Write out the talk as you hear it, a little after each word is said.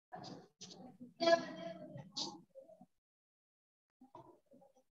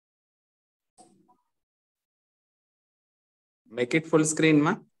Make it full screen,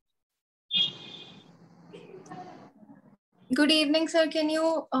 ma. Good evening, sir. Can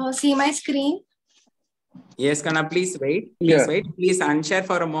you see my screen? Yes, Kana, please wait. Please wait. Please unshare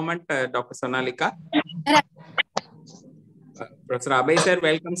for a moment, Dr. Sonalika. Professor Abhay, sir,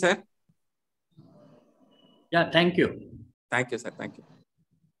 welcome, sir. Yeah, thank you. Thank you, sir. Thank you.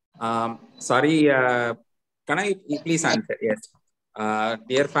 Sorry, can I please answer? Yes.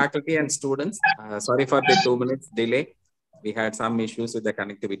 Dear faculty and students, sorry for the 2 minutes delay. We had some issues with the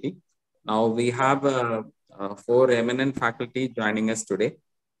connectivity. Now we have 4 eminent faculty joining us today.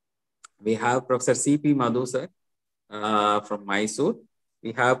 We have Professor C.P. Madhu, sir, from Mysore.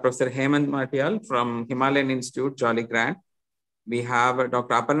 We have Professor Hemant Matyal from Himalayan Institute, Jolly Grant. We have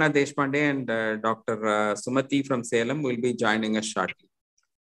Dr. Aparna Deshpande and Dr. Sumati from Salem will be joining us shortly.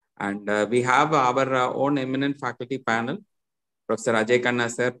 And we have our own eminent faculty panel, Professor Ajay Khanna,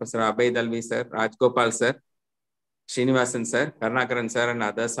 sir, Professor Abhay Dalvi, sir, Rajgopal, sir, Srinivasan, sir, Karnakaran, sir, and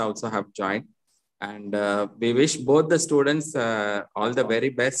others also have joined. And we wish both the students all the very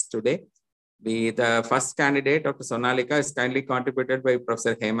best today. The first candidate, Dr. Sonalika, is kindly contributed by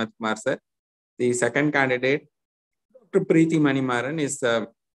Professor Hemant Kumar, sir. The second candidate, Dr. Preeti Manimaran, is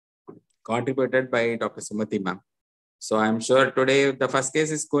contributed by Dr. Sumati ma'am. So I'm sure today the first case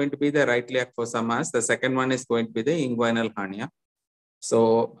is going to be the right iliac fossa mass. The second one is going to be the inguinal hernia.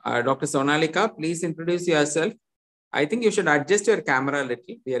 So Dr. Sonalika, please introduce yourself. I think you should adjust your camera a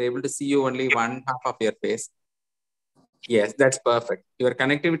little. We are able to see you only one half of your face. Yes, that's perfect. Your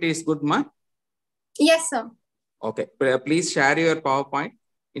connectivity is good, ma? Yes, sir. Okay, please share your PowerPoint.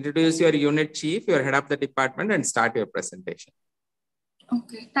 Introduce your unit chief, your head of the department, and start your presentation.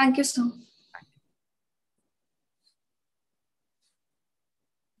 Okay, thank you, sir.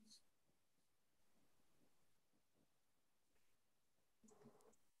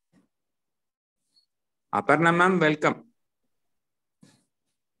 Aparna ma'am, welcome.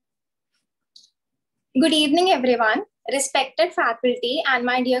 Good evening, everyone. Respected faculty and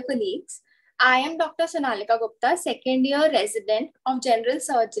my dear colleagues. I am Dr. Sonalika Gupta, second year resident of General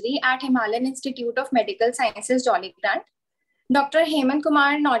Surgery at Himalayan Institute of Medical Sciences, Jolly Grant. Dr. Hemant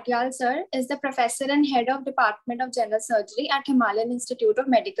Kumar Nautiyal, sir, is the professor and head of Department of General Surgery at Himalayan Institute of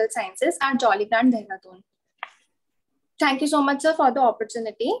Medical Sciences at Jolly Grant, Dehradun. Thank you so much, sir, for the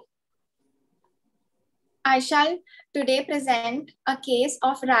opportunity. I shall today present a case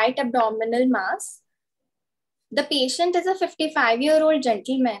of right abdominal mass. The patient is a 55-year-old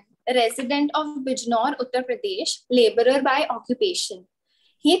gentleman, resident of Bijnor, Uttar Pradesh, laborer by occupation.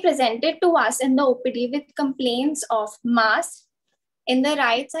 He presented to us in the OPD with complaints of mass in the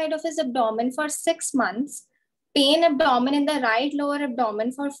right side of his abdomen for 6 months, pain abdomen in the right lower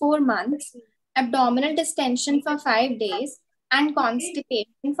abdomen for 4 months, abdominal distension for 5 days, and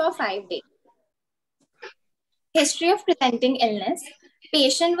constipation for 5 days. History of presenting illness.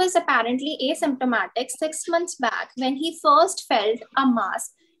 Patient was apparently asymptomatic 6 months back when he first felt a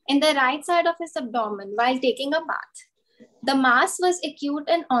mass in the right side of his abdomen while taking a bath. The mass was acute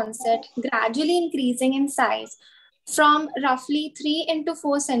in onset, gradually increasing in size from roughly 3 into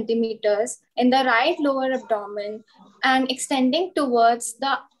 4 centimeters in the right lower abdomen and extending towards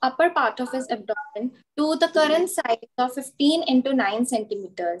the upper part of his abdomen to the current size of 15 into 9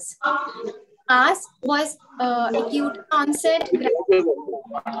 centimeters. Mass was acute onset,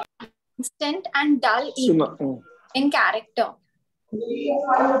 instant and dull in character.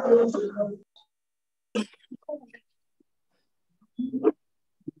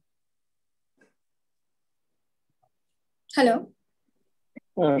 Hello.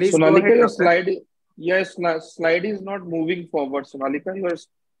 Sonalika, your slide. Yes, slide is not moving forward. Sonalika, yours.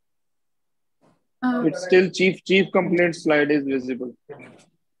 It's still chief complaint slide is visible.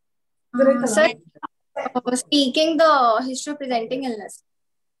 Sir, speaking the history of presenting illness.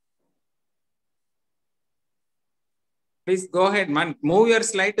 Please go ahead, man. Move your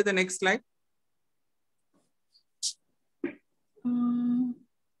slide to the next slide.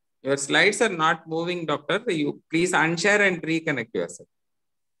 Your slides are not moving, doctor. You please unshare and reconnect yourself.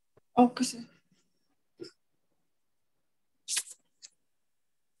 Okay, sir.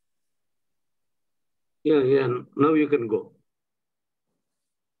 Yeah. Now you can go.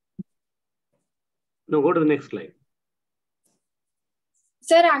 Now go to the next slide.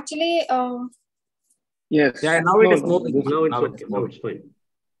 Sir, actually, yes. Yeah, now it is moving. Now it's okay. Now it's fine.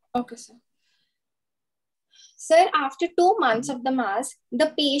 Okay, sir. Sir, after 2 months of the mass,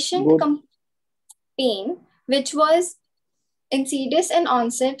 the patient pain, which was insidious in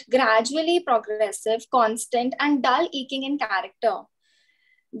onset, gradually progressive, constant, and dull aching in character.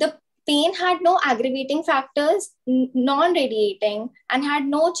 The Pain had no aggravating factors, non-radiating, and had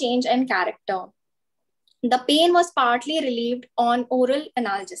no change in character. The pain was partly relieved on oral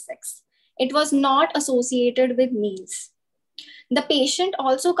analgesics. It was not associated with meals. The patient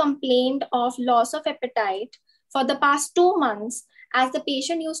also complained of loss of appetite for the past 2 months, as the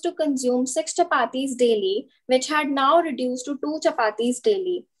patient used to consume 6 chapatis daily, which had now reduced to 2 chapatis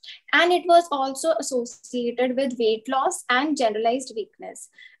daily. And it was also associated with weight loss and generalized weakness.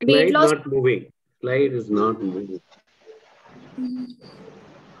 Slide not moving. Slide is not moving.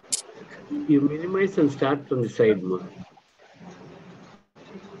 You minimize and start from the side more.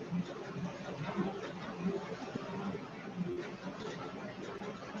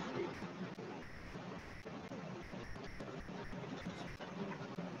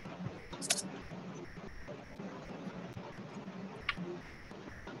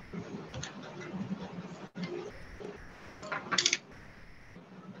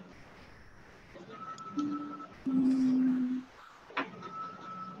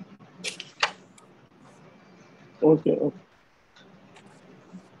 Okay.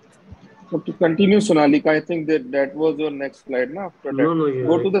 So to continue, Sonalika, I think that was your next slide. Now, after that,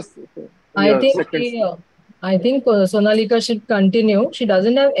 go to the I think Sonalika should continue. She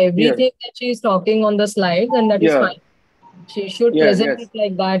doesn't have everything that she is talking on the slides, and that is fine. She should present it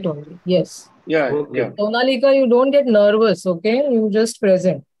like that only. Yes. Sonalika, you don't get nervous, okay? You just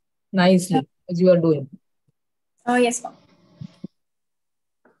present nicely as you are doing. Oh, yes, ma'am.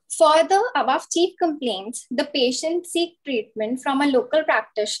 For the above chief complaints, the patient seek treatment from a local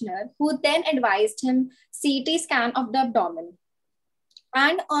practitioner who then advised him CT scan of the abdomen.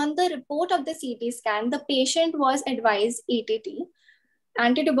 And on the report of the CT scan, the patient was advised ATT,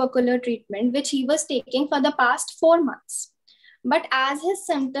 anti-tubercular treatment, which he was taking for the past 4 months. But as his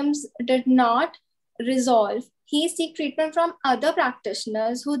symptoms did not resolve, he seek treatment from other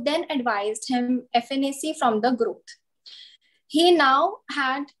practitioners who then advised him FNAC from the group. He now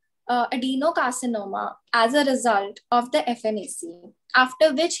had adenocarcinoma as a result of the FNAC,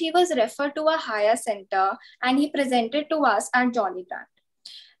 after which he was referred to a higher center and he presented to us at Jolly Grant.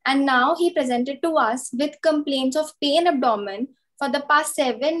 And now he presented to us with complaints of pain abdomen for the past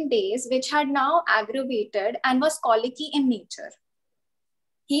 7 days, which had now aggravated and was colicky in nature.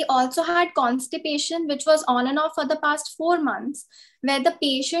 He also had constipation, which was on and off for the past 4 months, where the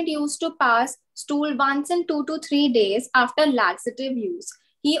patient used to pass stool once in 2 to 3 days after laxative use.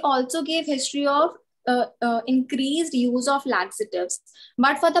 He also gave history of increased use of laxatives.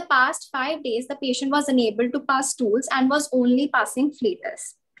 But for the past 5 days, the patient was unable to pass stools and was only passing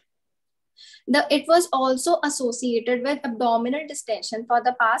flatus. It was also associated with abdominal distension for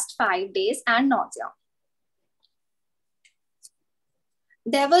the past 5 days and nausea.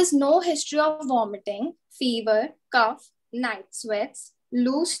 There was no history of vomiting, fever, cough, night sweats,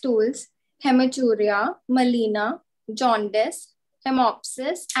 loose stools, hematuria, melena, jaundice,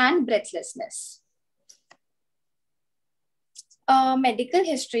 hemopsis, and breathlessness. Medical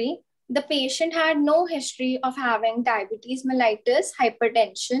history. The patient had no history of having diabetes mellitus,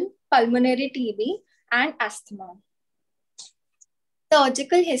 hypertension, pulmonary TB, and asthma.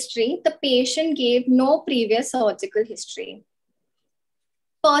 Surgical history. The patient gave no previous surgical history.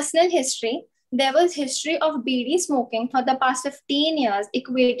 Personal history. There was history of BD smoking for the past 15 years,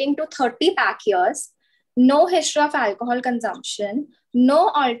 equating to 30 pack years. No history of alcohol consumption. No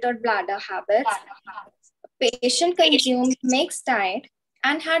altered bladder habits. Patient consumed mixed diet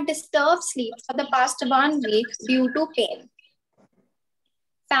and had disturbed sleep for the past 1 week due to pain.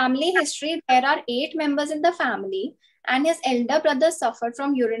 Family history. There are 8 members in the family, and his elder brother suffered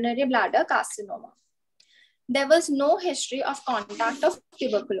from urinary bladder carcinoma. There was no history of contact of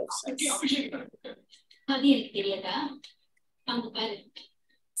tuberculosis.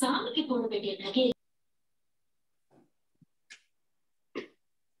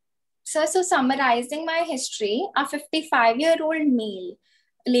 So summarizing my history, a 55-year-old male,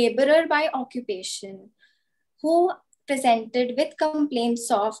 laborer by occupation, who presented with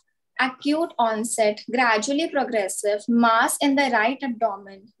complaints of acute onset, gradually progressive mass in the right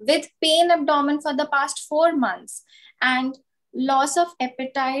abdomen, with pain abdomen for the past 4 months, and loss of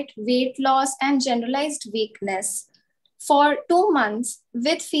appetite, weight loss, and generalized weakness for 2 months,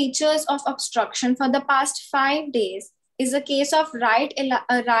 with features of obstruction for the past 5 days, is a case of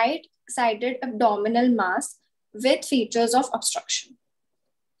right-sided abdominal mass with features of obstruction.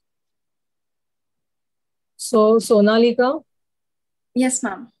 So, Sonalika? Yes,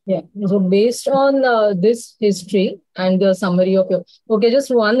 ma'am. Yeah. So, based on this history and the summary of your... Okay,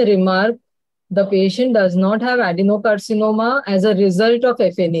 just one remark. The patient does not have adenocarcinoma as a result of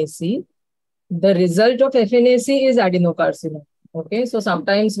FNAC. The result of FNAC is adenocarcinoma. Okay, so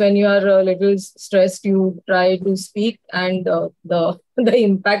sometimes when you are a little stressed, you try to speak, and the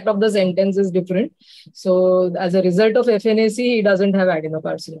impact of the sentence is different. So as a result of FNAC, he doesn't have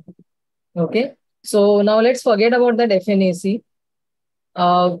adenocarcinoma. Okay, so now let's forget about that FNAC.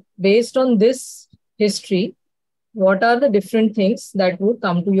 Based on this history, what are the different things that would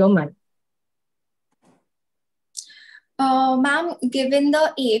come to your mind? Ma'am, given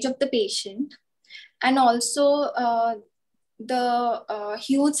the age of the patient and also the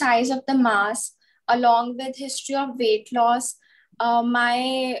huge size of the mass, along with history of weight loss,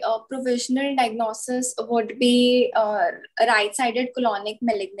 my provisional diagnosis would be right-sided colonic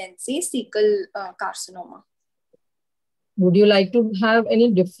malignancy, cecal carcinoma. Would you like to have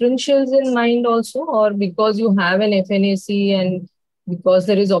any differentials in mind also, or because you have an FNAC and because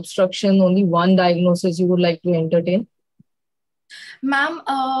there is obstruction, only one diagnosis you would like to entertain? Ma'am,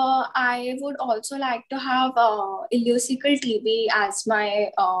 I would also like to have ileocecal TB as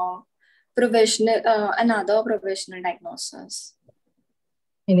my provisional, another provisional diagnosis.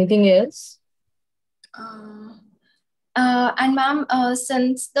 Anything else? And ma'am,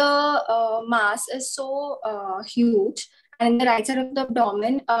 since the mass is so huge and in the right side of the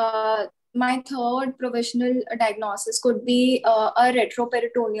abdomen, my third provisional diagnosis could be a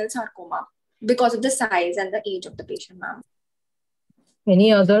retroperitoneal sarcoma because of the size and the age of the patient, ma'am.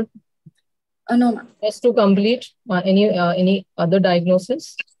 Any other? No, ma'am. Just to complete, any other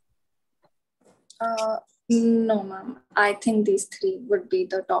diagnosis? No, ma'am. I think these three would be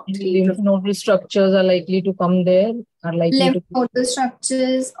the top three. Lymph nodal structures are likely to come there? Lymph nodal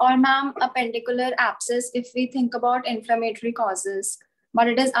structures, or ma'am, appendicular abscess if we think about inflammatory causes. But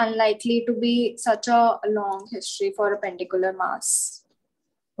it is unlikely to be such a long history for appendicular mass.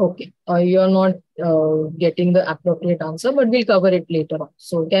 Okay. You're not getting the appropriate answer, but we'll cover it later on.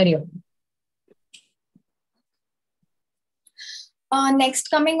 So carry on. Next,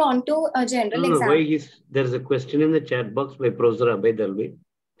 coming on to a general exam. There's a question in the chat box by Professor Abhay Dalvi.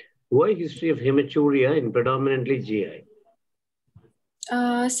 Why history of hematuria in predominantly GI?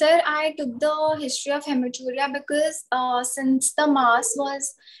 Sir, I took the history of hematuria because since the mass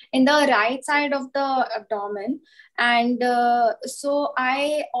was in the right side of the abdomen, and so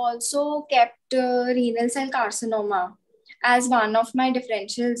I also kept renal cell carcinoma as one of my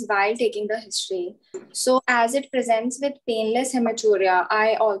differentials while taking the history. So as it presents with painless hematuria,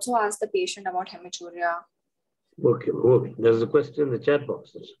 I also asked the patient about hematuria. Okay. There's a question in the chat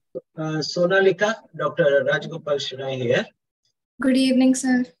box. Sonalika, Dr. Rajgopal Shenoy here. Good evening,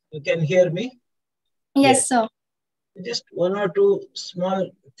 sir. You can hear me? Yes, sir. Just one or two small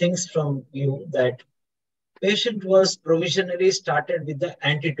things from you. That patient was provisionally started with the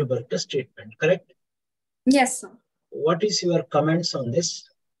anti-tuberculous treatment, correct? Yes, sir. What is your comments on this?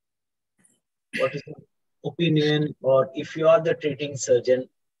 What is your opinion, or if you are the treating surgeon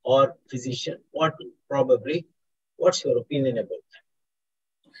or physician, what's your opinion about that?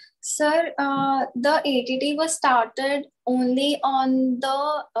 Sir, the ATT was started only on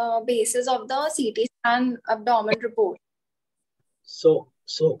the basis of the CT scan abdomen report. So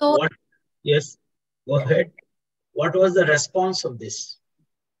what? Yes, go ahead. What was the response of this?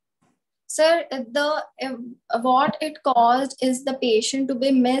 Sir, what it caused is the patient to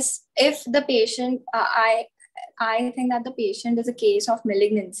be missed. If the patient, I think that the patient is a case of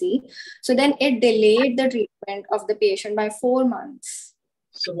malignancy. So then it delayed the treatment of the patient by 4 months.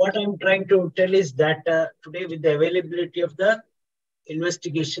 So what I'm trying to tell is that today with the availability of the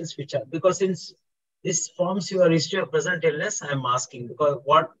investigations which are, because since this forms your history of present illness, I'm asking because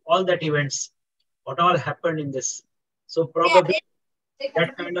what all that events, what all happened in this. So probably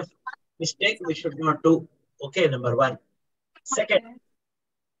that kind of mistake we should not do. Okay, number one. Second,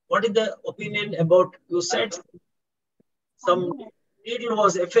 what is the opinion about, you said some needle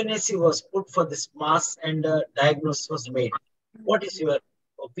was, FNAC was put for this mass and diagnosis was made. What is your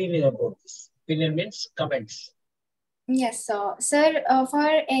opinion about this? Opinion means comments. Yes, sir. Sir,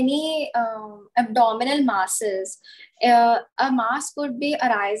 for any abdominal masses, a mass could be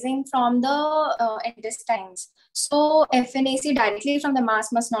arising from the intestines. So FNAC directly from the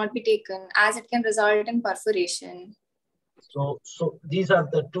mass must not be taken as it can result in perforation. So these are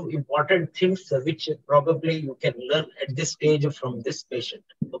the two important things which probably you can learn at this stage from this patient.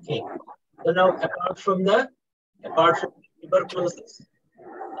 Okay. So now apart from tuberculosis,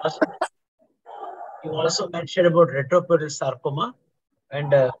 you also mentioned about retroperitoneal sarcoma,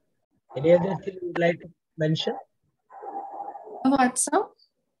 and any other thing you would like to mention? What, sir?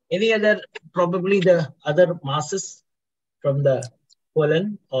 Any other, probably the other masses from the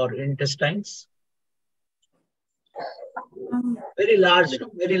colon or intestines? Very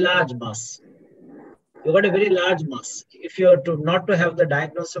large mass. You got a very large mass. If you are to not to have the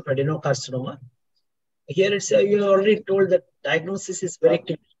diagnosis of adenocarcinoma, here it's you already told that diagnosis is very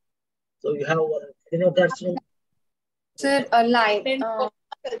clear. So you have adenocarcinoma. Sir,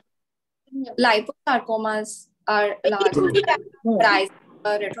 liposarcomas are large.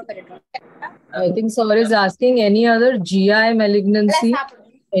 I think sir is asking any other GI malignancy,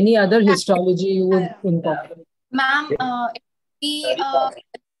 any other histology you would think of. Ma'am,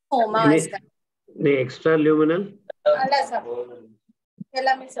 The extraluminal?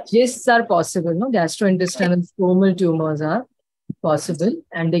 Yes, are possible. No, gastrointestinal stromal tumors are possible,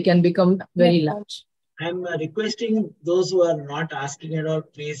 and they can become very large. I'm requesting those who are not asking at all,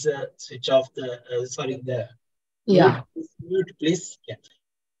 please switch off the mute, please. Yeah.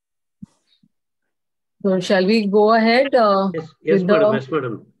 So shall we go ahead Yes, madam. Yes,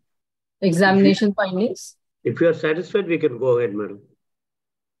 madam. Examination findings? If you are satisfied, we can go ahead, madam.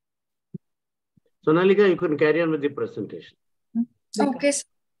 Sonalika, you can carry on with the presentation. Okay.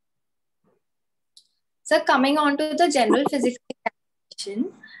 So coming on to the general physical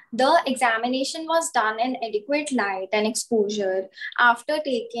examination, the examination was done in adequate light and exposure after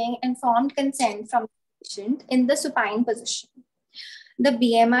taking informed consent from the patient in the supine position. The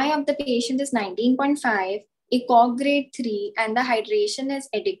BMI of the patient is 19.5, ECOG grade 3, and the hydration is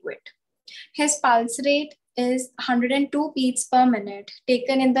adequate. His pulse rate is 102 beats per minute,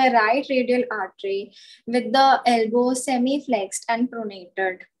 taken in the right radial artery with the elbow semi-flexed and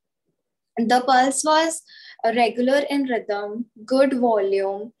pronated. The pulse was regular in rhythm, good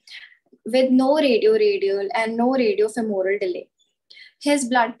volume, with no radioradial and no radiofemoral delay. His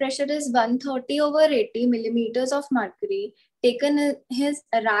blood pressure is 130/80 millimeters of mercury, taken in his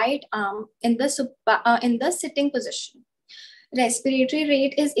right arm in the sitting position. Respiratory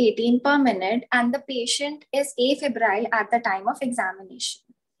rate is 18 per minute, and the patient is afebrile at the time of examination.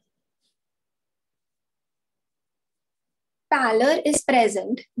 Pallor is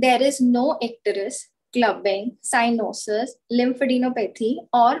present. There is no icterus, clubbing, cyanosis, lymphadenopathy,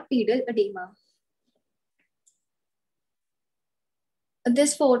 or pedal edema.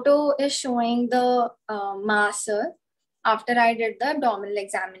 This photo is showing the mass after I did the abdominal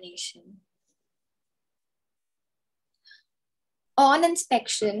examination. On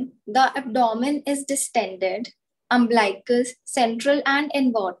inspection, the abdomen is distended, umbilicus, central and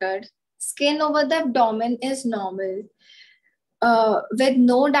inverted. Skin over the abdomen is normal, with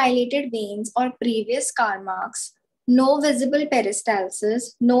no dilated veins or previous scar marks, no visible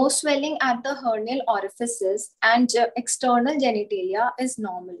peristalsis, no swelling at the hernial orifices, and external genitalia is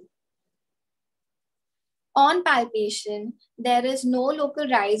normal. On palpation, there is no local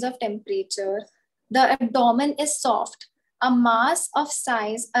rise of temperature. The abdomen is soft. A mass of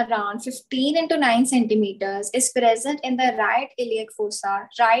size around 15×9 centimeters is present in the right iliac fossa,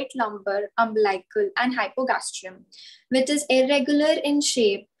 right lumbar, umbilical, and hypogastrium, which is irregular in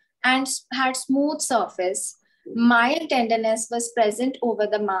shape and had smooth surface. Mild tenderness was present over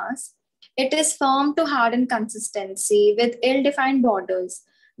the mass. It is firm to hard in consistency with ill-defined borders.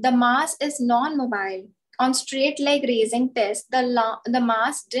 The mass is non-mobile. On straight leg raising test, the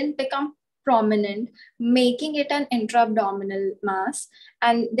mass didn't become prominent, making it an intra-abdominal mass,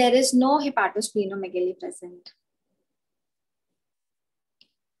 and there is no hepatosplenomegaly present.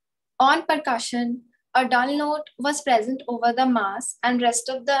 On percussion, a dull note was present over the mass and rest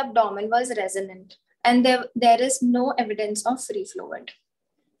of the abdomen was resonant, and there is no evidence of free fluid.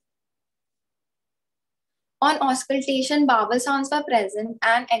 On auscultation, bowel sounds were present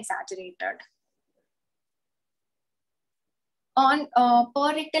and exaggerated. On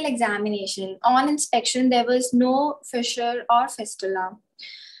per rectal examination, on inspection, there was no fissure or fistula.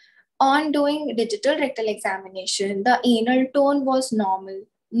 On doing digital rectal examination, the anal tone was normal.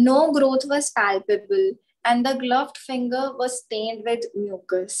 No growth was palpable, and the gloved finger was stained with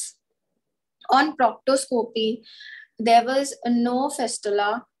mucus. On proctoscopy, there was no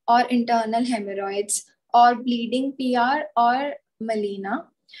fistula or internal hemorrhoids or bleeding PR or melena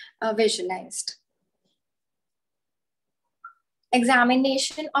visualized.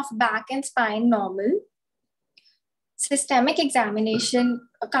 Examination of back and spine normal. Systemic examination,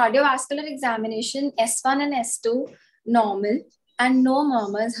 cardiovascular examination, S1 and S2 normal and no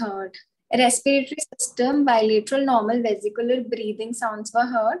murmurs heard. Respiratory system, bilateral normal vesicular breathing sounds were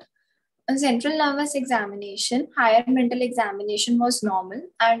heard. A central nervous examination, higher mental examination was normal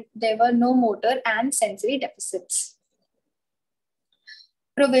and there were no motor and sensory deficits.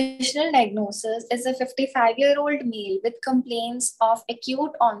 Provisional diagnosis is a 55-year-old male with complaints of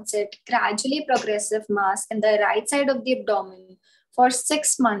acute onset, gradually progressive mass in the right side of the abdomen for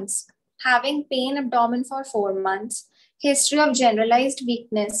 6 months, having pain abdomen for 4 months. History of generalized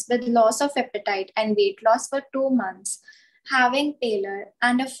weakness with loss of appetite and weight loss for 2 months. Having pallor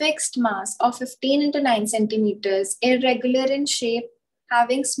and a fixed mass of 15 into 9 centimeters, irregular in shape,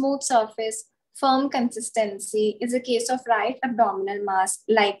 having smooth surface, firm consistency is a case of right abdominal mass,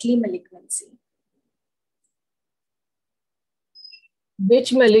 likely malignancy.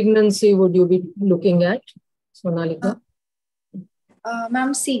 Which malignancy would you be looking at, Sonalika?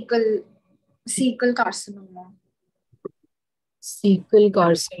 Ma'am, cecal carcinoma. Cecal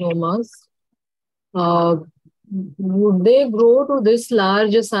carcinomas. Would they grow to this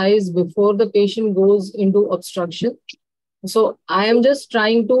large a size before the patient goes into obstruction? So I am just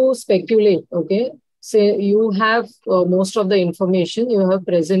trying to speculate, okay? Say you have most of the information, you have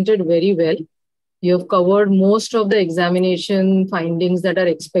presented very well. You have covered most of the examination findings that are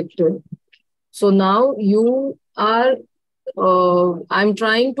expected. So now you are, I'm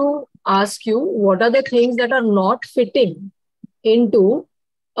trying to ask you, what are the things that are not fitting into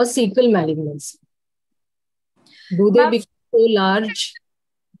a cecal malignancy? Do they become so large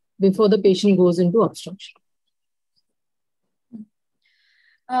before the patient goes into obstruction?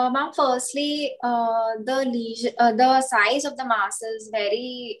 Ma'am, firstly, the size of the mass is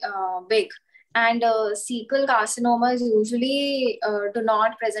very big, and cecal carcinomas usually do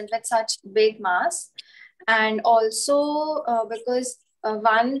not present with such big mass. And also because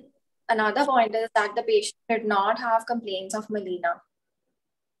another point is that the patient did not have complaints of melena.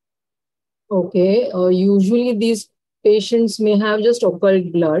 Okay, usually these patients may have just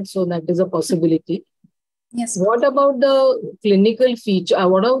occult blood, so that is a possibility. Yes. What about the clinical feature?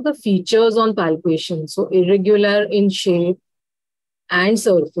 What are the features on palpation? So irregular in shape and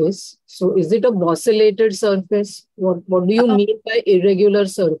surface. So is it a bossylated surface? What do you mean by irregular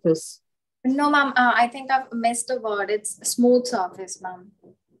surface? No, ma'am. I think I've missed the word. It's smooth surface, ma'am.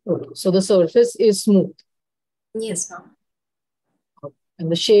 Okay. So the surface is smooth. Yes, ma'am. And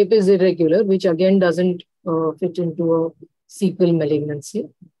the shape is irregular, which again doesn't fit into a cecal malignancy.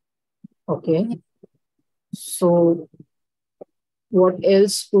 Okay. Yes. So what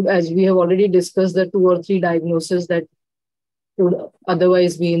else could, as we have already discussed, the 2 or 3 diagnoses that could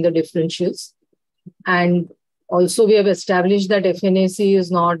otherwise be in the differentials. And also we have established that FNAC is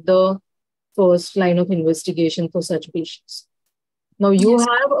not the first line of investigation for such patients. Now you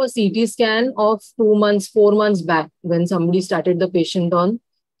have a CT scan of 2 months, 4 months back when somebody started the patient on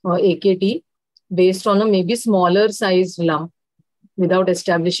AKT based on a maybe smaller sized lump without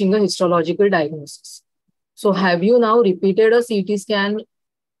establishing a histological diagnosis. So have you now repeated a CT scan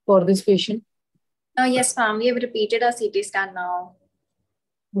for this patient? Yes, ma'am. We have repeated a CT scan now.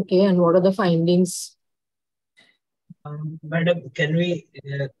 Okay, and what are the findings? Madam, can we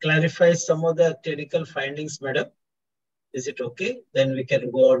clarify some of the clinical findings, madam? Is it okay? Then we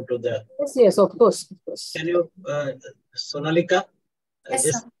can go on to the... Yes, of course. Can you, Sonalika,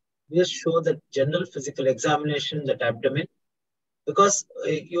 yes, just show the general physical examination, that abdomen? Because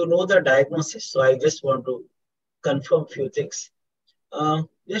you know the diagnosis, so I just want to confirm few things.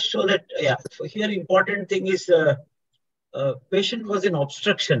 Just show that, here important thing is patient was in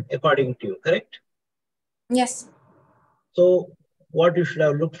obstruction according to you, correct? Yes. So what you should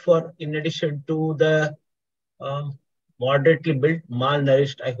have looked for in addition to the moderately built,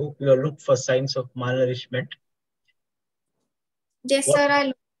 malnourished, I hope you have looked for signs of malnourishment. Yes, sir, I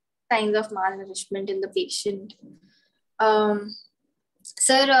look for signs of malnourishment in the patient.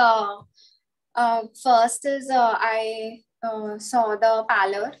 Sir, first is I saw the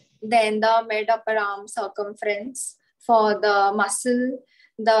pallor, then the mid upper arm circumference for the muscle,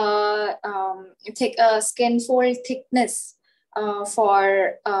 the skin fold thickness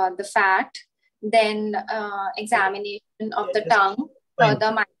for the fat, then examination of the tongue for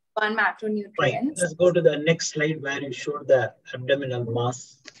the macronutrients. Fine. Let's go to the next slide where you showed the abdominal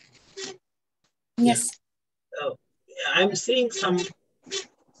mass. Yes. I'm seeing some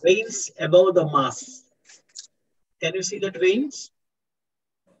veins above the mass. Can you see that veins?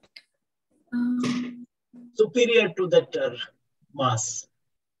 Superior to that mass.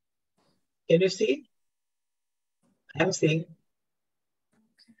 Can you see? I'm seeing.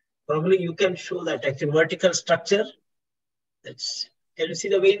 Probably you can show that actually vertical structure. Can you see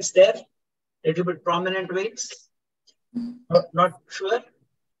the veins there? Little bit prominent veins. Not sure.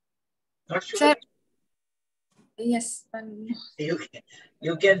 Not sure. Sure. Yes.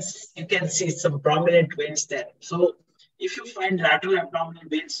 You can see some prominent veins there. So if you find lateral abdominal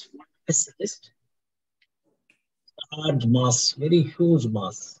veins, what I suggest? Large mass, very huge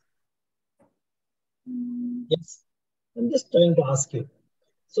mass. Yes, I'm just trying to ask you.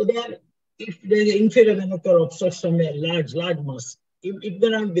 So there, if there is inferior venocular obstruction, a large mass, it may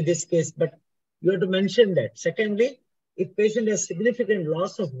not be this case, but you have to mention that. Secondly, if patient has significant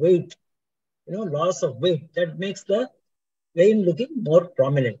loss of weight, loss of weight, that makes the vein looking more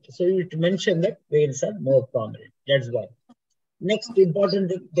prominent. So you mention that veins are more prominent. That's why. Next important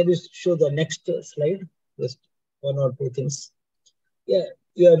thing, can you show the next slide? Just one or two things. Yeah,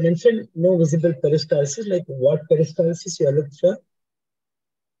 you have mentioned no visible peristalsis. Like what peristalsis you are looking for?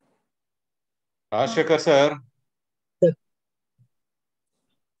 Rajshekhar sir.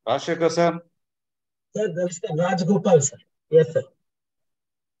 Rajshekhar sir. Sir, that's the Rajgopal sir. Yes, sir.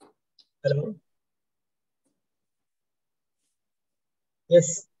 Hello.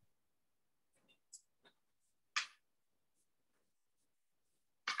 Yes.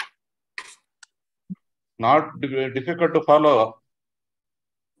 Not difficult to follow.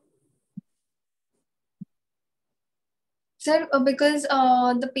 Sir, because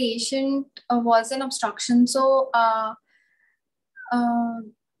the patient was an obstruction, so I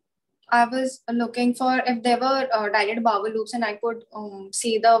was looking for if there were dilated bowel loops and I could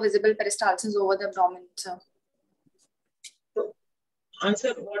see the visible peristalsis over the abdomen, sir. So,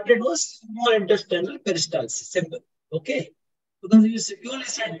 answer what it was small intestinal peristalsis, simple. Okay. Because you purely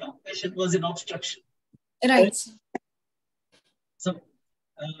said no, patient was in obstruction. Right. So,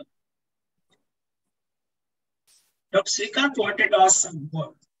 Dr. Srikanth wanted to ask some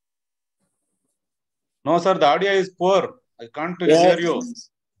more. No, sir, the audio is poor. I can't hear you.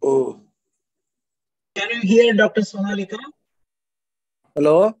 Oh. Can you hear Dr. Sonalika?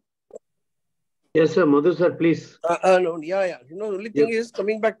 Hello? Yes, sir. Madhu, sir, please. No, yeah. The only thing is,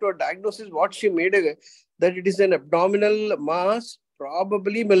 coming back to our diagnosis, what she made, that it is an abdominal mass,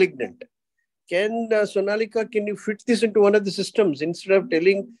 probably malignant. Can Sonalika, can you fit this into one of the systems? Instead of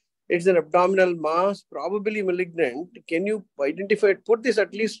telling it's an abdominal mass, probably malignant, can you identify, put this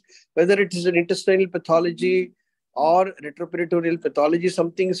at least, whether it is an intestinal pathology or retroperitoneal pathology,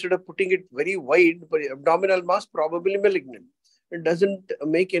 something, instead of putting it very wide, but abdominal mass, probably malignant. It doesn't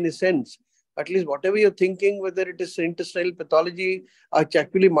make any sense. At least whatever you're thinking, whether it is intestinal pathology,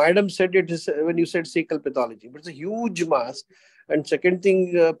 actually, Madam said it is when you said cecal pathology, but it's a huge mass. And second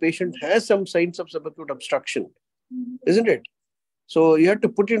thing, patient has some signs of subacute obstruction, isn't it? So you have to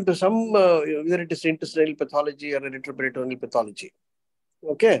put into some, whether it is intestinal pathology or a retroperitoneal pathology.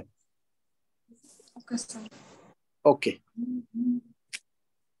 Okay? Okay, sir. Okay.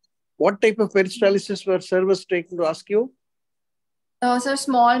 What type of peristalsis were servers taken to ask you? Sir,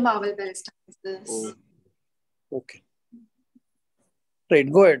 small bowel peristalsis. Oh. Okay. Right,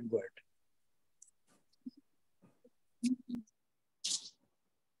 go ahead.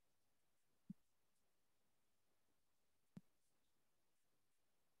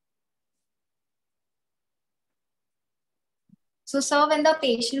 So, sir, when the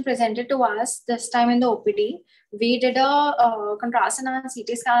patient presented to us this time in the OPD, we did a contrast and a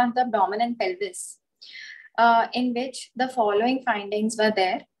CT scan of the abdomen and pelvis, in which the following findings were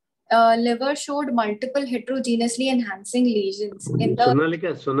there. Liver showed multiple heterogeneously enhancing lesions. In the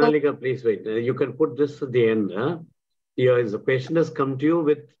Sonalika, please wait. You can put this at the end. Here is the patient has come to you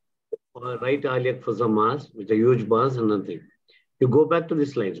with right iliac fossa mass, with a huge mass and nothing. You go back to the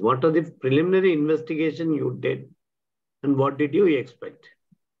slides. What are the preliminary investigation you did? And what did you expect?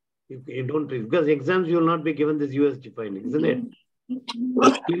 You don't, because exams you will not be given this USG finding, isn't it?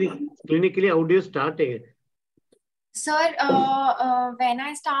 Clinically, how do you start it? Sir, when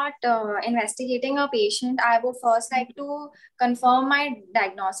I start investigating a patient, I would first like to confirm my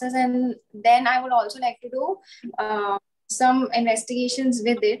diagnosis, and then I would also like to do some investigations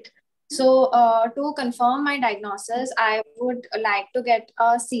with it. So to confirm my diagnosis, I would like to get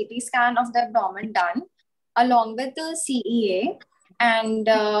a CT scan of the abdomen done along with the CEA, and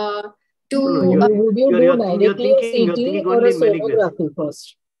would you do directly a CT or a sonography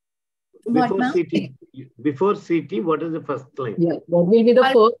first? Before CT, what is the first line? Yeah, what will be the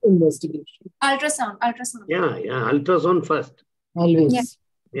first investigation? Ultrasound. Yeah, ultrasound first. Always.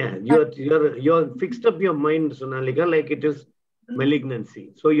 Yeah, you're fixed up your mind, Sonalika, like it is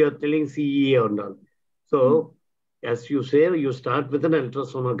malignancy. So you're telling CEA and all. So as you say, you start with an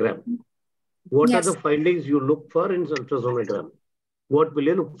ultrasonogram. What are the findings you look for in ultrasonogram? What will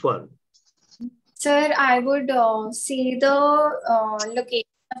you look for? Sir, I would see the location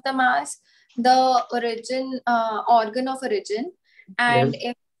of the mass, the origin, organ of origin, and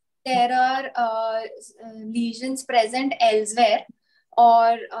if there are lesions present elsewhere,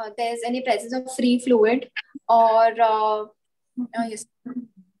 or there's any presence of free fluid, or are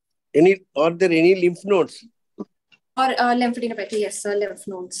there any lymph nodes? Or lymphadenopathy, yes, sir, lymph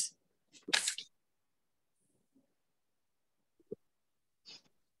nodes.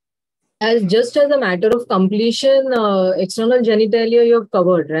 Just as a matter of completion, external genitalia you have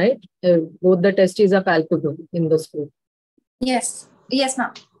covered, right? Both the testes are palpable in the scope. Yes. Yes,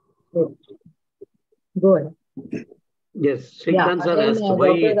 ma'am. Go ahead. Yes, Shrikant sir asked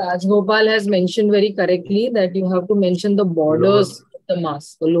why. Dr. Rajgopal has mentioned very correctly that you have to mention the borders of the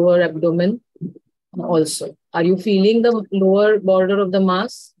mass, the lower abdomen also. Are you feeling the lower border of the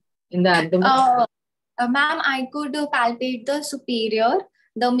mass in the abdomen? Ma'am, I could palpate the superior,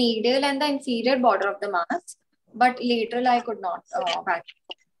 the medial and the inferior border of the mass, but lateral I could not palpate.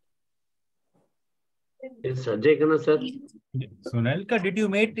 Yes, Ajay Khanna sir. Sonalika, did you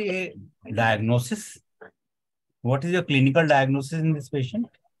make a diagnosis? What is your clinical diagnosis in this patient?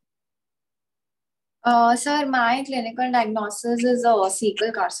 Sir, my clinical diagnosis is a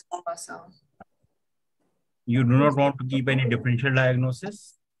cecal carcinoma, sir. You do not want to keep any differential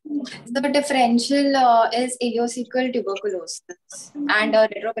diagnosis? The differential is ileocecal tuberculosis and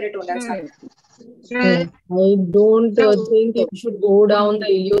retroperitoneal site. I don't think you should go down the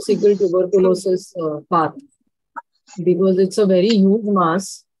ileocecal tuberculosis path because it's a very huge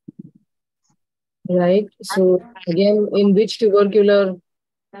mass, right? So again, in which type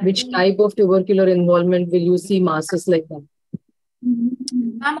of tubercular involvement will you see masses like that?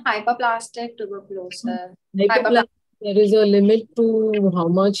 I'm hyperplastic tuberculosis. There is a limit to how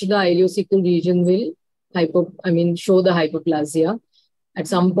much the ileocecal region will show the hyperplasia. At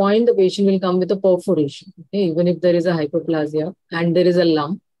some point, the patient will come with a perforation, okay? Even if there is a hyperplasia and there is a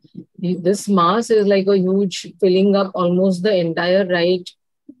lump. This mass is like a huge filling up almost the entire right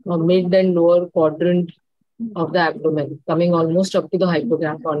mid and lower quadrant of the abdomen, coming almost up to the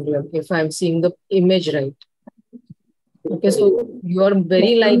hypochondrium, if I'm seeing the image right. Okay, so you are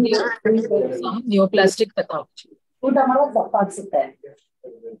very likely to have some neoplastic pathology. What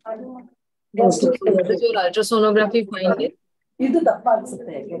is your ultrasonography finding?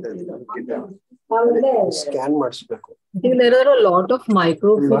 Scan ಮಾಡಿಸಬೇಕು. There are a lot of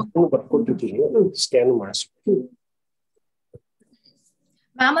microphones. Scan ಮಾಡಿಸಬೇಕು.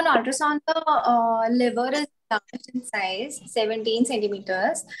 Ma'am, on ultrasound, the liver is large in size, 17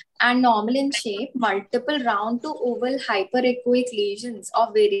 centimeters, and normal in shape. Multiple round to oval hyperechoic lesions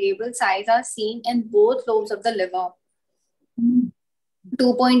of variable size are seen in both lobes of the liver.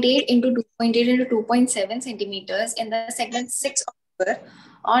 2.8 into 2.8 into 2.7 centimeters in the segment 6 of the liver.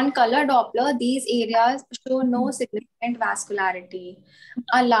 On color Doppler, these areas show no significant vascularity.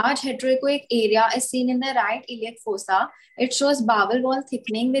 A large heteroechoic area is seen in the right iliac fossa. It shows bowel wall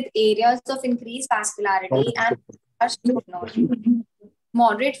thickening with areas of increased vascularity and large lymph node.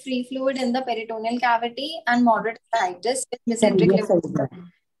 Moderate free fluid in the peritoneal cavity and moderate ascites with mesenteric lymph.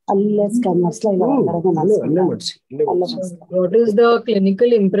 What is the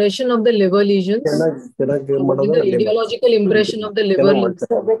clinical impression of the liver lesions? What is the radiological impression of the liver lesions?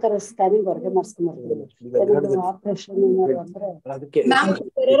 There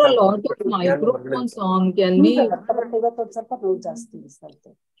are a lot of microphones on. Can we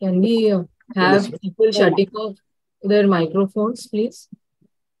have people shutting off their microphones, please?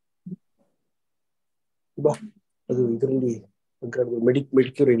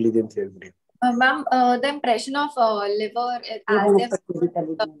 Medical religion. Ma'am, the impression of liver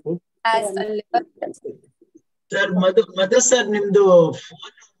as a liver. Sir, Madhu sir, nimdu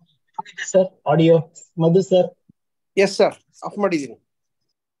sir, audio. Madhu sir. Yes, sir. Off ಮಾಡಿದ್ದೀನಿ.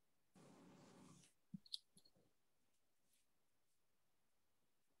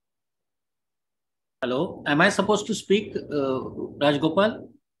 Hello, am I supposed to speak, Rajgopal?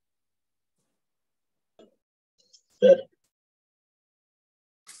 Sir.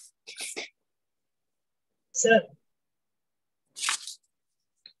 Sir.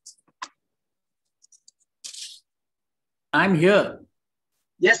 I'm here.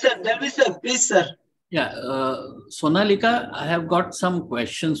 Yes, sir. Tell me, sir. Please, sir. Yeah, Sonalika, I have got some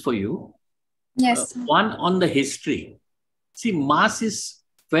questions for you. Yes. One on the history. See, mass is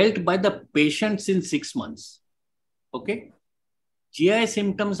felt by the patients in 6 months. Okay. GI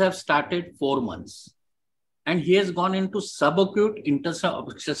symptoms have started 4 months. And he has gone into subacute interstitial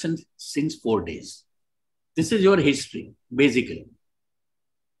obstruction since 4 days. This is your history, basically.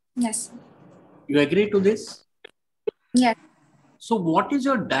 Yes. You agree to this? Yes. So what is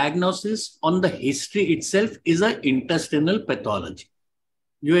your diagnosis on the history itself is an intestinal pathology?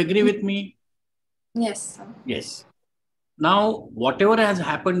 You agree with me? Yes. Yes. Now, whatever has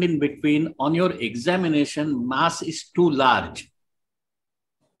happened in between, on your examination, mass is too large.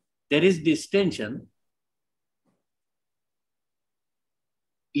 There is distension.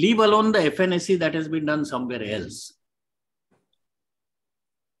 Leave alone the FNSC that has been done somewhere else.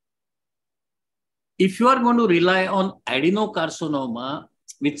 If you are going to rely on adenocarcinoma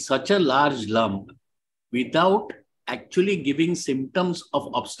with such a large lump without actually giving symptoms of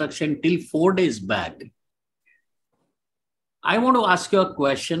obstruction till 4 days back, I want to ask you a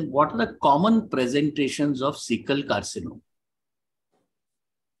question. What are the common presentations of cecal carcinoma?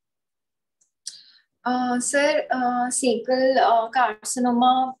 Sir, cecal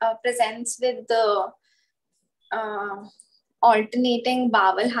carcinoma presents with the alternating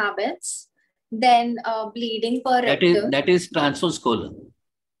bowel habits, then bleeding per rectum. That is transverse colon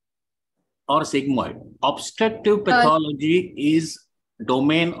or sigmoid. Obstructive pathology is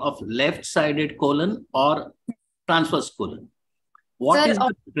domain of left-sided colon or transverse colon. What is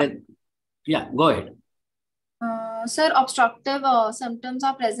the... Yeah, go ahead. Sir, obstructive symptoms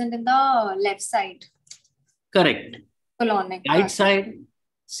are present in the left side. Correct. Colonic. Right side,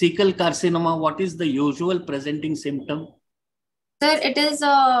 cecal carcinoma, what is the usual presenting symptom? Sir, it is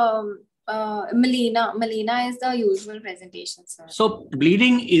melena. Melena is the usual presentation, sir. So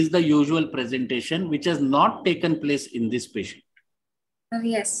bleeding is the usual presentation, which has not taken place in this patient.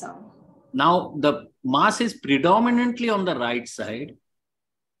 Yes, sir. Now, the mass is predominantly on the right side.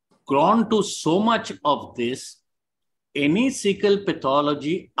 Grown to so much of this, any cecal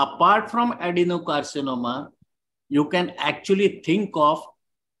pathology, apart from adenocarcinoma, you can actually think of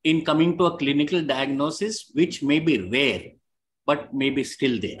in coming to a clinical diagnosis, which may be rare, but may be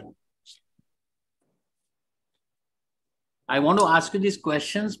still there. I want to ask you these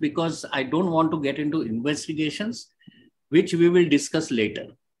questions because I don't want to get into investigations, which we will discuss later.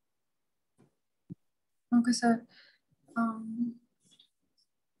 Okay, sir.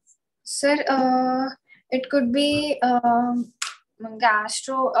 Sir, it could be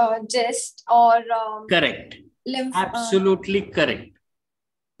gastro gist or correct. Lymph. Absolutely correct.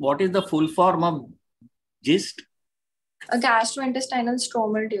 What is the full form of gist? A gastrointestinal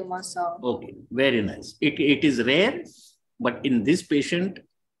stromal tumor, sir. Okay, very nice. It is rare, but in this patient,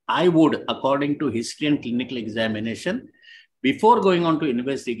 I would, according to history and clinical examination, before going on to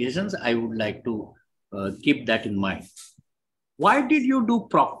investigations, I would like to keep that in mind. Why did you do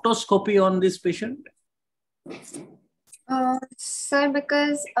proctoscopy on this patient? Sir,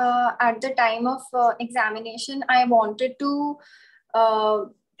 because at the time of examination, I wanted to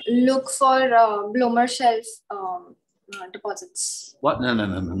look for bloomer shelf deposits. What?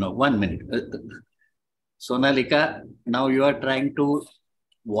 No. 1 minute. Sonalika, now you are trying to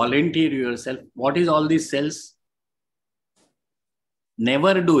volunteer yourself. What is all these cells?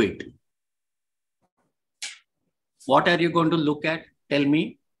 Never do it. What are you going to look at? Tell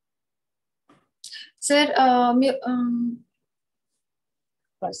me. Sir,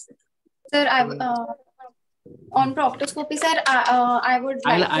 sir, on proctoscopy, sir, I would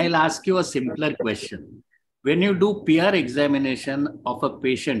like I'll ask you a simpler question. When you do PR examination of a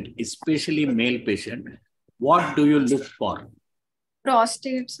patient, especially male patient, what do you look for?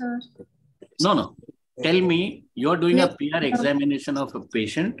 Prostate, sir. No. Tell me, you're doing a PR examination of a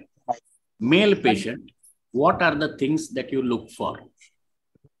patient, male patient. What are the things that you look for?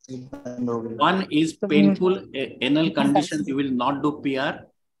 One is painful anal condition. You will not do PR.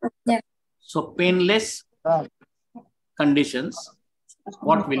 Yeah. So painless conditions,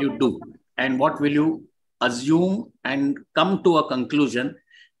 what will you do? And what will you assume and come to a conclusion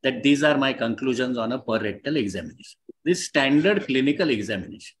that these are my conclusions on a per rectal examination? This standard clinical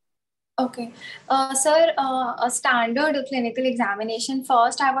examination. Okay. Sir, a standard clinical examination.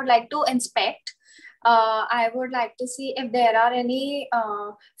 First, I would like to inspect. I would like to see if there are any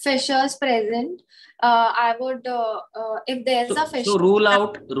fissures present. I would, if there's a fissure. So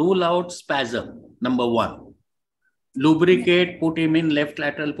rule out spasm, number 1. Lubricate, put him in left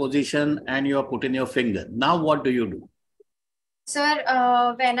lateral position and you are putting your finger. Now what do you do? Sir,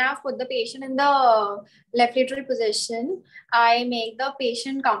 when I've put the patient in the left lateral position, I make the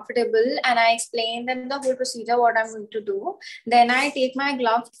patient comfortable and I explain them the whole procedure, what I'm going to do. Then I take my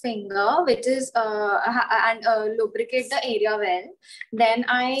gloved finger, which is, and lubricate the area well. Then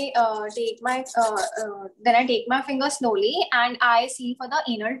I take my finger slowly and I see for the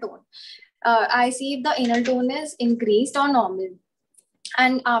anal tone. I see if the anal tone is increased or normal.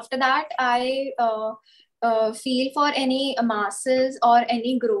 And after that, I feel for any masses or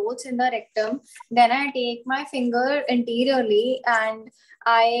any growths in the rectum. Then I take my finger anteriorly and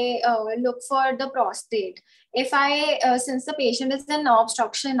I look for the prostate. If since the patient is in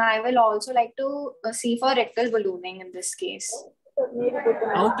obstruction, I will also like to see for rectal ballooning in this case.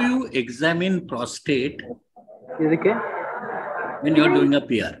 How do you examine prostate when you're doing a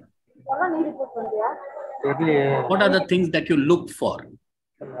PR? What are the things that you look for?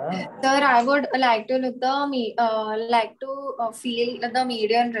 Sir, I would like to look feel the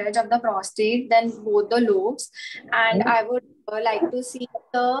median ridge of the prostate, then both the lobes, and I would like to see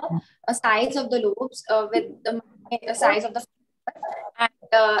the size of the lobes with the size of the finger. And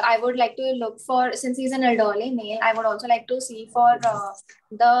I would like to look for, since he's an elderly male, I would also like to see for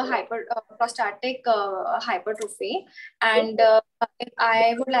the prostatic hypertrophy. And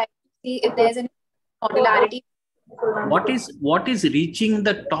I would like to see if there's any nodularity. What is reaching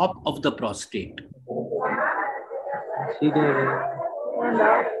the top of the prostate?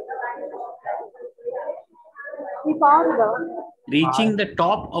 Reaching the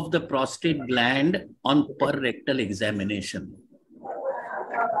top of the prostate gland on per rectal examination.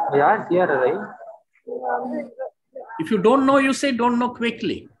 Yeah, here, right? If you don't know, you say don't know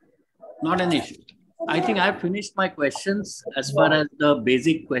quickly. Not an issue. I think I've finished my questions as far as the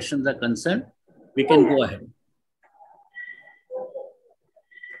basic questions are concerned. We can go ahead.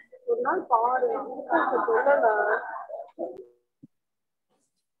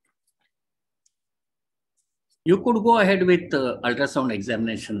 You could go ahead with ultrasound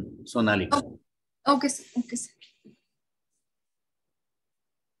examination, Sonalika. Okay, sir. Okay, sir.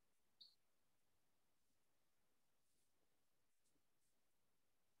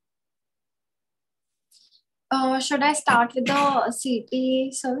 Should I start with the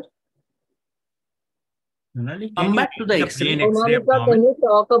CT, sir? Come back to the X-ray. Can you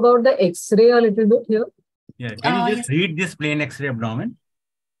talk about the X-ray a little bit here? Yeah, can you just read this plain X-ray abdomen?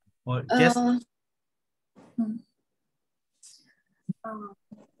 Or chest?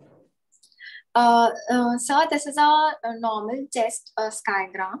 Sir, this is a normal chest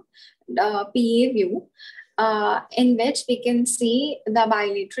skygram, PA view, in which we can see the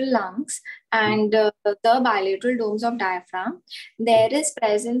bilateral lungs and the bilateral domes of diaphragm. There is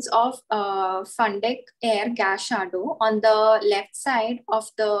presence of fundic air gas shadow on the left side of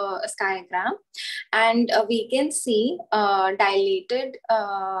the skygram, and we can see dilated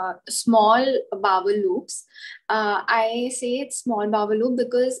small bowel loops. I say it's small bowel loop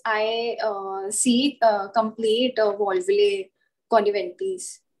because I see complete volvulae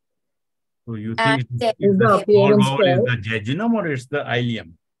conjunctives. So you think the small bowel is the jejunum or it's the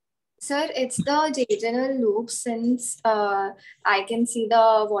ileum? Sir, it's the jejunal loop. Since I can see the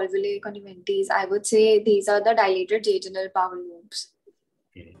volvulae conjunctives, I would say these are the dilated jejunal bowel loops.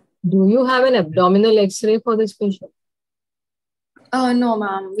 Okay. Do you have an abdominal X-ray for this patient? No,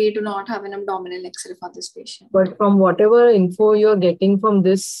 ma'am. We do not have an abdominal X-ray for this patient. But from whatever info you're getting from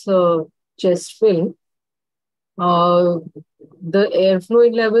this chest film, the air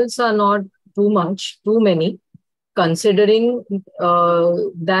fluid levels are not too many, considering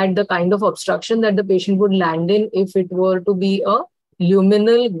that the kind of obstruction that the patient would land in if it were to be a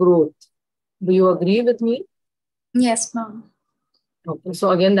luminal growth. Do you agree with me? Yes, ma'am. Okay,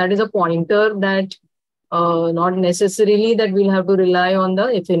 so again, that is a pointer that not necessarily that we'll have to rely on the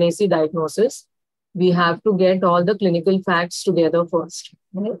FNAC diagnosis. We have to get all the clinical facts together first.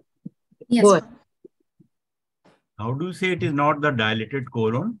 Right? Yes. Go ahead. How do you say it is not the dilated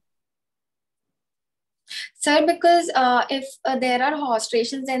colon? Sir, because if there are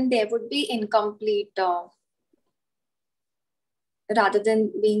hostrations, then they would be incomplete rather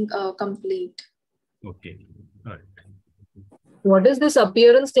than being complete. Okay. All right. What is this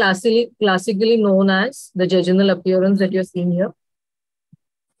appearance classically known as, the jejunal appearance that you're seeing here?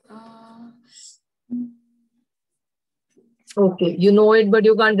 Okay, you know it, but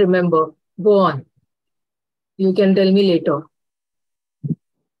you can't remember. Go on. You can tell me later.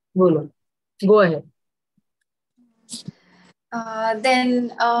 Go ahead.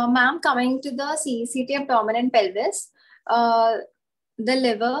 Then, ma'am, coming to the CT abdomen and pelvis, the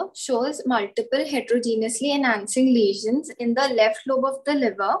liver shows multiple heterogeneously enhancing lesions in the left lobe of the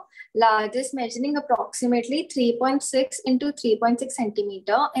liver, largest measuring approximately 3.6 into 3.6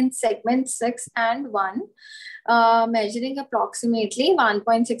 centimeter in segment 6 and 1, measuring approximately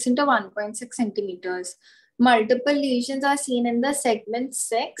 1.6 into 1.6 centimeters. Multiple lesions are seen in the segment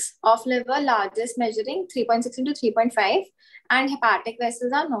 6 of liver, largest measuring 3.6 into 3.5, and hepatic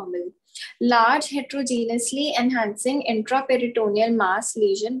vessels are normal. Large heterogeneously enhancing intraperitoneal mass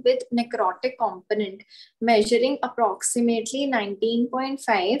lesion with necrotic component measuring approximately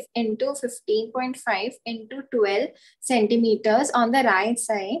 19.5 into 15.5 into 12 centimeters on the right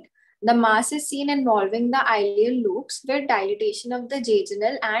side. The mass is seen involving the ileal loops with dilatation of the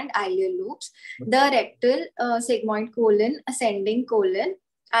jejunal and ileal loops, the rectal sigmoid colon, ascending colon,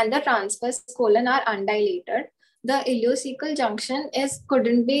 and the transverse colon are undilated. The ileocecal junction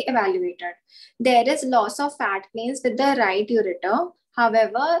couldn't be evaluated. There is loss of fat planes with the right ureter.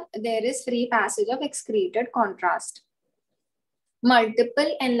 However, there is free passage of excreted contrast.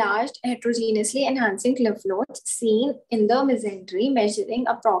 Multiple enlarged heterogeneously enhancing lymph nodes seen in the mesentery measuring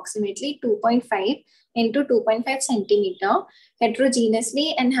approximately 2.5 into 2.5 centimeter,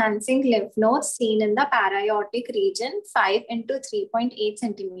 heterogeneously enhancing lymph nodes seen in the para-aortic region 5 into 3.8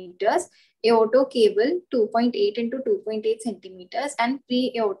 centimeters, aortocable 2.8 into 2.8 centimeters, and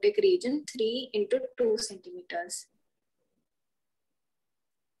pre-aortic region 3 into 2 centimeters.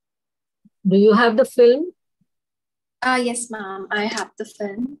 Do you have the film? Yes, ma'am, I have the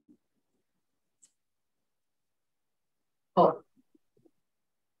film. Oh.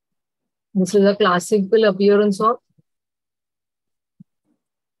 This is a classical appearance of.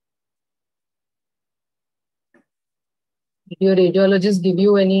 Did your radiologist give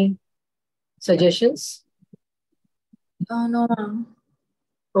you any suggestions? No, ma'am.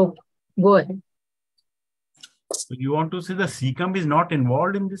 Okay, go ahead. So you want to say the cecum is not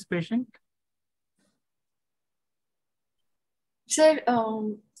involved in this patient? Sir,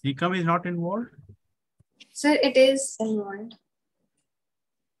 cecum is not involved? Sir, it is involved.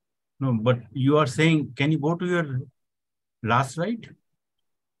 No, but you are saying, can you go to your last slide?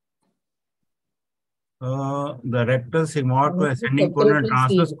 The rectal sigmoid to ascending colon and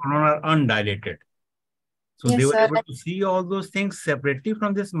transverse colon are undilated. So yes, they were able to see all those things separately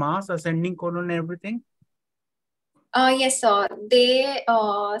from this mass, ascending colon and everything? Yes, sir. They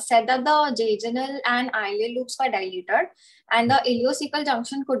said that the jejunal and ileal loops were dilated and the ileocecal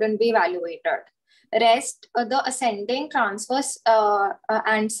junction couldn't be evaluated. Rest, the ascending, transverse,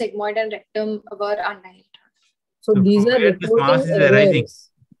 and sigmoid and rectum were undilated. So these are reporting errors.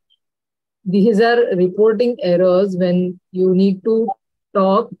 These are reporting errors when you need to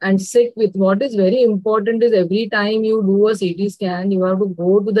talk and sit with. What is very important is every time you do a CT scan, you have to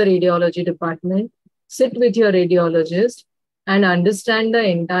go to the radiology department, sit with your radiologist and understand the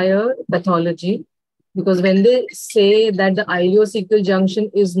entire pathology. Because when they say that the ileocecal junction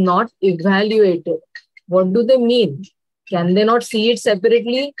is not evaluated, what do they mean? Can they not see it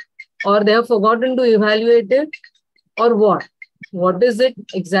separately, or they have forgotten to evaluate it, or what? What does it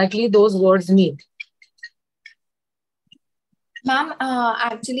exactly those words mean? Ma'am,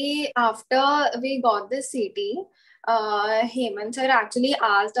 actually, after we got the CT, Hemant sir actually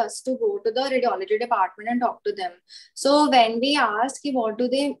asked us to go to the radiology department and talk to them. So when we asked what do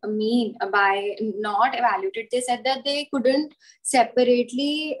they mean by not evaluated, they said that they couldn't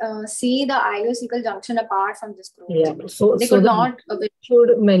separately see the ileocecal junction apart from this group. Yeah, so they could not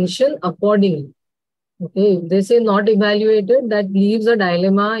should mention accordingly. Okay, if they say not evaluated, that leaves a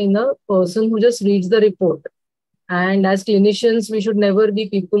dilemma in a person who just reads the report. And as clinicians, we should never be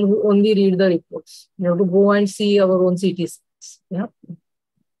people who only read the reports. We have to go and see our own CT scans. Yeah.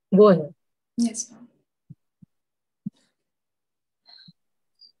 Go ahead. Yes, ma'am.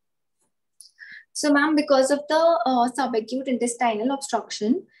 So, ma'am, because of the subacute intestinal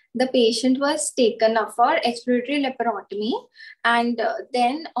obstruction, the patient was taken up for exploratory laparotomy, and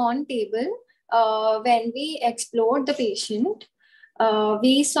then on table, when we explored the patient,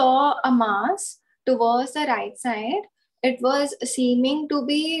 we saw a mass towards the right side. It was seeming to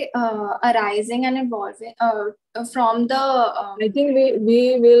be arising and evolving from the... I think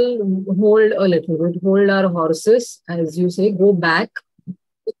we will hold a little bit, hold our horses, as you say, go back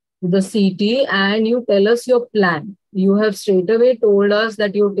to the CT and you tell us your plan. You have straight away told us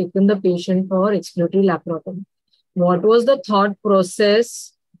that you've taken the patient for exploratory laparotomy. What was the thought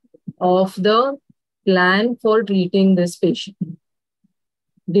process of the plan for treating this patient?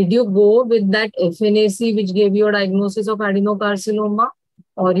 Did you go with that FNAC which gave you a diagnosis of adenocarcinoma,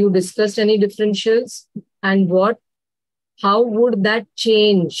 or you discussed any differentials? And how would that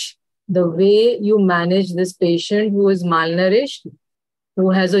change the way you manage this patient who is malnourished, who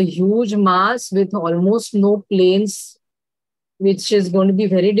has a huge mass with almost no planes, which is going to be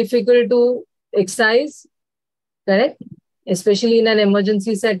very difficult to excise, correct? Especially in an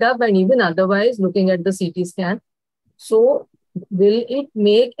emergency setup and even otherwise looking at the CT scan. So will it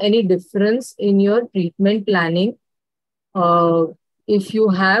make any difference in your treatment planning if you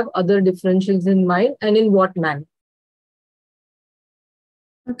have other differentials in mind, and in what manner?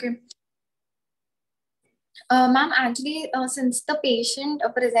 Okay. Ma'am, actually, since the patient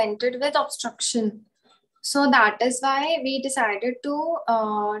presented with obstruction, so that is why we decided to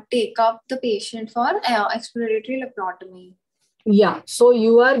take up the patient for exploratory laparotomy. Yeah, so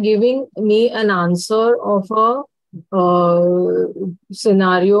you are giving me an answer of a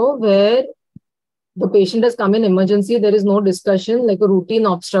scenario where the patient has come in emergency, there is no discussion, like a routine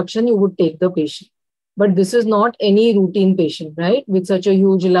obstruction, you would take the patient. But this is not any routine patient, right? With such a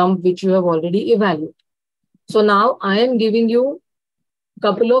huge lump, which you have already evaluated. So now I am giving you a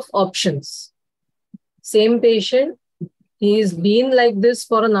couple of options. Same patient, he's been like this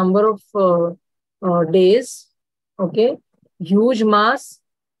for a number of days, okay? Huge mass,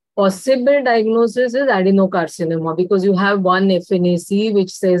 possible diagnosis is adenocarcinoma because you have one FNAC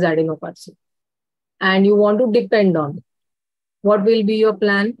which says adenocarcinoma and you want to depend on it. What will be your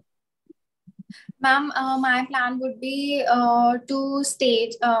plan? Ma'am, my plan would be to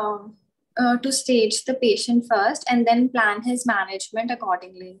stage the patient first and then plan his management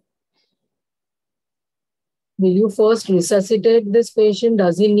accordingly. Will you first resuscitate this patient?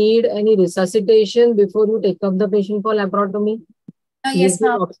 Does he need any resuscitation before you take up the patient for laparotomy? Yes,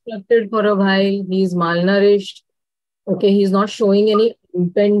 ma'am. He's obstructed for a while. He's malnourished. Okay, he's not showing any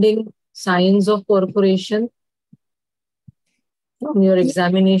impending signs of perforation from your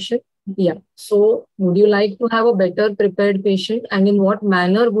examination. Yeah. So would you like to have a better prepared patient? And in what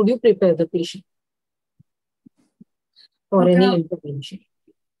manner would you prepare the patient for any intervention?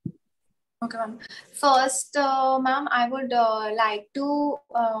 Okay, ma'am. First, ma'am, I would like to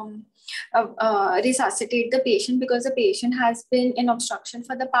resuscitate the patient because the patient has been in obstruction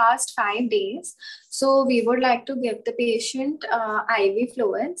for the past 5 days. So we would like to give the patient IV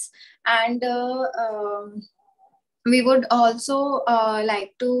fluids, and we would also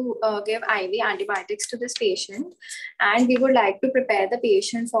like to give IV antibiotics to this patient, and we would like to prepare the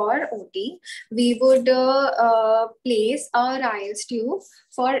patient for OT. We would place a Ryle's tube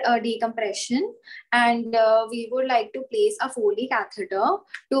for decompression, and we would like to place a Foley catheter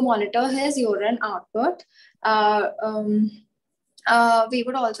to monitor his urine output. We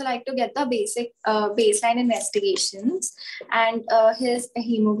would also like to get the basic baseline investigations and his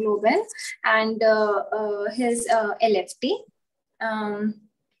hemoglobin and his LFT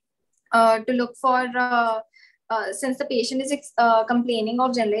to look for, since the patient is complaining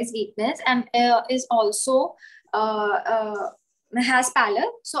of generalized weakness and is also has pallor.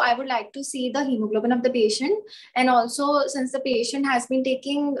 So I would like to see the hemoglobin of the patient. And also, since the patient has been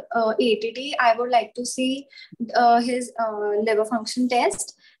taking ATT, I would like to see his liver function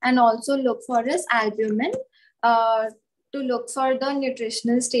test and also look for his albumin to look for the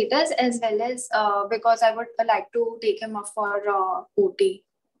nutritional status, as well as because I would like to take him up for OT.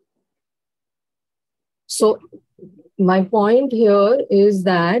 So my point here is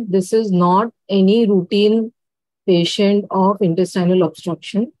that this is not any routine patient of intestinal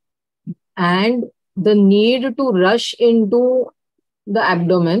obstruction, and the need to rush into the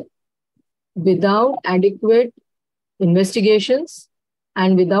abdomen without adequate investigations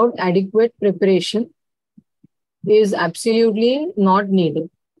and without adequate preparation is absolutely not needed.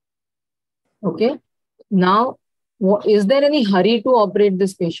 Okay. Now, is there any hurry to operate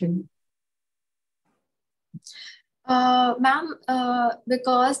this patient? Ma'am,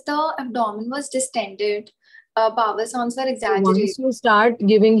 because the abdomen was distended, bowel sounds were exaggerated. Once you start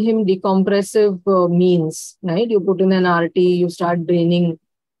giving him decompressive means, right? You put in an RT, you start draining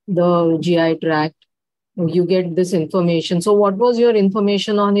the GI tract, you get this information. So what was your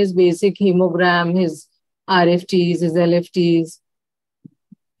information on his basic hemogram, his RFTs, his LFTs,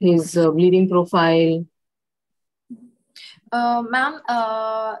 his bleeding profile? Ma'am,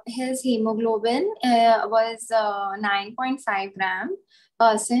 his hemoglobin was 9.5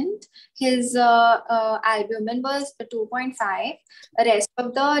 gram%. His albumin was 2.5. Rest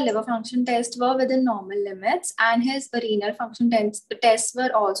of the liver function tests were within normal limits, and his renal function tests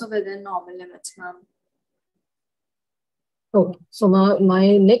were also within normal limits, ma'am. Okay. So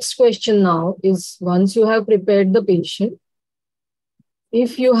my next question now is, once you have prepared the patient,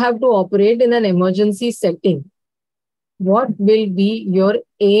 if you have to operate in an emergency setting, what will be your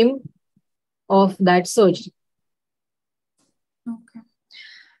aim of that surgery? Okay.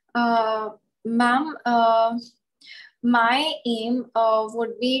 Ma'am, my aim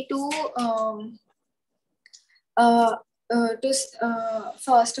would be to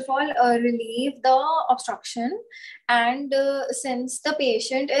first of all relieve the obstruction, and since the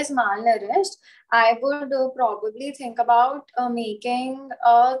patient is malnourished, I would probably think about making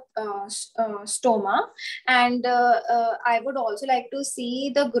a stoma, and I would also like to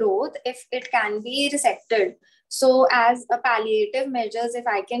see the growth if it can be resected. So as a palliative measures, if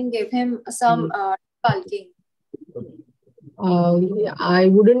I can give him some bulking. I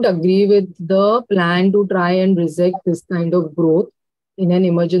wouldn't agree with the plan to try and resect this kind of growth in an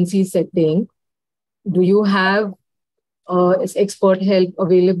emergency setting. Do you have expert help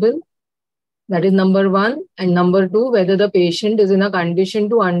available? That is number one. And number two, whether the patient is in a condition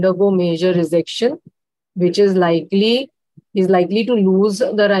to undergo major resection, which is likely to lose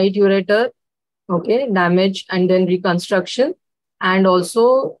the right ureter, okay, damage and then reconstruction. And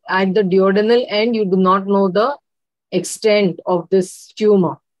also at the duodenal end, you do not know the extent of this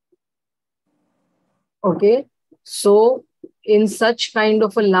tumor. Okay, so in such kind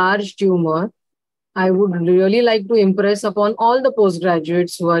of a large tumor, I would really like to impress upon all the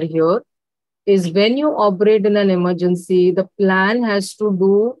postgraduates who are here is when you operate in an emergency, the plan has to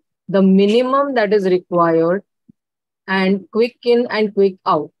do the minimum that is required and quick in and quick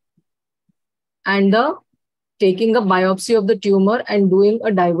out. And the taking a biopsy of the tumor and doing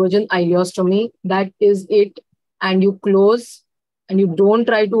a divergent ileostomy, that is it. And you close and you don't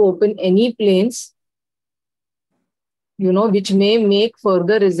try to open any planes, which may make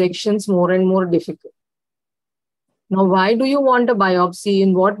further resections more and more difficult. Now, why do you want a biopsy?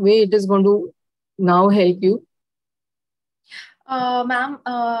 In what way it is going to now help you? Ma'am,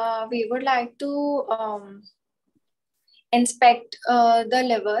 we would like to inspect the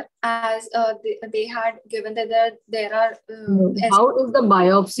liver as they had given that there are... How is the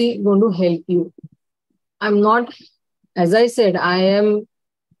biopsy going to help you? I'm not, as I said, I am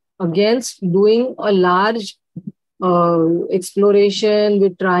against doing a large exploration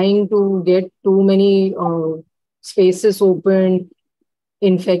with trying to get too many spaces open,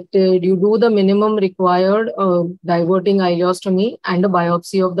 infected. You do the minimum required diverting ileostomy and a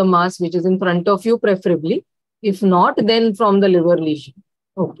biopsy of the mass, which is in front of you, preferably. If not, then from the liver lesion.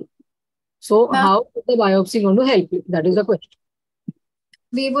 Okay. So how is the biopsy going to help you? That is the question.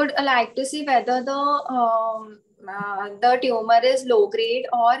 We would like to see whether the tumor is low grade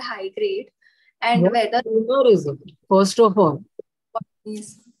or high grade, and what whether tumor is it? First of all.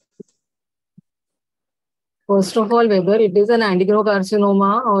 Yes. First of all, whether it is an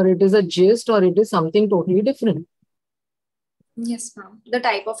adenocarcinoma or it is a GIST or it is something totally different. Yes, ma'am. The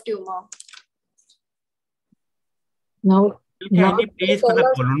type of tumor. Now, any place for the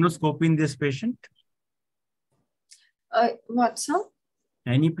colonoscopy in this patient? What, sir?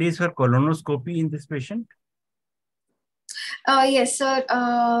 Any place for colonoscopy in this patient? Yes, sir.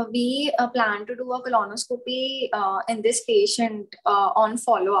 We plan to do a colonoscopy in this patient on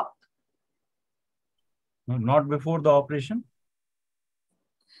follow-up. No, not before the operation?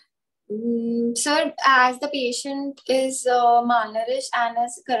 Sir, as the patient is malnourished and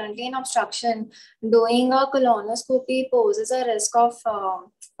is currently in obstruction, doing a colonoscopy poses a risk of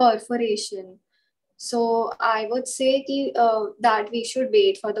perforation. So I would say that we should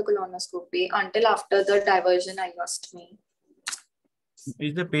wait for the colonoscopy until after the diversion ileostomy.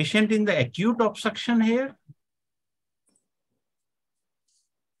 Is the patient in the acute obstruction here?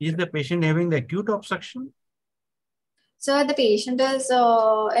 Is the patient having the acute obstruction? So the patient is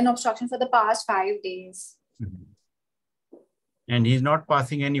in obstruction for the past 5 days. Mm-hmm. And he's not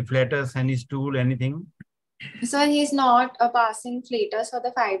passing any flatus, any stool, anything? So he's not passing flatus for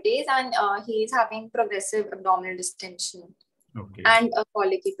the 5 days, and he's having progressive abdominal distension. Okay. And a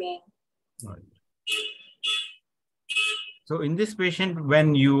colicky pain. Right. So in this patient,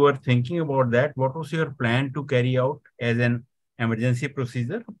 when you were thinking about that, what was your plan to carry out as an emergency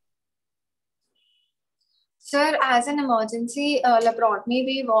procedure? Sir, as an emergency laparotomy,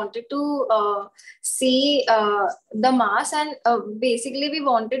 we wanted to see the mass, and basically we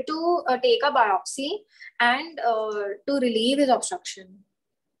wanted to take a biopsy and to relieve his obstruction.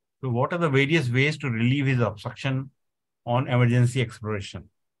 So what are the various ways to relieve his obstruction on emergency exploration?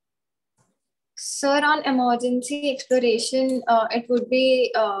 Sir, on emergency exploration, it would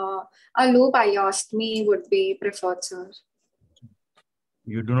be a loop ileostomy would be preferred, sir.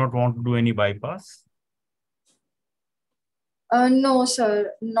 You do not want to do any bypass? No,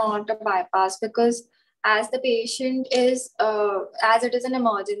 sir, not a bypass, because as the patient is, as it is an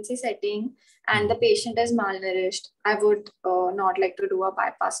emergency setting and the patient is malnourished, I would not like to do a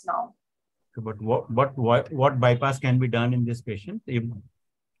bypass now. But what bypass can be done in this patient? If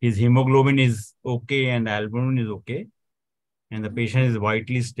his hemoglobin is okay and albumin is okay, and the patient is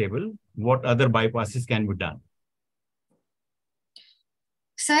vitally stable, what other bypasses can be done?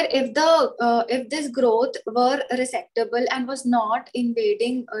 Sir, if this growth were resectable and was not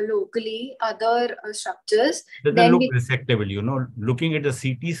invading locally other structures, doesn't look resectable. You know, looking at the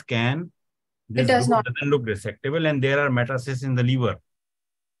CT scan, this doesn't look resectable, and there are metastases in the liver.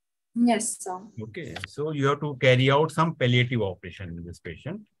 Yes, sir. Okay, so you have to carry out some palliative operation in this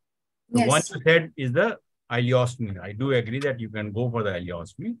patient. The yes. one you said is the ileostomy. I do agree that you can go for the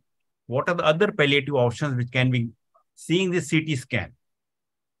ileostomy. What are the other palliative options which can be seeing this CT scan?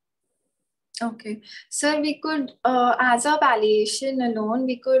 Okay, sir, we could, as a palliation alone,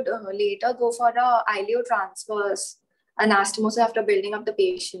 we could later go for a iliotransverse anastomosis after building up the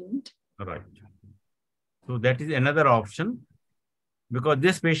patient. Right. So that is another option, because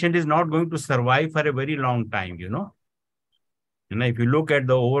this patient is not going to survive for a very long time, you know. And if you look at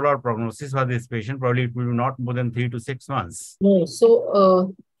the overall prognosis for this patient, probably it will be not more than 3 to 6 months. No,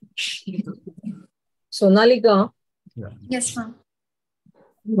 so, Sonalika. Yeah. Yes, ma'am.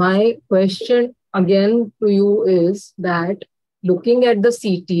 My question again to you is that looking at the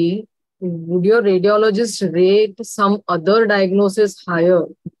CT, would your radiologist rate some other diagnosis higher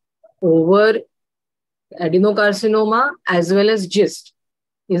over adenocarcinoma as well as GIST?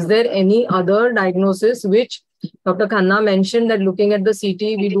 Is there any other diagnosis which Dr. Khanna mentioned that looking at the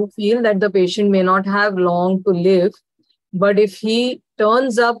CT, we do feel that the patient may not have long to live, but if he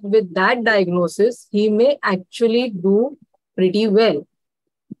turns up with that diagnosis, he may actually do pretty well.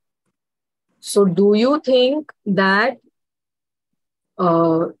 So do you think that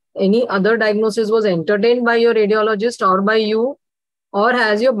any other diagnosis was entertained by your radiologist or by you, or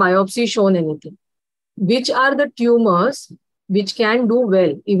has your biopsy shown anything? Which are the tumors which can do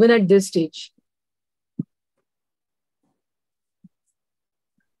well even at this stage?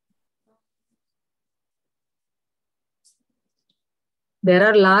 There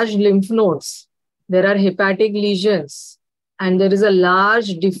are large lymph nodes, there are hepatic lesions, and there is a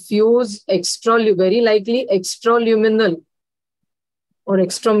large diffuse very likely extraluminal or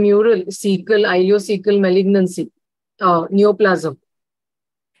extramural cecal, ileocecal malignancy, neoplasm.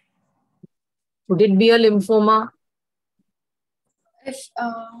 Would it be a lymphoma? If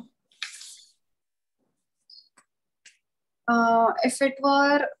it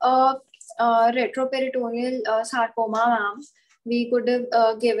were a retroperitoneal sarcoma, ma'am, we could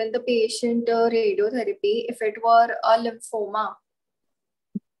have given the patient radiotherapy. If it were a lymphoma,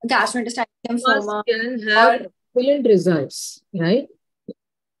 gastrointestinal lymphoma, can have excellent results, right?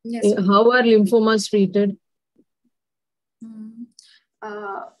 Yes. How are lymphomas treated?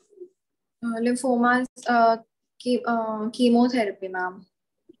 Lymphomas, chemotherapy, ma'am.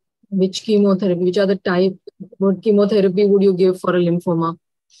 Which chemotherapy? Which are the type? What chemotherapy would you give for a lymphoma?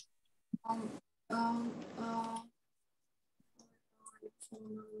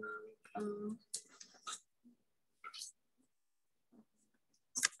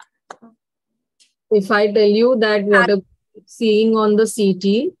 If I tell you that what I'm seeing on the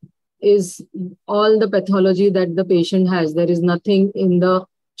CT is all the pathology that the patient has, there is nothing in the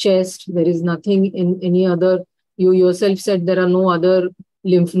chest, there is nothing in any other, you yourself said there are no other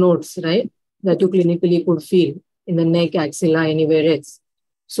lymph nodes, right, that you clinically could feel in the neck, axilla, anywhere else.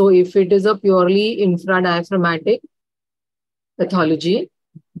 So if it is a purely infradiaphragmatic pathology,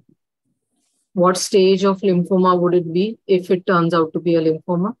 what stage of lymphoma would it be if it turns out to be a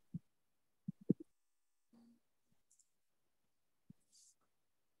lymphoma?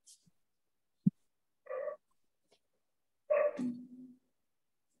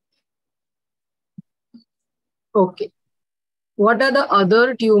 Okay. What are the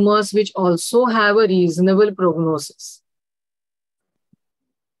other tumors which also have a reasonable prognosis?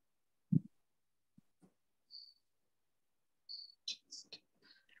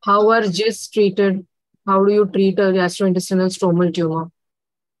 How are GIST treated? How do you treat a gastrointestinal stromal tumor?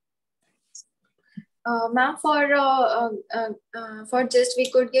 Ma'am, for GIST, we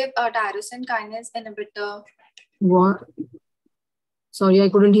could give a tyrosine kinase inhibitor. What? Sorry, I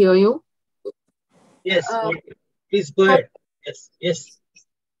couldn't hear you. Yes, please go ahead. Yes.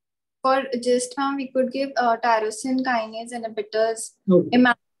 For GIST, ma'am, we could give tyrosine kinase inhibitors. Okay.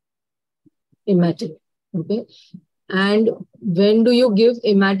 Imatinib. Okay. And when do you give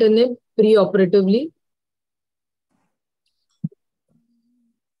imatinib preoperatively?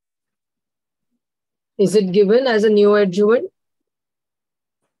 Is it given as a neoadjuvant?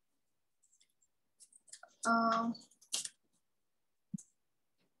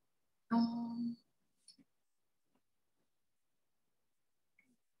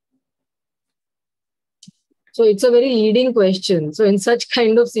 So it's a very leading question. So in such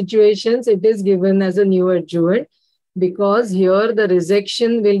kind of situations, it is given as a neoadjuvant because here the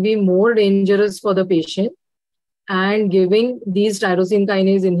resection will be more dangerous for the patient, and giving these tyrosine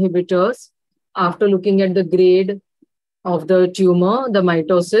kinase inhibitors after looking at the grade of the tumor, the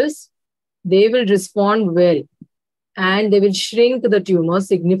mitosis, they will respond well and they will shrink the tumor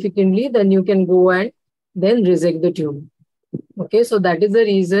significantly. Then you can go and then resect the tumor. Okay, so that is the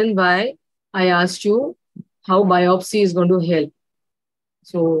reason why I asked you how biopsy is going to help.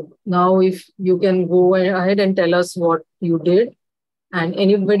 So now if you can go ahead and tell us what you did, and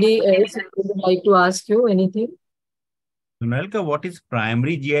anybody else would like to ask you anything? Sonalika, what is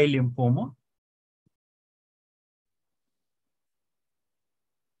primary GI lymphoma?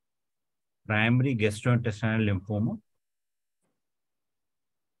 Primary gastrointestinal lymphoma.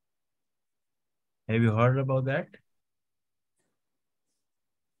 Have you heard about that?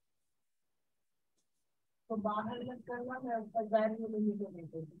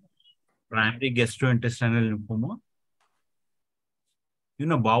 Primary gastrointestinal lymphoma. You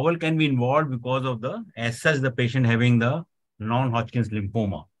know, bowel can be involved because of the, as such, the patient having the non-Hodgkin's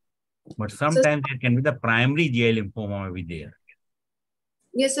lymphoma. But sometimes it can be the primary GI lymphoma may be there.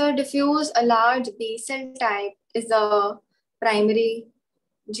 Yes, sir. Diffuse a large B cell type is a primary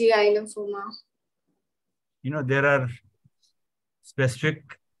GI lymphoma. You know, there are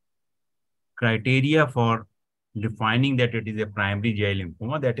specific criteria for defining that it is a primary GI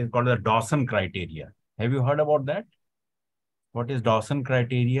lymphoma. That is called the Dawson criteria. Have you heard about that? What is Dawson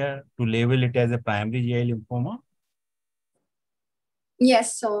criteria to label it as a primary GI lymphoma?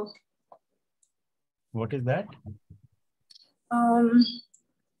 Yes, sir. What is that?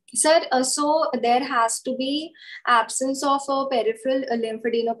 Sir, so there has to be absence of a peripheral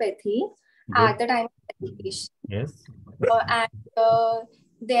lymphadenopathy at the time of application. Yes. And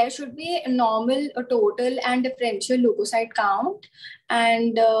there should be a normal total and differential leukocyte count.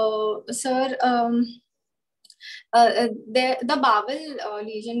 And sir, the bowel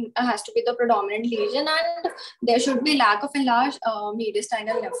lesion has to be the predominant lesion, and there should be lack of enlarged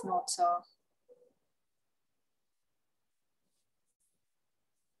mediastinal lymph nodes, sir.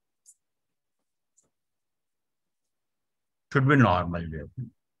 Should be normal.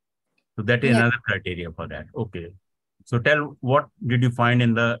 So that is another criteria for that. Okay. So tell, what did you find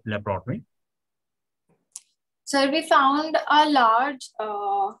in the laparoscopy? Sir, we found a large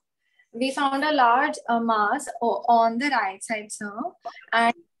mass on the right side, sir,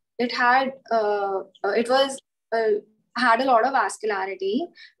 and it had had a lot of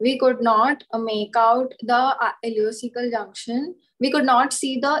vascularity. We could not make out the ileocecal junction. We could not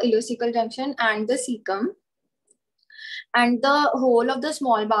see the ileocecal junction and the cecum. And the whole of the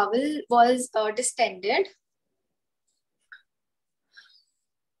small bowel was distended.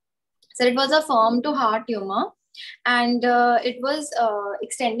 So it was a firm to hard tumor, and it was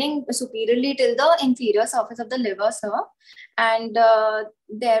extending superiorly till the inferior surface of the liver, sir. And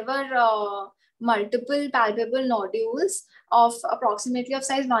there were multiple palpable nodules of approximately of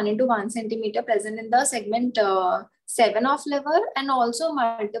size 1 into 1 centimeter present in the segment 7 of liver, and also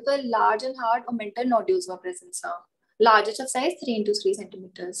multiple large and hard omental nodules were present, sir. Largest of size 3 into 3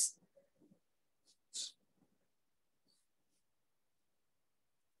 centimeters.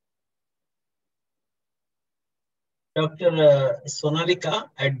 Dr. Sonalika,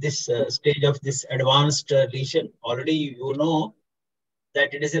 at this stage of this advanced lesion, already you know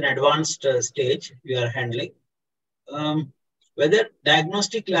that it is an advanced stage you are handling. Whether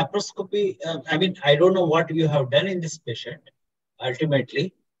diagnostic laparoscopy, I mean, I don't know what you have done in this patient.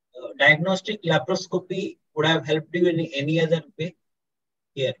 Ultimately, diagnostic laparoscopy would have helped you in any other way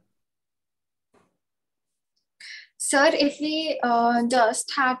here? Sir, if we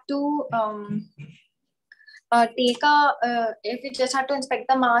just had to if we just had to inspect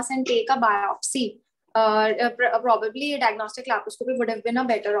the mass and take a biopsy, probably a diagnostic laparoscopy would have been a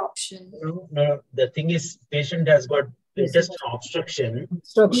better option. No, the thing is, patient has got intestinal obstruction.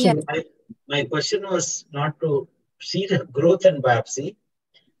 My question was not to see the growth and biopsy,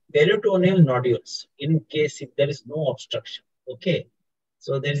 peritoneal nodules, in case if there is no obstruction. Okay.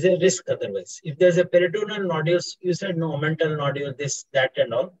 So there is a risk otherwise. If there's a peritoneal nodules, you said no mental nodule, this, that,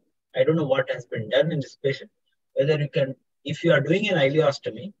 and all. I don't know what has been done in this patient. Whether you can, if you are doing an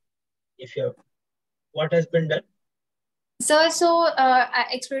ileostomy, if you have, what has been done? Sir, so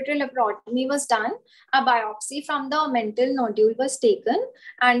expiratory laparotomy was done, a biopsy from the mental nodule was taken,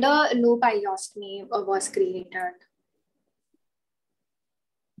 and a loop ileostomy was created.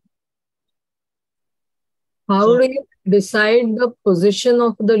 How do you decide the position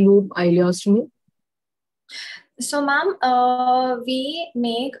of the loop ileostomy? So, ma'am, we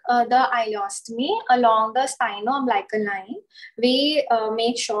make the ileostomy along the spino-umbilical line. We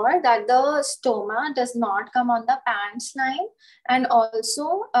make sure that the stoma does not come on the pants line, and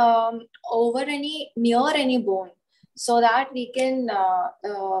also near any bone, so that we can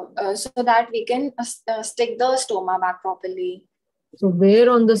stick the stoma back properly. So where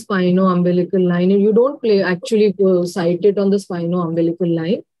on the spino-umbilical line? You don't actually cite it on the spino-umbilical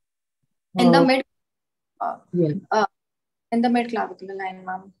line? In the mid. In the mid-clavicular line,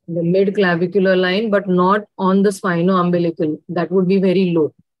 ma'am. The mid-clavicular line, but not on the spino-umbilical. That would be very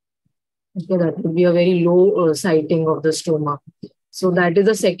low. Okay, that would be a very low sighting of the stoma. So that is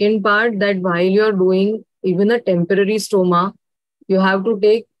the second part, that while you are doing even a temporary stoma, you have to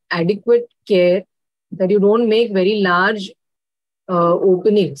take adequate care that you don't make very large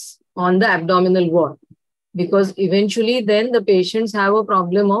openings on the abdominal wall, because eventually then the patients have a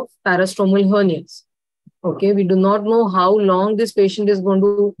problem of parastromal hernias. Okay, we do not know how long this patient is going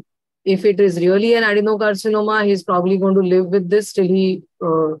to, if it is really an adenocarcinoma, he's probably going to live with this till he,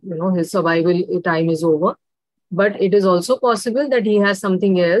 his survival time is over. But it is also possible that he has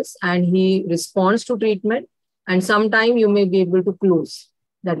something else and he responds to treatment, and sometime you may be able to close.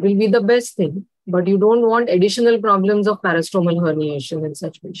 That will be the best thing. But you don't want additional problems of parastomal herniation in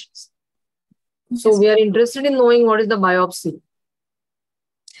such patients. So we are interested in knowing what is the biopsy.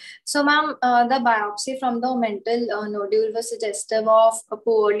 So, ma'am, the biopsy from the omental nodule was suggestive of a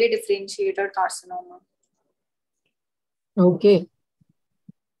poorly differentiated carcinoma. Okay.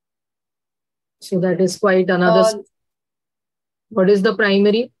 So that is quite another. What is the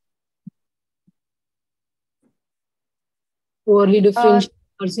primary? Poorly differentiated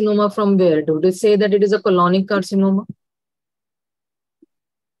carcinoma from where? Do they say that it is a colonic carcinoma?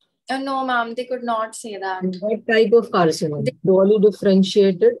 No, ma'am, they could not say that. What type of carcinoma? Poorly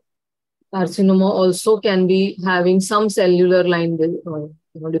differentiated carcinoma also can be having some cellular line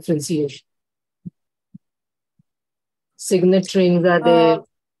differentiation. Signet rings are there.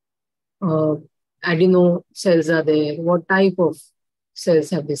 Adeno cells are there. What type of cells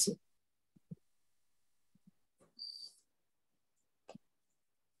have they seen?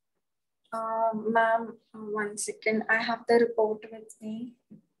 Ma'am, 1 second. I have the report with me.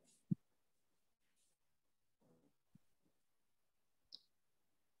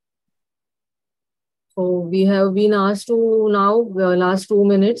 So we have been asked to now, last 2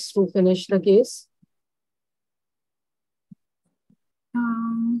 minutes to finish the case.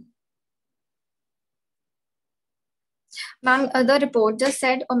 Ma'am, the report just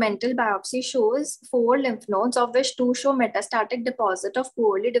said omental biopsy shows 4 lymph nodes, of which 2 show metastatic deposit of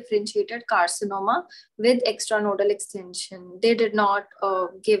poorly differentiated carcinoma with extranodal extension. They did not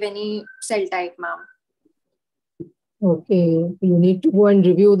give any cell type, ma'am. Okay, you need to go and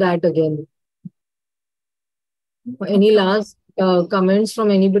review that again. Any last comments from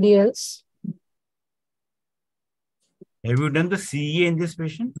anybody else? Have you done the CEA in this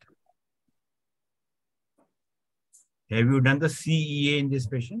patient? Have you done the CEA in this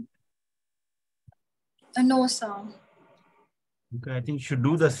patient? No, sir. Okay, I think you should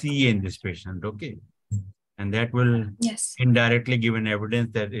do the CEA in this patient, okay? And that will indirectly give an evidence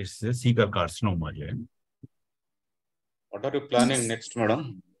that it's a cecal carcinoma. Yeah? What are you planning next,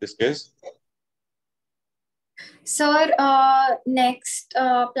 madam, this case? Sir, next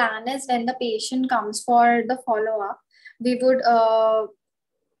plan is when the patient comes for the follow-up, we would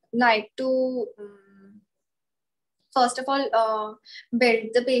like to first of all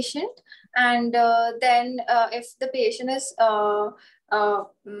build the patient, and then if the patient is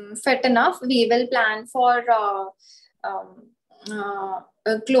fit enough, we will plan for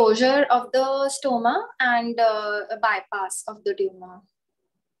closure of the stoma and a bypass of the tumor.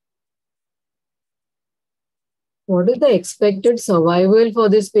 What is the expected survival for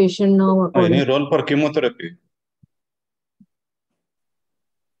this patient now? Any role for chemotherapy?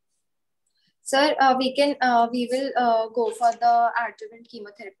 Sir, we will go for the adjuvant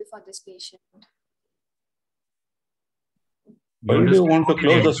chemotherapy for this patient. Why do you want to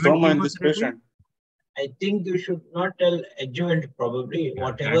close the stoma in this patient? I think you should not tell adjuvant, probably.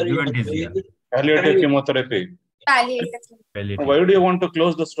 Whatever you are doing. Palliative chemotherapy. Palliative. Why do you want to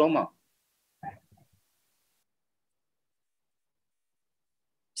close the stoma?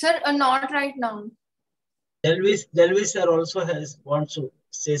 Sir, not right now. Delvis sir also wants to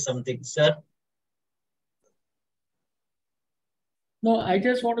say something, sir. No, I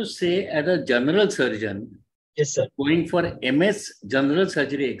just want to say, as a general surgeon, yes, sir, going for MS general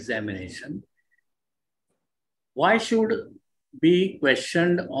surgery examination, why should be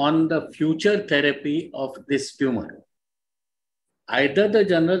questioned on the future therapy of this tumor? Either the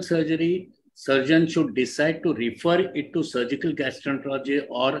general surgery surgeon should decide to refer it to surgical gastroenterology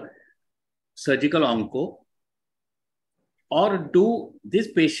or surgical onco, or do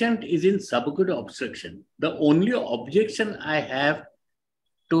this patient is in subacute obstruction. The only objection I have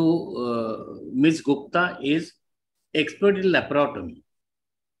to Ms. Gupta is explorative laparotomy.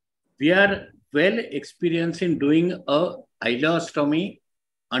 We are well experienced in doing a ileostomy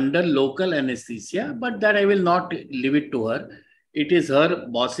under local anesthesia, but that I will not leave it to her. It is her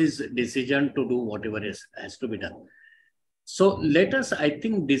boss's decision to do whatever has to be done. So let us, I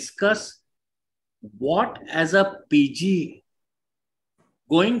think, discuss what as a PG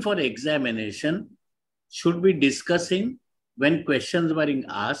going for examination should be discussing when questions were being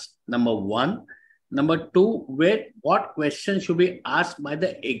asked, number one. Number two, what questions should be asked by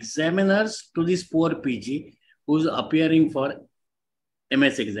the examiners to this poor PG who's appearing for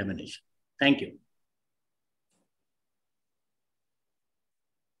MS examination. Thank you.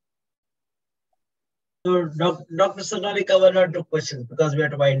 So, Dr. Sonalika, one or two questions because we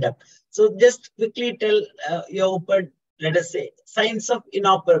have to wind up. So just quickly tell your open, let us say, signs of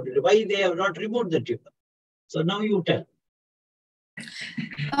inoperability, why they have not removed the tumor. So now you tell.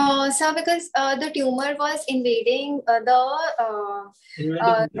 Sir, because the tumor was invading the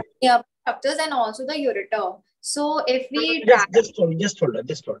structures and also the ureter. So if we just hold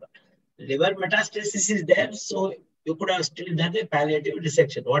on. Liver metastasis is there, so you could have still done a palliative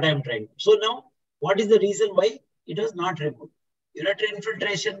dissection. What I'm trying. So now, what is the reason why it was not removed? Ureter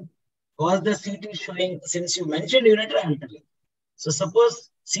infiltration was the CT showing. Since you mentioned ureter, I'm telling. So suppose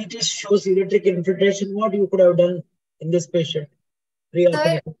CT shows ureteric infiltration, what you could have done in this patient?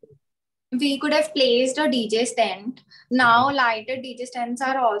 Sir, we could have placed a DJ stent. Now lighted DJ stents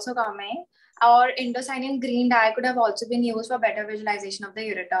are also coming. Or indocyanine green dye could have also been used for better visualization of the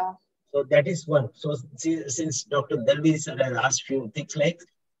ureter. So that is one. So since Dr. Dalvi has asked few things like,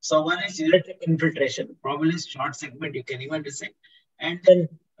 so one is ureteric infiltration, probably short segment you can even dissect, and then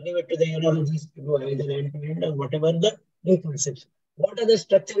anyway to the urologist to do either end-to-end or whatever the reconception. What other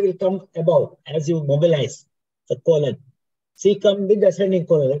structure will come above as you mobilize the colon? See, come with ascending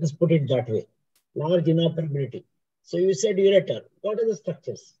colon. Let us put it that way. Large inoperability. So you said ureter. What are the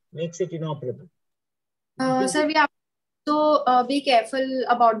structures makes it inoperable? Sir, we have to be careful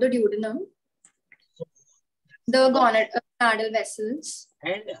about the duodenum, the gonadal vessels.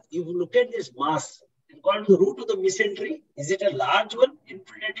 And if you look at this mass, called the root of the mesentery, is it a large one,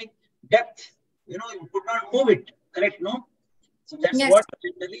 infiltrating depth? You know, you could not move it, correct? No? So that's what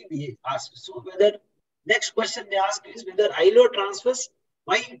generally we ask. So whether, next question they ask is whether transfers,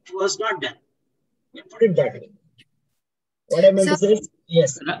 why it was not done? We put it that way. What I meant to say is,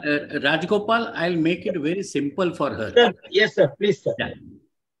 yes. Rajgopal, I'll make it very simple for her. Sir, yes, sir. Please, sir. Yeah.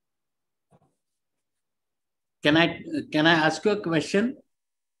 Can I ask you a question?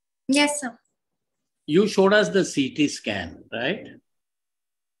 Yes, sir. You showed us the CT scan, right?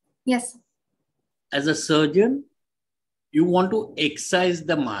 Yes. As a surgeon, you want to excise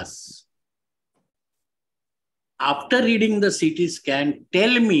the mass. After reading the CT scan,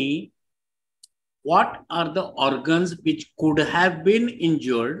 tell me what are the organs which could have been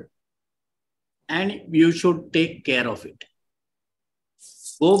injured and you should take care of it.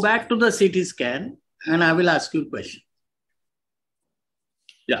 Go back to the CT scan and I will ask you a question.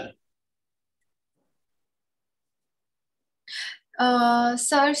 Yeah.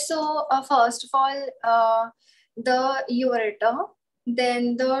 Sir, so first of all, the ureter,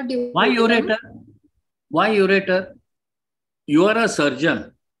 then the duodenum. Why ureter? Why ureter? You are a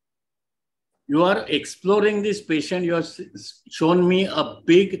surgeon. You are exploring this patient. You have shown me a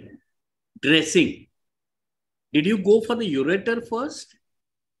big dressing. Did you go for the ureter first?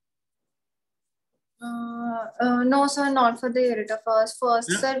 No, sir, not for the ureter first.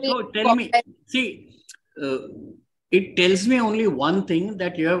 Sir, so tell me, see, it tells me only one thing,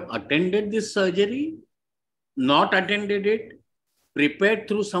 that you have attended this surgery, not attended it, prepared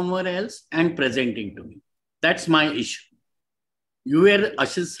through somewhere else and presenting to me. That's my issue. You were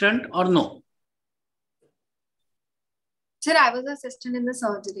assistant or no? Sir, I was assistant in the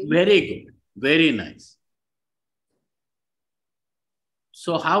surgery. Very good. Very nice.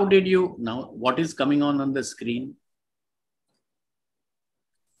 So how did you, now what is coming on the screen?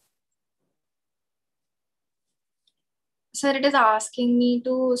 Sir, it is asking me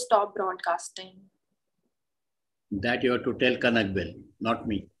to stop broadcasting. That you have to tell Kanakbel, not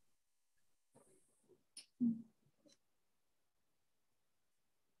me.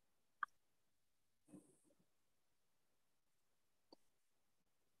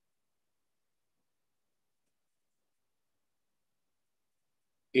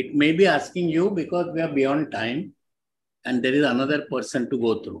 It may be asking you because we are beyond time and there is another person to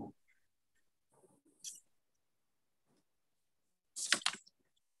go through.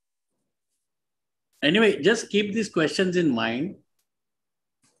 Anyway, just keep these questions in mind,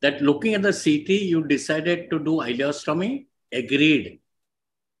 that looking at the CT, you decided to do ileostomy, agreed.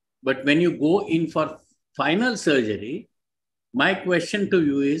 But when you go in for final surgery, my question to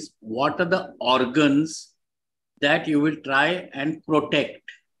you is, what are the organs that you will try and protect?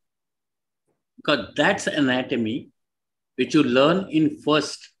 Because that's anatomy which you learn in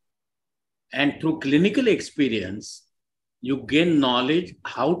first, and through clinical experience, you gain knowledge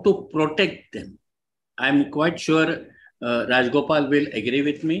how to protect them. I'm quite sure Rajgopal will agree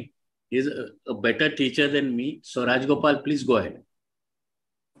with me. He's a better teacher than me. So Rajgopal, please go ahead.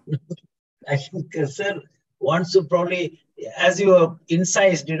 I think, sir, once you probably, as you have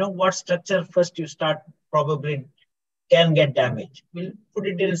incised, you know, what structure first you start probably can get damaged. We'll put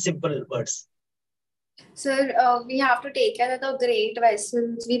it in simple words. Sir, we have to take care of the great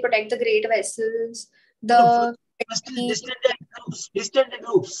vessels. We protect the great vessels. The distended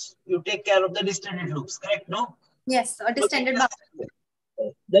loops. You take care of the distended loops, correct? No? Yes, a distended bowel.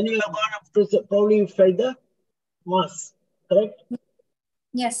 Then you have gone up to probably you felt the mass, correct?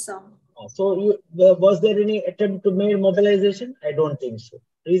 Yes, sir. So, was there any attempt to make mobilization? I don't think so.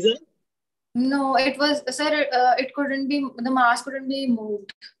 Reason? No, it was, sir, it couldn't be, the mass couldn't be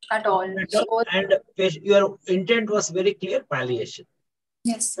moved at all. So, and your intent was very clear, palliation.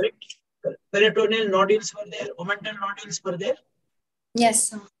 Yes. Correct? Peritoneal nodules were there, omental nodules were there. Yes,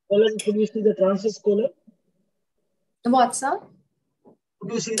 sir. Colon, could you see the transverse colon? What, sir?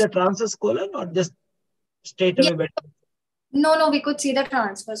 Could you see the transverse colon or just straight away? Yeah. No, we could see the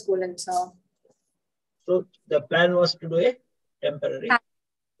transverse colon, sir. So the plan was to do a temporary,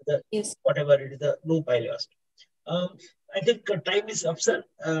 yes, whatever it is, the loop ileostomy. I think time is up, sir.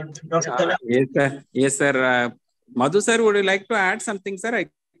 Dr. Kala. Yes, sir. Yes, sir. Madhu, sir, would you like to add something, sir?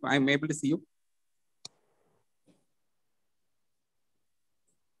 I'm able to see you.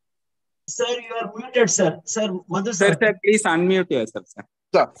 Sir, you are muted, sir. Sir, Madhu, sir, please unmute yourself, sir.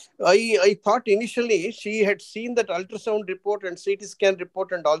 I thought initially she had seen that ultrasound report and CT scan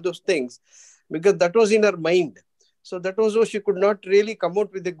report and all those things because that was in her mind. So that was why she could not really come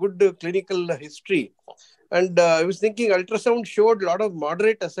out with a good clinical history. And I was thinking ultrasound showed a lot of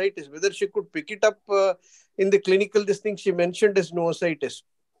moderate ascites. Whether she could pick it up in the clinical, this thing she mentioned as no ascites.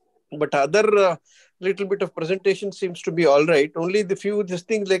 But other little bit of presentation seems to be all right. Only the few this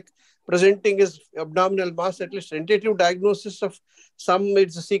thing like presenting is abdominal mass, at least tentative diagnosis of some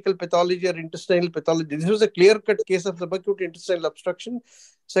it's a cecal pathology or intestinal pathology. This was a clear-cut case of subacute intestinal obstruction.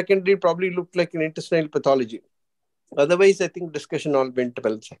 Secondary probably looked like an intestinal pathology. Otherwise, I think discussion all went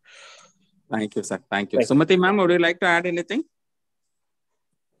well, sir. Thank you, sir. Thank you. Sumati ma'am, would you like to add anything?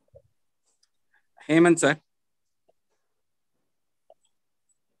 Hemant, sir.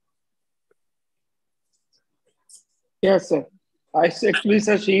 Yes, sir. Actually,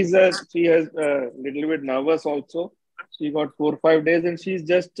 sir, she has a little bit nervous also. She got 4 or 5 days and she's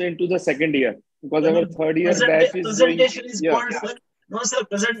just into the second year because our third year batch is presentation is bold, sir. No, sir,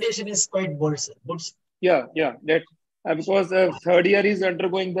 presentation is quite bold, sir. Good. Yeah. That because third year is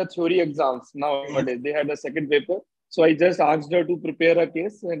undergoing the theory exams nowadays. They had a second paper. So I just asked her to prepare a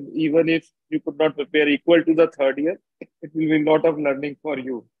case, and even if you could not prepare equal to the third year, it will be a lot of learning for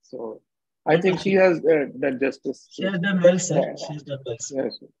you. So I think she has done justice. She has done well, sir. She has done well, sir.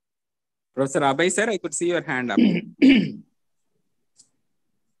 Yes, sir. Professor Abhay, sir, I could see your hand up.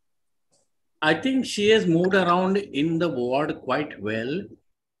 I think she has moved around in the ward quite well,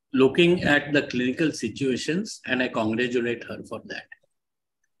 looking at the clinical situations, and I congratulate her for that.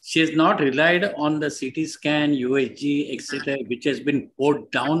 She has not relied on the CT scan, USG, etc., which has been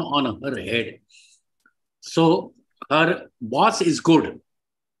poured down on her head. So her boss is good.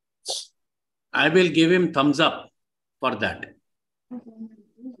 I will give him thumbs up for that.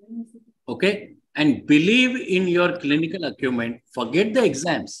 Okay? And believe in your clinical acumen. Forget the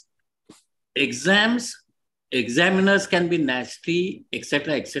exams. Examiners can be nasty,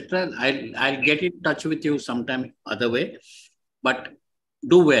 etc., etc. I'll get in touch with you sometime other way. But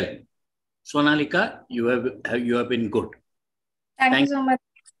do well. Sonalika, you have been good. Thank you so much.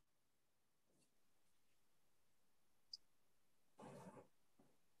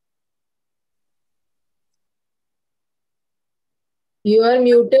 You are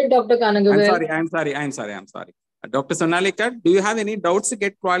muted, Dr. Kanagavel. I'm sorry. Dr. Sonalika, do you have any doubts to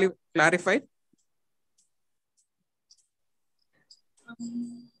get clarified?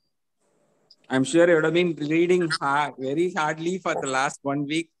 I'm sure you would have been reading very hardly for the last 1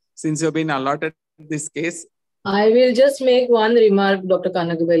 week since you've been allotted this case. I will just make one remark, Dr.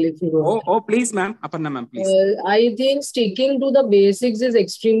 Kanagavel, if you don't. Oh, please, ma'am. Aparna, ma'am, please. I think sticking to the basics is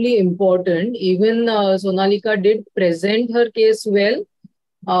extremely important. Even Sonalika did present her case well,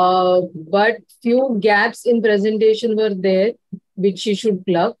 but few gaps in presentation were there, which she should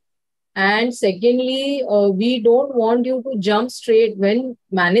plug. And secondly, we don't want you to jump straight when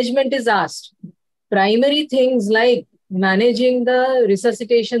management is asked. Primary things like managing the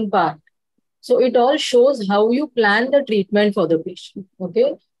resuscitation part. So it all shows how you plan the treatment for the patient.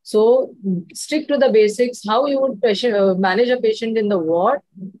 Okay. So stick to the basics, how you would manage a patient in the ward.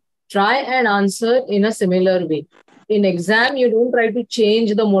 Try and answer in a similar way. In exam, you don't try to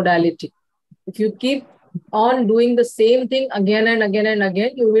change the modality. If you keep on doing the same thing again and again and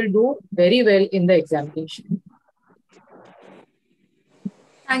again, you will do very well in the examination.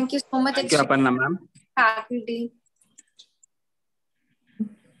 Thank you so much. Thank you, Aparna, ma'am. Faculty.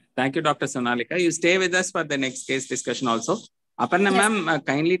 Thank you, Dr. Sonalika. You stay with us for the next case discussion also. Aparna, yes, ma'am,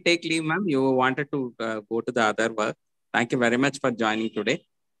 kindly take leave, ma'am. You wanted to go to the other work. Thank you very much for joining today.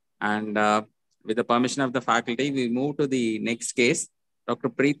 And with the permission of the faculty, we move to the next case. Dr.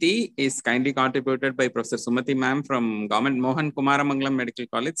 Preeti is kindly contributed by Professor Sumati ma'am from Government Mohan Kumaramangalam Medical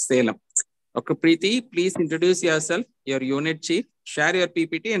College, Salem. Okay, Preeti, please introduce yourself, your unit chief, share your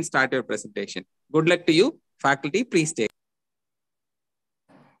PPT and start your presentation. Good luck to you. Faculty, please take.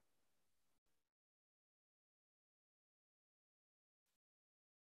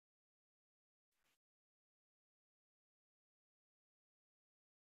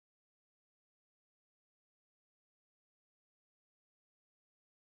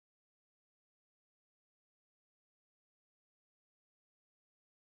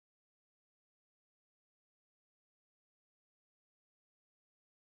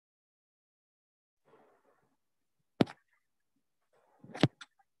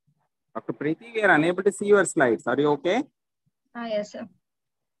 Dr. Preeti, we are unable to see your slides. Are you okay? Yes, sir.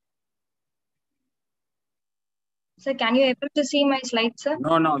 Sir, can you able to see my slides, sir?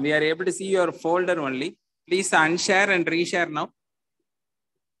 No, we are able to see your folder only. Please unshare and reshare now.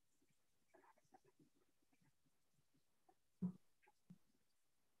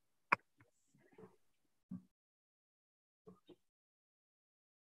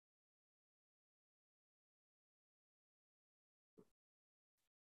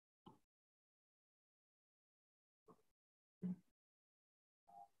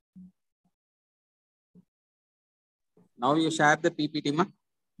 Now you share the PPT, ma.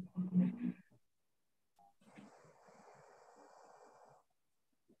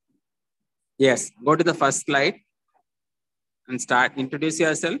 Yes, go to the first slide and start. Introduce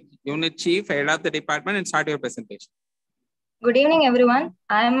yourself, unit chief, head of the department, and start your presentation. Good evening, everyone.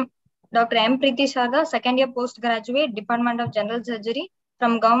 I am Dr. M. Preeti Sharda, second year postgraduate, Department of General Surgery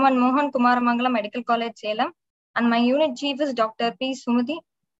from Government Mohan Kumaramangala Medical College, Salem. And my unit chief is Dr. P. Sumati.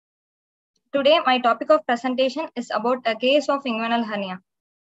 Today, my topic of presentation is about a case of inguinal hernia.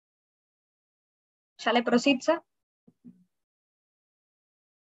 Shall I proceed, sir?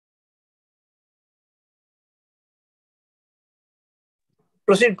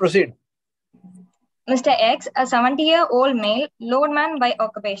 Proceed. Mr. X, a 70-year-old male, loadman by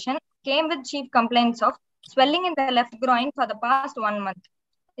occupation, came with chief complaints of swelling in the left groin for the past 1 month.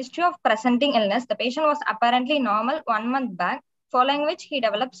 History of presenting illness, the patient was apparently normal 1 month back, following which he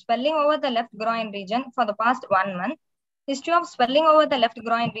developed swelling over the left groin region for the past 1 month. History of swelling over the left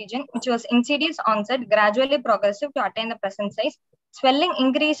groin region, which was insidious onset, gradually progressive to attain the present size. Swelling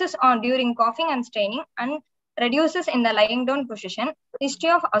increases during coughing and straining and reduces in the lying down position.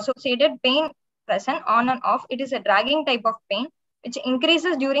 History of associated pain present on and off. It is a dragging type of pain, which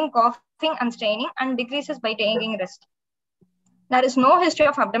increases during coughing and straining and decreases by taking rest. There is no history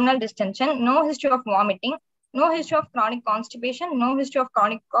of abdominal distension, no history of vomiting, no history of chronic constipation, no history of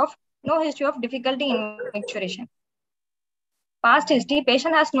chronic cough, no history of difficulty in micturition. Past history,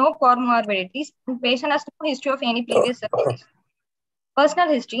 patient has no comorbidities, patient has no history of any previous surgeries. Personal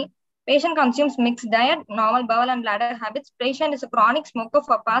history, patient consumes mixed diet, normal bowel and bladder habits. Patient is a chronic smoker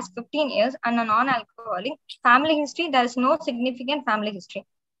for past 15 years and a non-alcoholic. Family history, there is no significant family history.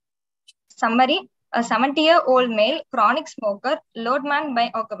 Summary, a 70-year-old male, chronic smoker, loadman by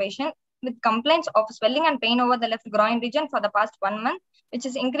occupation, with complaints of swelling and pain over the left groin region for the past 1 month, which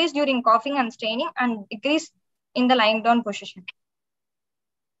is increased during coughing and straining and decreased in the lying down position.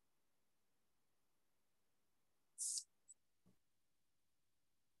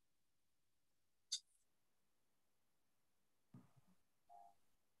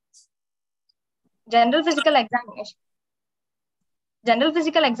 General physical examination. General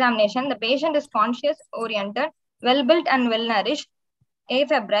physical examination, the patient is conscious, oriented, well-built and well-nourished,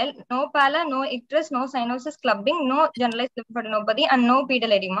 afebrile, no pallor, no icterus, no cyanosis clubbing, no generalized lymphadenopathy, and no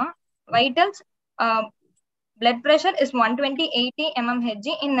pedal edema. Vitals, blood pressure is 120/80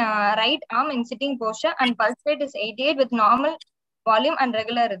 mmHg in right arm in sitting posture, and pulse rate is 88 with normal volume and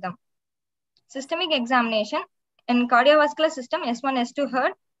regular rhythm. Systemic examination, in cardiovascular system, S1, S2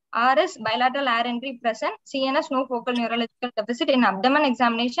 heard, RS, bilateral air entry present, CNS, no focal neurological deficit. In abdomen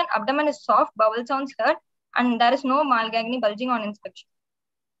examination, abdomen is soft, bowel sounds heard, and there is no Malgagni bulging on inspection.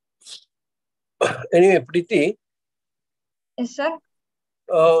 Anyway, Preeti. Yes, sir.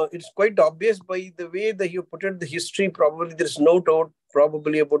 It's quite obvious by the way that you put it, the history, probably there's no doubt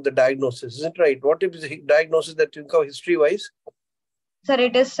probably about the diagnosis, isn't it right? What is the diagnosis that you think of history-wise? Sir,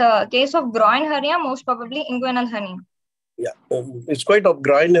 it is a case of groin hernia, most probably inguinal hernia. Yeah, it's quite of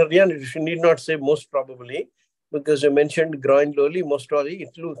groin hernia, and you need not say most probably, because you mentioned groin lowly, most probably.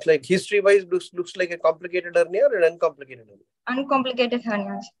 It looks like, history-wise, looks like a complicated hernia or an uncomplicated hernia? Uncomplicated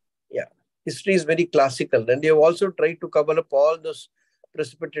hernias. Yeah, history is very classical, and you have also tried to cover up all those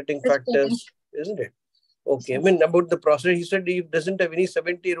precipitating factors, isn't it? Okay, I mean, about the process, he said he doesn't have any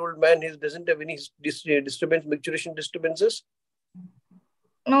 70-year-old man, he doesn't have any disturbance, micturition disturbances?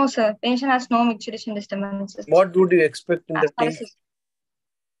 No, sir. Patient has no micturition disturbances. What would you expect in the case?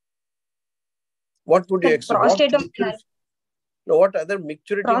 What would you expect? What other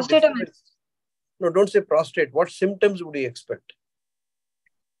micturating disturbance? No, don't say prostate. What symptoms would you expect?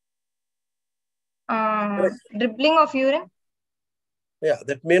 Dribbling of urine. Yeah,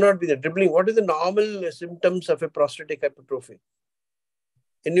 that may not be the dribbling. What is the normal symptoms of a prostatic hypertrophy?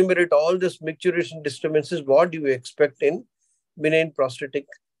 Enumerate all these micturition disturbances. What do you expect in benign prostatic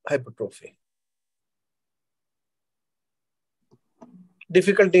hypertrophy?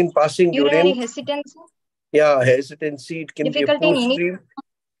 Difficulty in passing urine. Hesitancy. Yeah, hesitancy. It can difficulty be a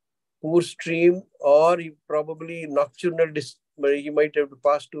poor stream, or probably nocturnal. You might have to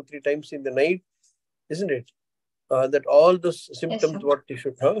pass 2-3 times in the night, isn't it? That all those symptoms, yes, what you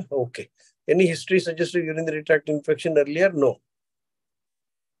should have. Okay. Any history suggested urinary tract infection earlier? No.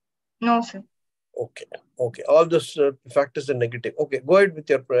 No, sir. Okay. Okay. All those factors are negative. Okay. Go ahead with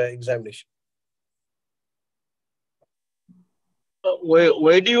your examination.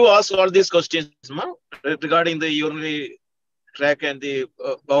 Why do you ask all these questions, ma, regarding the urinary tract and the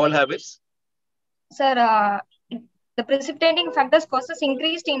bowel habits? Sir, the precipitating factors causes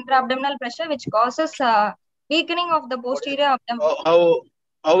increased intra-abdominal pressure, which causes weakening of the posterior abdomen.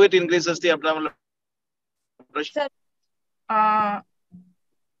 How it increases the abdominal pressure? Sir,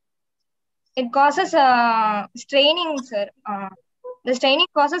 it causes straining, sir. The straining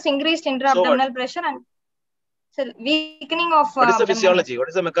causes increased intra-abdominal pressure and weakening of. What is the physiology? What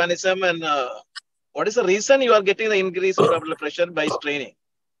is the mechanism? And what is the reason you are getting the increased abdominal pressure by straining?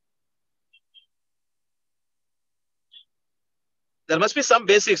 There must be some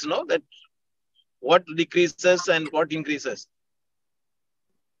basics, no? That what decreases and what increases.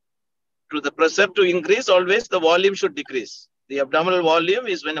 To the pressure to increase, always the volume should decrease. The abdominal volume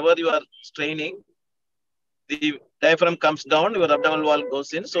is whenever you are straining, the diaphragm comes down, your abdominal wall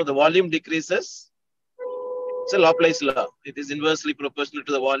goes in, so the volume decreases. It's a Laplace law. It is inversely proportional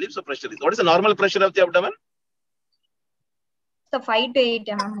to the volume, so pressure is. What is the normal pressure of the abdomen? So 5 to 8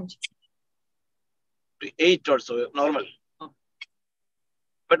 mmHg. 8 or so, normal.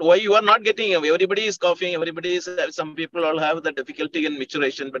 But why you are not getting, everybody is coughing, everybody is, some people all have the difficulty in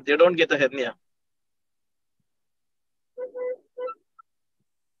maturation, but they don't get a hernia.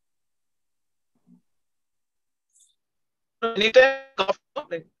 Anytime cough,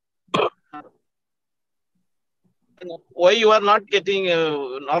 why you are not getting,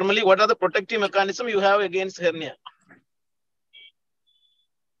 normally what are the protective mechanism you have against hernia?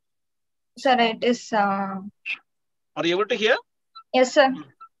 Sir, it is... Are you able to hear? Yes, sir.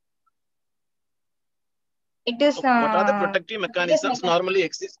 It is... what are the protective mechanisms normally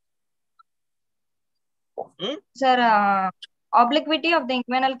exist? Sir, obliquity of the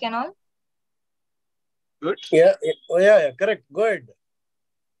inguinal canal. Good. Yeah, yeah, correct. Go ahead.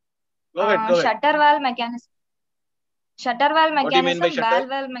 Go ahead. Shutter valve mechanism. Shutter valve mechanism. What do you mean by shutter?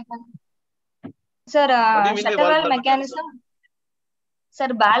 Valve mechanism. Sir, shutter valve mechanism. Sir,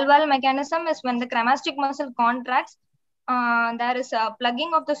 valve mechanism is when the cremastic muscle contracts, there is a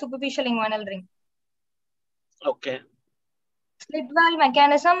plugging of the superficial inguinal ring. Okay. Slit valve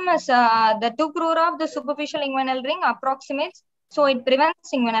mechanism is the tooth groove of the superficial inguinal ring approximates, so it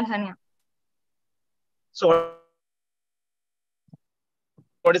prevents inguinal hernia. So,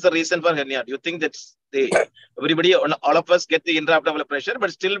 what is the reason for hernia? Do you think that everybody, all of us get the intra-abdominal pressure,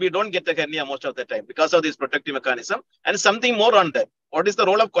 but still we don't get the hernia most of the time because of this protective mechanism? And something more on that. What is the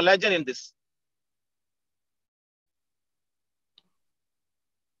role of collagen in this?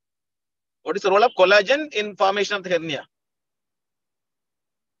 What is the role of collagen in formation of the hernia?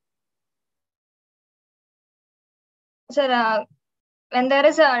 Sir, when there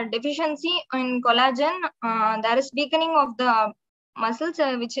is a deficiency in collagen, there is weakening of the muscles,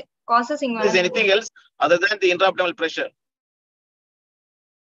 which causes inguinal. Is anything else other than the intra-abdominal pressure?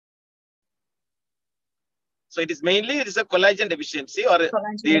 So it is mainly a collagen deficiency or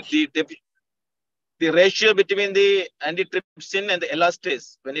the ratio between the antitrypsin and the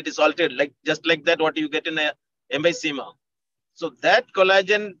elastase when it is altered, like just like that what you get in a emphysema. So that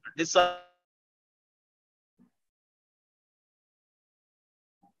collagen is the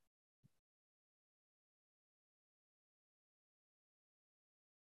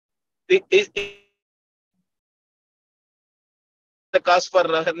cause for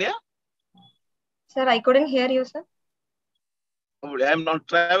hernia? Sir, I couldn't hear you, sir. I am not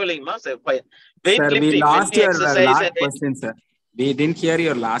traveling, ma. Sir, we lost your last question, sir. We didn't hear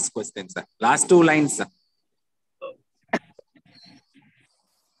your last question, sir. Last 2 lines, sir.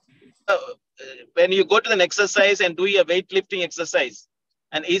 When you go to an exercise and do a weightlifting exercise,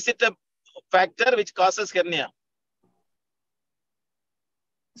 and is it a factor which causes hernia?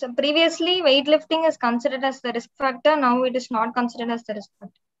 So previously, weightlifting is considered as the risk factor. Now it is not considered as the risk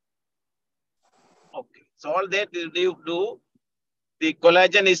factor. So all that you do, the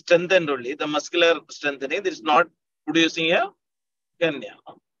collagen is strengthened only, the muscular strengthening. It is not producing a hernia.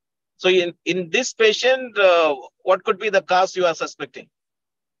 So in this patient, what could be the cause you are suspecting?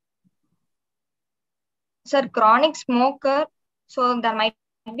 Sir, chronic smoker. So there might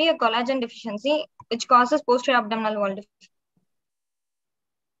be a collagen deficiency which causes posterior abdominal wall deficiency.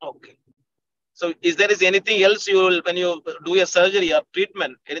 Okay. So is there anything else you will, when you do a surgery or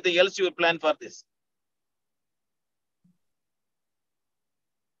treatment, anything else you will plan for this?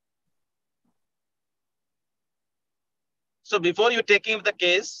 So before you taking the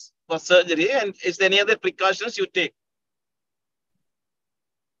case for surgery, and is there any other precautions you take?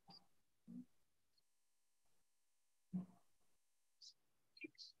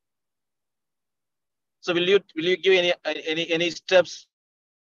 So will you give any steps?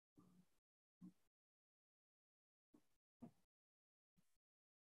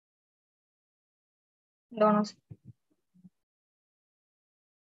 Don't know.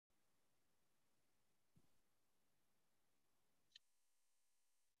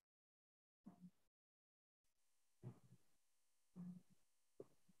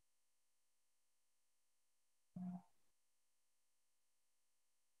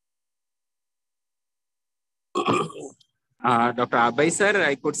 Dr. Abhay sir,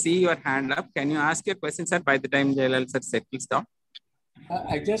 I could see your hand up. Can you ask your question, sir, by the time Jalal sir settles down?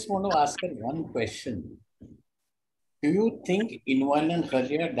 I just want to ask her one question. Do you think inguinal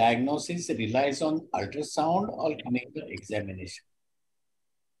hernia diagnosis relies on ultrasound or clinical examination?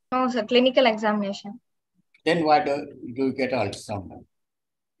 No, sir, clinical examination. Then why do you get ultrasound done?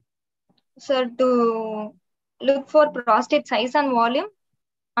 Sir, to look for prostate size and volume,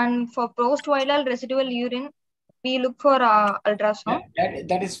 and for post-viral residual urine, we look for ultrasound.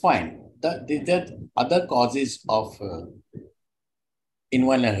 That is fine. The other causes of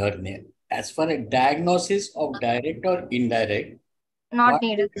inguinal hernia, as for a diagnosis of direct or indirect, not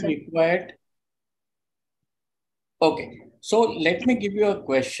needed, sir. Required. Okay, so let me give you a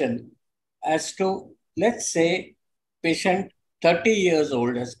question as to, let's say, patient 30 years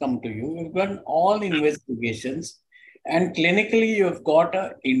old has come to you, you've done all investigations, and clinically you've got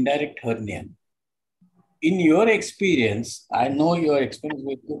an indirect hernia. In your experience, I know your experience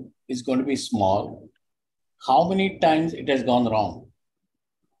is going to be small. How many times it has gone wrong?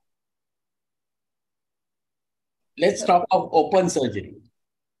 Let's talk of open surgery.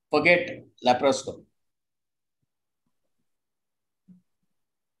 Forget laparoscopy.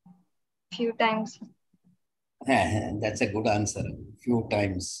 Few times. That's a good answer. Few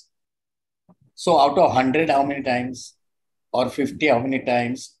times. So out of 100, how many times? Or 50, how many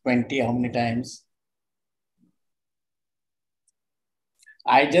times? 20, how many times?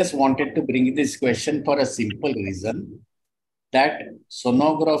 I just wanted to bring this question for a simple reason that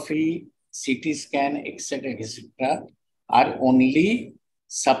sonography, CT scan, etc., are only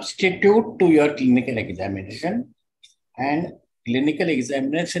substitute to your clinical examination, and clinical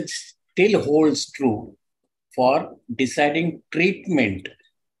examination still holds true for deciding treatment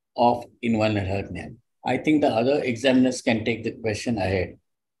of inguinal hernia. I think the other examiners can take the question ahead.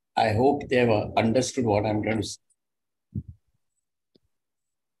 I hope they have understood what I'm trying to say.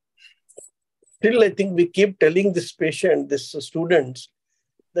 Still, I think we keep telling this patient, this students,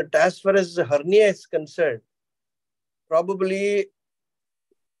 that as far as the hernia is concerned, probably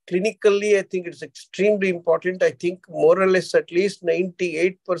clinically, I think it's extremely important. I think more or less at least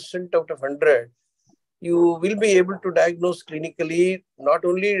 98% out of 100, you will be able to diagnose clinically, not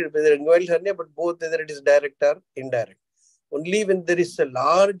only whether inguinal hernia, but both whether it is direct or indirect. Only when there is a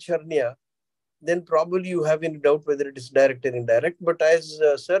large hernia, then probably you have any doubt whether it is direct or indirect. But as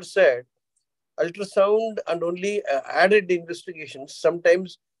Sir said, ultrasound and only added investigations,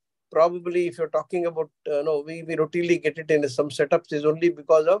 sometimes probably if you're talking about, we routinely get it in some setups is only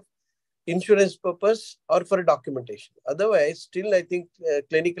because of insurance purpose or for documentation. Otherwise, still I think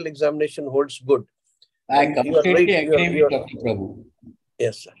clinical examination holds good. I completely agree with Dr. Prabhu.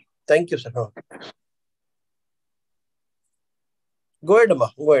 Yes, sir. Thank you, sir. Go ahead,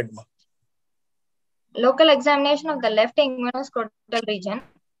 Amma. Go ahead, Amma. Local examination of the left inguinal scrotal region.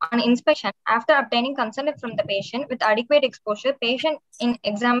 On inspection, after obtaining consent from the patient with adequate exposure, patient in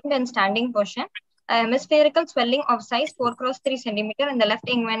examined and standing position, hemispherical swelling of size 4 × 3 cm in the left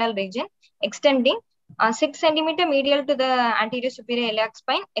inguinal region, extending 6 cm medial to the anterior superior iliac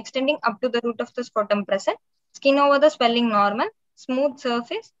spine, extending up to the root of the scrotum present, skin over the swelling normal, smooth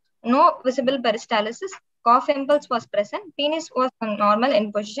surface, no visible peristalsis, cough impulse was present, penis was normal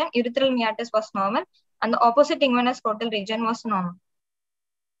in position, urethral meatus was normal, and the opposite inguinal scrotal region was normal.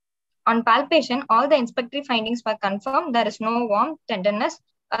 On palpation, all the inspectory findings were confirmed. There is no warmth, tenderness,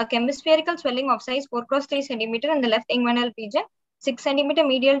 a chemispherical swelling of size 4 cross 3 centimeter in the left inguinal region, 6 centimeter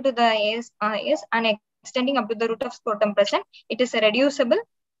medial to the AS and extending up to the root of scrotum present. It is reducible.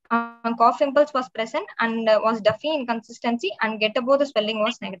 Cough impulse was present and was Duffy in consistency, and get above the swelling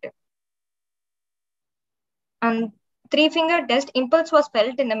was negative. On 3-finger test, impulse was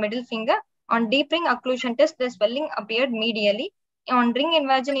felt in the middle finger. On deep ring occlusion test, the swelling appeared medially. On ring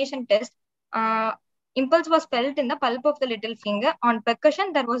invagination test, impulse was felt in the pulp of the little finger. On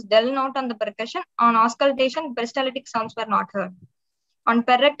percussion, there was dull note on the percussion. On auscultation, peristaltic sounds were not heard. On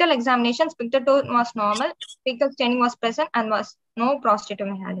perrectal examination, sphincter tone was normal, fecal staining was present, and was no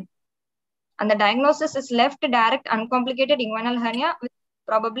prostatomegaly. And the diagnosis is left direct uncomplicated inguinal hernia with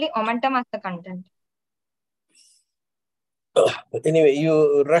probably omentum as the content. Anyway,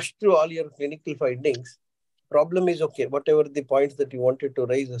 you rushed through all your clinical findings. Problem is okay. Whatever the points that you wanted to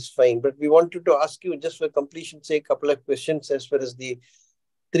raise is fine. But we wanted to ask you, just for completion's sake, a couple of questions as far as the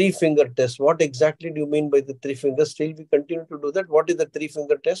 3-finger test. What exactly do you mean by the 3 fingers? Still, we continue to do that. What is the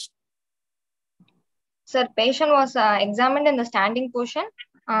 3-finger test? Sir, patient was examined in the standing position.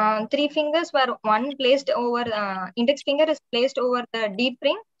 3 fingers were one placed over, index finger is placed over the deep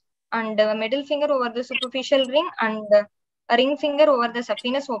ring, and middle finger over the superficial ring, and a ring finger over the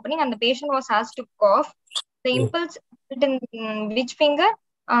saphenous opening, and the patient was asked to cough. The impulse in which finger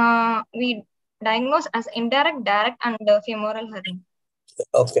we diagnose as indirect, direct, and femoral hernia.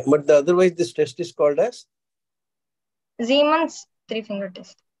 Okay, but otherwise this test is called as? Siemens 3-finger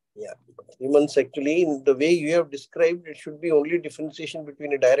test. Yeah, Siemens actually, in the way you have described, it should be only differentiation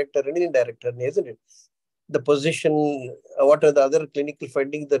between a direct hernia and an indirect hernia, isn't it? The position, what are the other clinical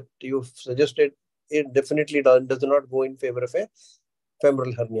findings that you've suggested? It definitely does not go in favor of a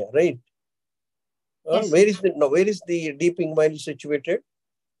femoral hernia, right? Yes. Where is the deep inguinal situated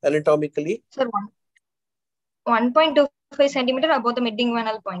anatomically? Sir, 1.25 centimeter above the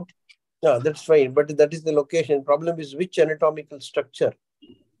mid-inguinal point. Yeah, that's fine, but that is the location. Problem is which anatomical structure?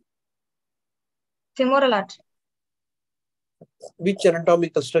 Femoral artery. Which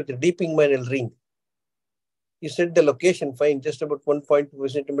anatomical structure? Deep inguinal ring. You said the location, fine, just about 1.2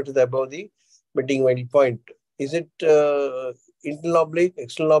 centimeters above the mid-inguinal point. Is it internal oblique,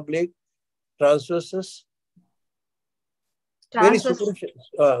 external oblique, transversus? Very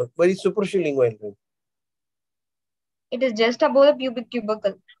superficial inguinal ring. It is just above the pubic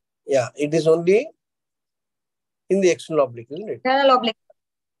tubercle. Yeah, it is only in the external oblique, isn't it? Internal oblique.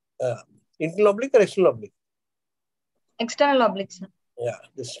 Internal oblique or external oblique? External oblique, sir. Yeah,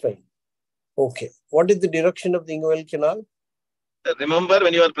 that's fine. Okay. What is the direction of the inguinal canal? Remember,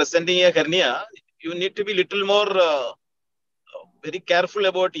 when you are presenting a hernia, you need to be little more very careful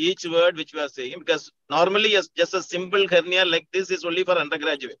about each word which we are saying, because normally just a simple hernia like this is only for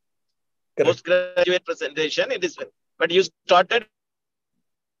undergraduate. Correct. Postgraduate presentation, it is well. But you started.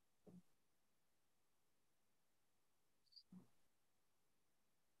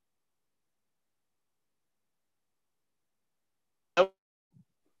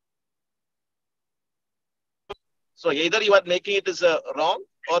 So either you are making it is wrong,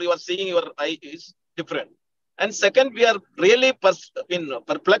 or you are seeing your eye is different. And second, we are really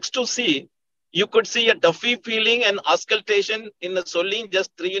perplexed to see, you could see a Duffy feeling and auscultation in the swelling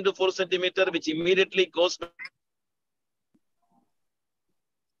just 3 into 4 centimeter, which immediately goes.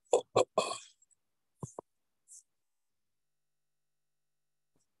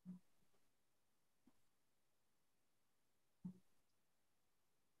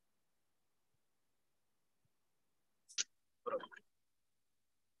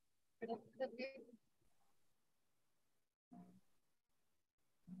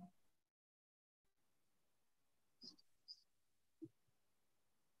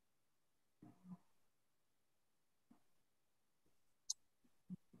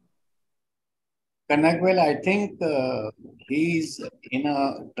 Kanagwell, I think he's in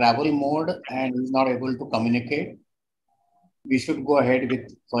a travel mode and he's not able to communicate. We should go ahead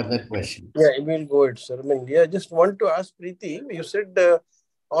with further questions. Yeah, we'll go ahead, sir. I mean, yeah, just want to ask Preeti, you said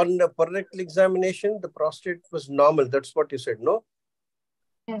on the perrectal examination, the prostate was normal. That's what you said, no?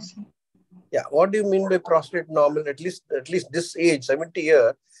 Yes. Yeah, what do you mean by prostate normal? At least this age, 70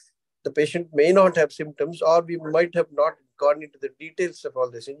 years, the patient may not have symptoms, or we might have not gone into the details of all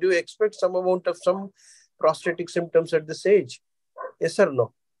this. And do you expect some amount of some prostatic symptoms at this age? Yes or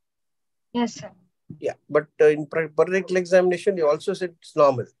no? Yes, sir. Yeah, but in perrectal examination, you also said it's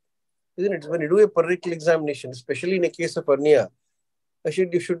normal, isn't it? When you do a perrectal examination, especially in a case of hernia,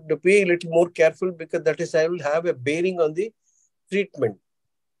 you should be a little more careful, because that is, I will have a bearing on the treatment.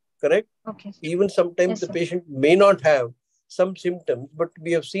 Correct? Okay. Even sometimes the patient may not have some symptoms, but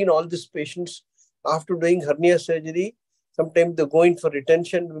we have seen all these patients after doing hernia surgery, Sometimes they're going for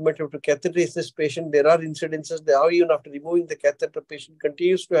retention. We might have to catheterize this patient. There are incidences. There are, even after removing the catheter, the patient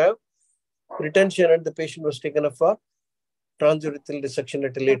continues to have retention, and the patient was taken up for transurethral dissection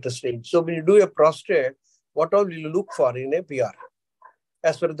at a later stage. So when you do a prostate, what all will you look for in a PR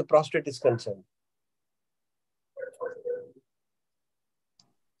as far as the prostate is concerned?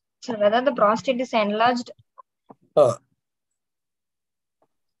 So whether the prostate is enlarged.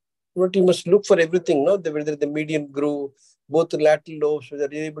 What you must look for everything, no? Whether the median groove, both the lateral lobes, whether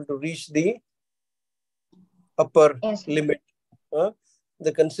you're able to reach the upper limit,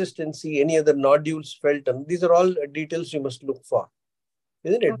 the consistency, any other nodules felt, and these are all details you must look for,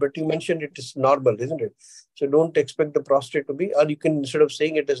 isn't it? But you mentioned it is normal, isn't it? So don't expect the prostate to be, or you can, instead of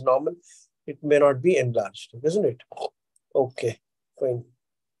saying it is normal, it may not be enlarged, isn't it? Okay, fine.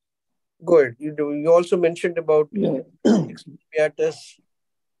 Go ahead. You also mentioned about hiatus.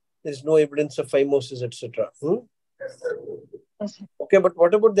 There's no evidence of phimosis, etc. Okay, but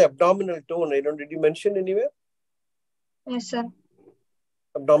what about the abdominal tone? Did you mention anywhere? Yes, sir.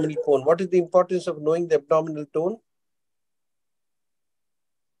 Abdominal tone. What is the importance of knowing the abdominal tone?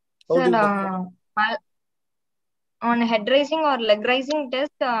 Sir, on head raising or leg raising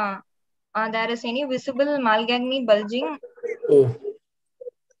test, there is any visible Malgagny bulging?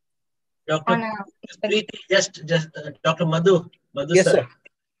 Dr. Preeti, just Dr. Madhu yes, sir. Sir.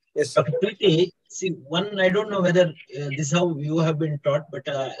 Yes, sir. Dr. Preeti, see, one, I don't know whether this is how you have been taught, but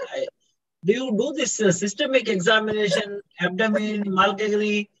do you do this systemic examination, abdomen,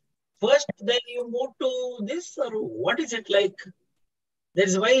 Malgagny first, then you move to this, or what is it like?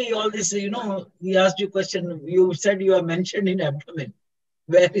 That's why all this, we asked you a question. You said you are mentioned in abdomen.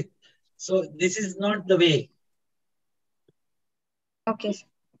 So this is not the way. Okay.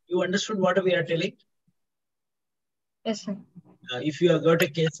 You understood what we are telling? Yes, sir. If you have got a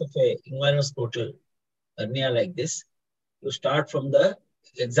case of a inguinal hernia like this, you start from the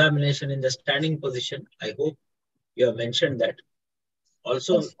examination in the standing position. I hope you have mentioned that.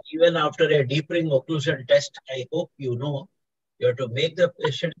 Also, even after a deep ring occlusion test, I hope you know, you have to make the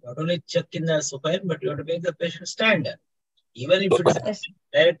patient not only check in the supine, but you have to make the patient stand. Even if it is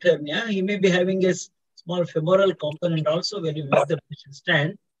direct hernia, he may be having a small femoral component also. When you make the patient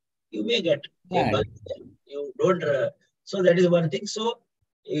stand, you may get a bulge. You don't. So that is one thing. So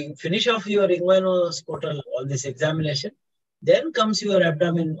you finish off your inguinoscotal, all this examination. Then comes your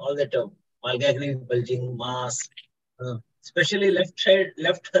abdomen, all the term, Malgagny bulging, mass, especially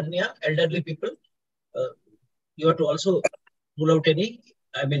left hernia, elderly people. You have to also rule out any,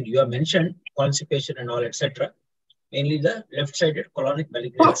 you have mentioned constipation and all, etc. Mainly the left-sided colonic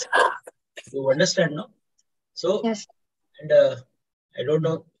malignancy. You understand now? So, yes. And I don't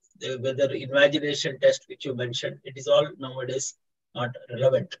know whether invagination test, which you mentioned, it is all nowadays not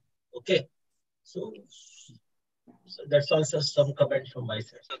relevant. Okay. So that's also some comments from my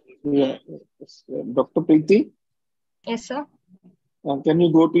side. Yeah. Dr. Preeti? Yes, sir. Can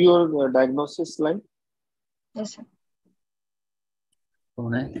you go to your diagnosis slide? Yes, sir.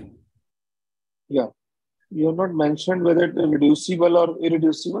 Yeah. You have not mentioned whether it is reducible or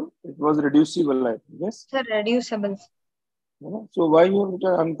irreducible. It was reducible, I think. Yes? Sir, reducible. So why you want it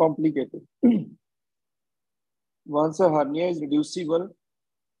uncomplicated? Once a hernia is reducible,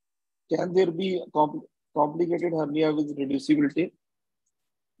 can there be complicated hernia with reducibility?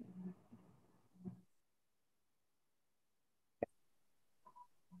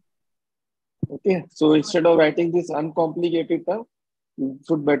 Okay, so instead of writing this uncomplicated term, you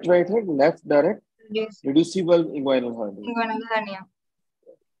should better write it left direct reducible inguinal hernia. Inguinal hernia.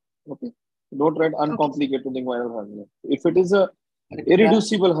 Okay, don't write uncomplicated inguinal hernia. If it is a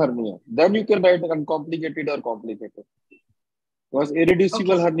irreducible hernia, then you can write uncomplicated or complicated. Because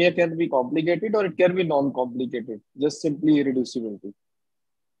irreducible hernia can be complicated or it can be non-complicated. Just simply irreducibility.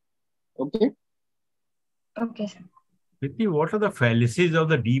 Okay? Okay, sir. Priti, what are the fallacies of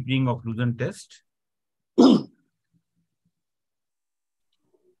the deep ring occlusion test?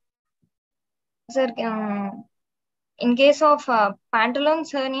 Sir, in case of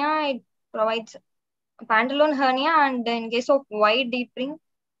pantaloons hernia, it provides pantaloon hernia, and in case of wide deep ring.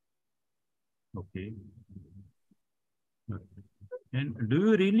 Okay. And do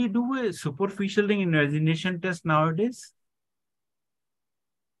you really do a superficial ring invagination test nowadays?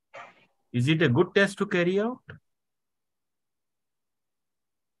 Is it a good test to carry out?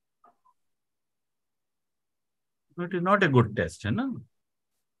 It is not a good test, no?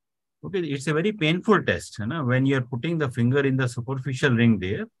 Okay, it's a very painful test, no? When you are putting the finger in the superficial ring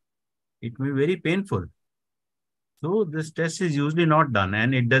there, it may be very painful. So this test is usually not done,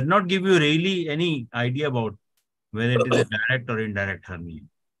 and it does not give you really any idea about whether it is a direct or indirect hernia.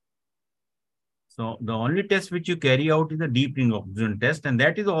 So the only test which you carry out is the deep ring occlusion test, and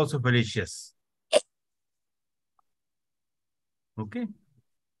that is also fallacious. Okay.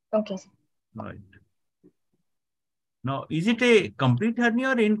 Okay. Right. Now, is it a complete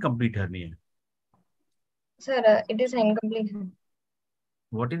hernia or incomplete hernia? Sir, it is incomplete.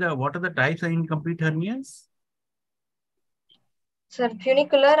 What are the types of incomplete hernias? Sir,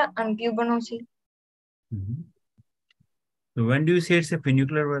 funicular and pubenocy. So when do you say it's a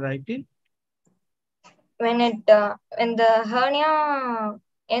funicular variety? When the hernia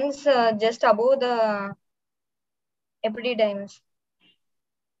ends just above the epididymis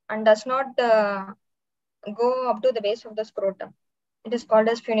and does not go up to the base of the scrotum, it is called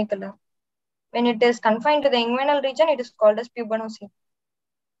as funicular. When it is confined to the inguinal region, it is called as pubenocy.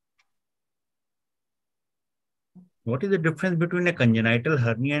 What is the difference between a congenital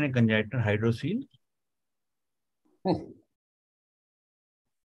hernia and a congenital hydrocele?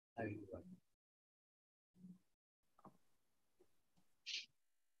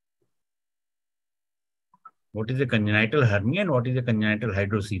 What is a congenital hernia and what is a congenital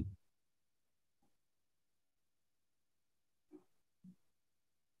hydrocele?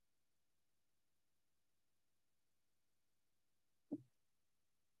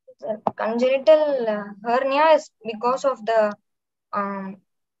 Congenital hernia is because of the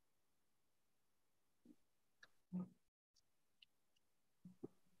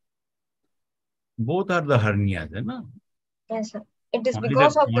both are the hernias, no? Yes, sir. It is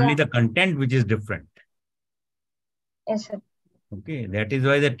because of only the content which is different. Yes, sir. Okay, that is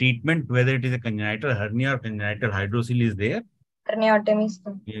why the treatment, whether it is a congenital hernia or congenital hydrocele, is there. Herniotomy.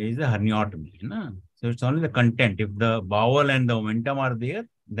 Yeah, is a herniotomy. No? So it's only the content. If the bowel and the omentum are there,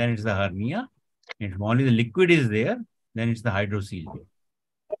 then it's the hernia. If only the liquid is there, then it's the hydrocele.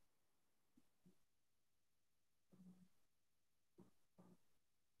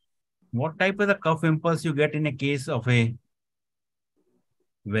 What type of the cuff impulse you get in a case of a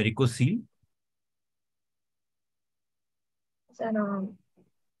varicocele? Sir,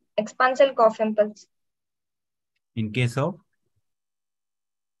 expansile cuff impulse. In case of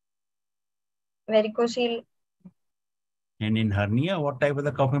varicocele. And in hernia, what type of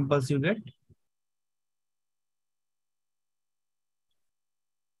the cuff impulse you get?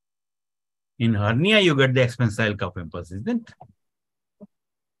 In hernia, you get the expansile cuff impulse, isn't it?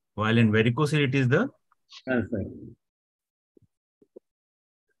 While in varicocele, it is the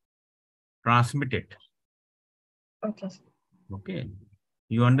transmitted. Okay. Okay.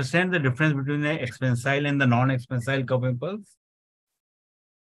 You understand the difference between the expansile and the non-expansile cuff impulse?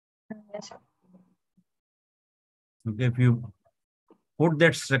 Yes, sir. Okay, if you put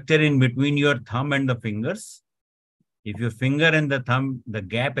that structure in between your thumb and the fingers, if your finger and the thumb, the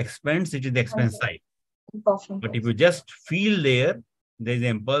gap expands, it is the expansile. But if you just feel there is an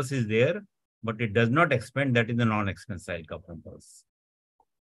impulse is there, but it does not expand, that is the non-expansile cuff impulse.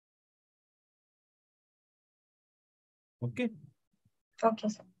 Okay? Okay,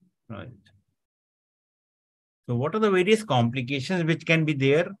 sir. Right. So what are the various complications which can be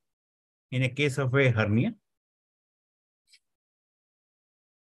there in a case of a hernia?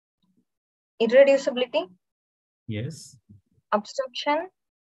 Irreducibility. Yes. Obstruction.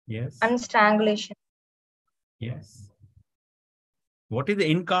 Yes. And strangulation. Yes. What is the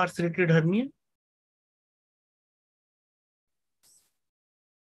incarcerated hernia?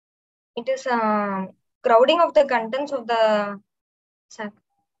 It is crowding of the contents of the sac.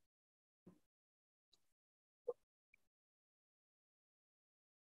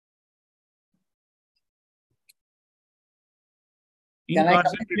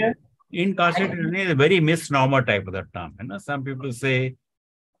 Incarcerated hernia is a very misnomer type of the term. You know? Some people say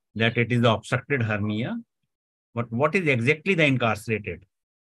that it is the obstructed hernia, but what is exactly the incarcerated?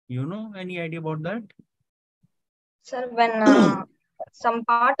 You know any idea about that? Sir, when some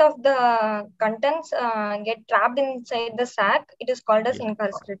part of the contents get trapped inside the sac, it is called as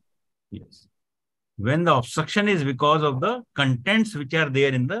incarcerated. Yes. When the obstruction is because of the contents which are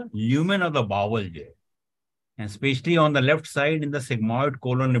there in the lumen of the bowel there. And especially on the left side in the sigmoid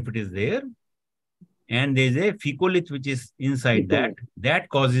colon, if it is there, and there is a fecalith which is inside that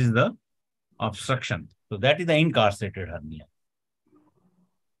causes the obstruction. So that is the incarcerated hernia.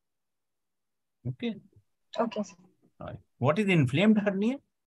 Okay. Okay. Right. What is inflamed hernia?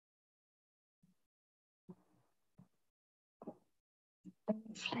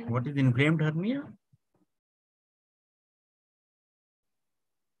 What is inflamed hernia?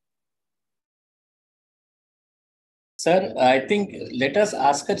 Sir, I think let us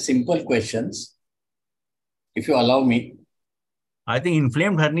ask her simple questions, if you allow me. I think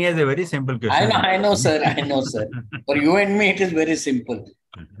inflamed hernia is a very simple question. I know, sir. I know, sir. For you and me, it is very simple.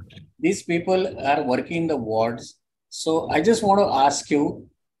 These people are working in the wards. So I just want to ask you,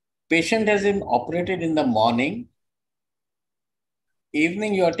 patient has been operated in the morning,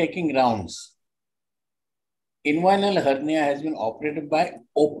 evening you are taking rounds. Inguinal hernia has been operated by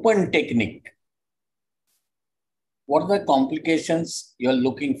open technique. What are the complications you are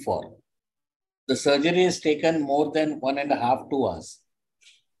looking for? The surgery has taken more than 1.5 to 2 hours.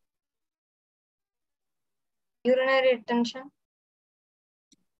 Urinary retention.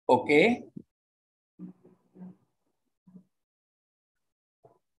 Okay.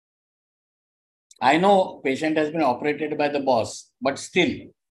 I know patient has been operated by the boss, but still.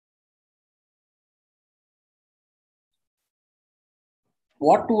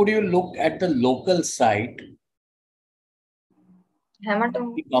 What would you look at the local site?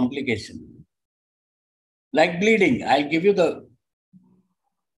 Hematoma. The complication. Like bleeding, I'll give you the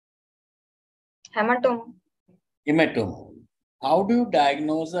Hematoma. hematoma. How do you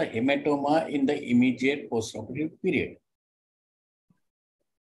diagnose a hematoma in the immediate postoperative period?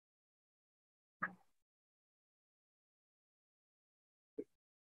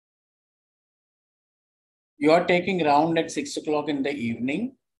 You are taking round at 6 o'clock in the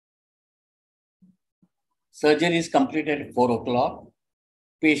evening. Surgery is completed at 4 o'clock.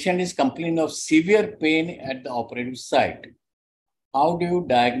 Patient is complaining of severe pain at the operative site. How do you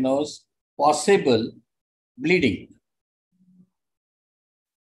diagnose possible bleeding?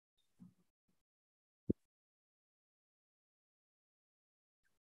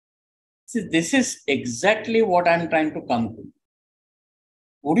 See, this is exactly what I'm trying to come to.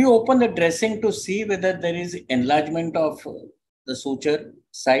 Would you open the dressing to see whether there is enlargement of the suture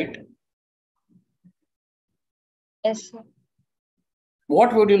site? Yes, sir.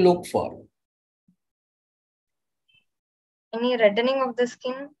 What would you look for? Any reddening of the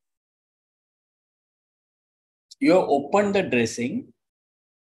skin? You open the dressing.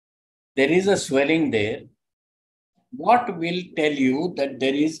 There is a swelling there. What will tell you that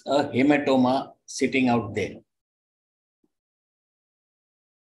there is a hematoma sitting out there?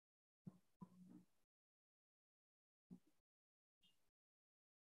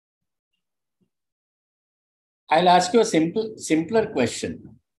 I'll ask you a simpler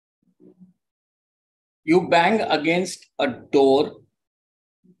question. You bang against a door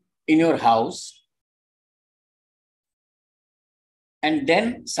in your house, and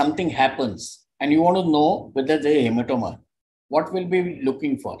then something happens, and you want to know whether there is a hematoma. What will we be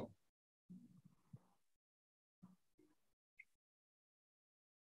looking for?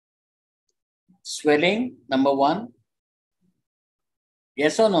 Swelling, number one.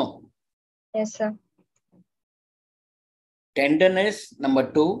 Yes or no? Yes, sir. Tenderness,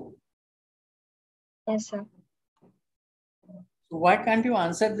 number two. Yes, sir. So why can't you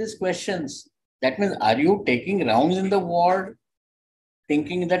answer these questions? That means, are you taking rounds in the ward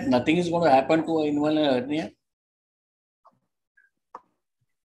thinking that nothing is going to happen to an inguinal hernia?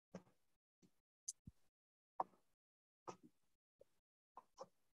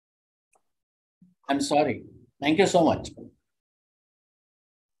 I'm sorry. Thank you so much.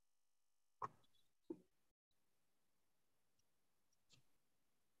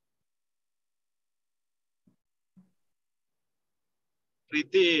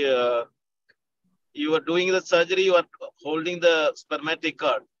 Preeti, you are doing the surgery, you are holding the spermatic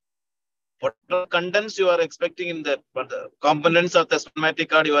cord. What are contents you are expecting in that? What the components of the spermatic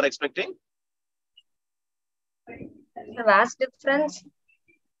cord you are expecting? The vast difference.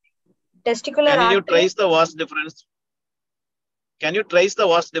 Testicular Can you artery. trace the vast difference? Can you trace the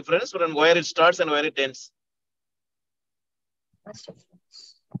vast difference from where it starts and where it ends? Vast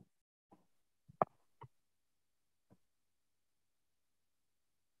difference.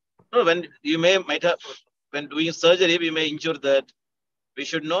 No, when you might have, when doing surgery, we may injure that. We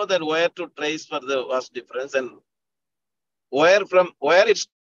should know that where to trace for the vast difference and where it's,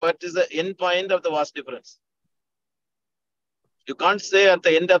 what is the end point of the vast difference. You can't say at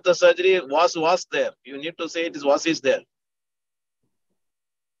the end of the surgery was there. You need to say it is there.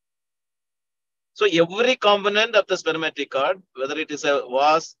 So every component of the spermatic cord, whether it is a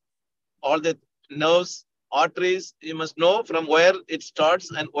vas, all the nerves, arteries, you must know from where it starts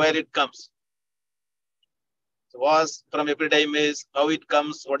and where it comes. So vas from epididymis, how it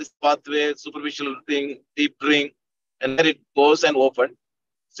comes, what is the pathway, superficial ring, deep ring, and where it goes and open.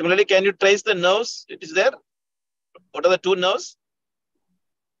 Similarly, can you trace the nerves? It is there. What are the two nerves?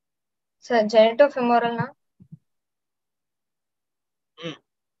 So genitofemoral nerve.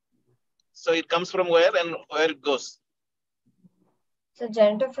 So it comes from where and where it goes? So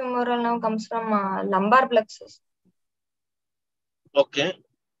genitofemoral nerve comes from lumbar plexus. Okay.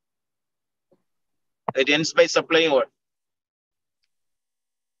 It ends by supplying what?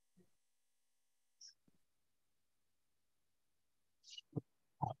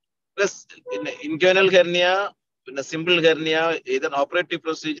 Plus, in inguinal hernia, in a simple hernia, either an operative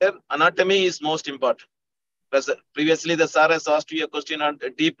procedure, anatomy is most important. Because previously the sir has asked you a question on a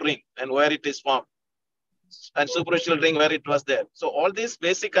deep ring and where it is formed, and superficial ring where it was there. So all these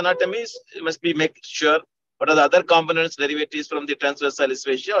basic anatomies must be make sure. What are the other components, derivatives from the transversalis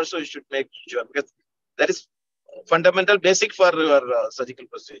fascia? Also, you should make sure, because that is fundamental, basic for your surgical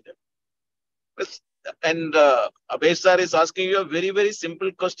procedure. And Abhay sir is asking you a very, very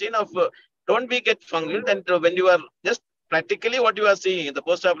simple question of don't be get fungal. And when you are just practically what you are seeing in the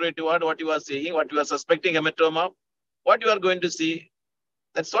post-operative ward, what you are seeing, what you are suspecting hematoma, what you are going to see,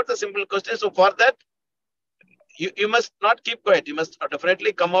 that's not the simple question. So for that, you must not keep quiet. You must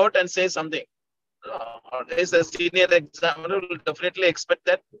definitely come out and say something. As a senior examiner will definitely expect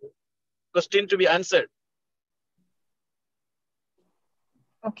that question to be answered.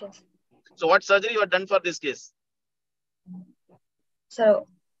 Okay. So what surgery you have done for this case? So,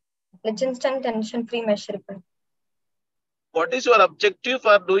 Lichtenstein tension-free mesh repair. What is your objective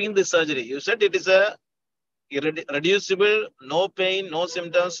for doing this surgery? You said it is a reducible, no pain, no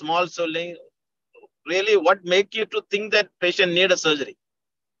symptoms, small swelling. Really, what make you to think that patient need a surgery?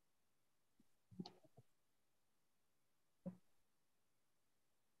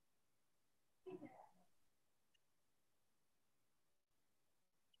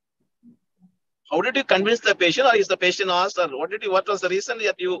 How did you convince the patient, or is the patient asked, or what was the reason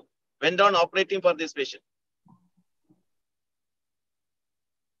that you went on operating for this patient?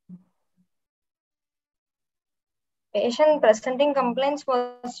 Patient presenting complaints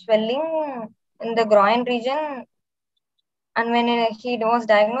was swelling in the groin region, and when he was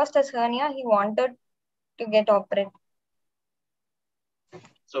diagnosed as hernia, he wanted to get operated.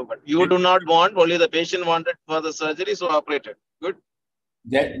 So, but you do not want, only the patient wanted for the surgery, so operated. Good.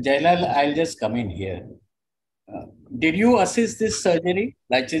 Jailal, I'll just come in here. Did you assist this surgery,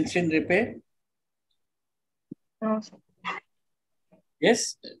 Lichtenstein repair? No, sir.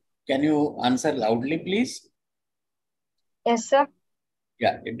 Yes. Can you answer loudly, please? Yes, sir.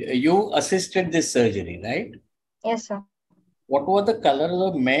 Yeah, you assisted this surgery, right? Yes, sir. What was the color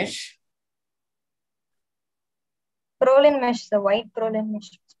of the mesh? Prolin mesh, the white prolin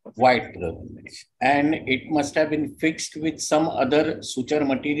mesh. White prolin mesh. And it must have been fixed with some other suture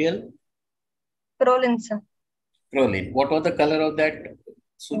material? Prolin, sir. Prolin. What was the color of that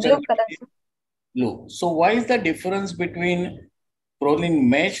suture Blue material? color, sir. Blue. So why is the difference between prolin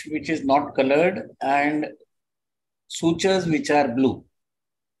mesh, which is not colored, and sutures which are blue?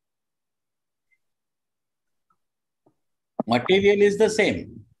 Material is the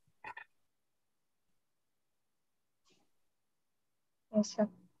same. Yes, sir.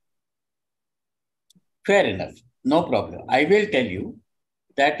 Fair enough. No problem. I will tell you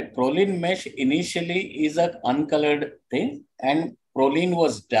that prolin mesh initially is an uncolored thing, and prolin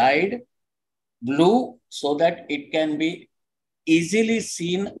was dyed blue so that it can be easily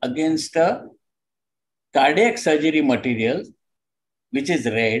seen against a cardiac surgery material, which is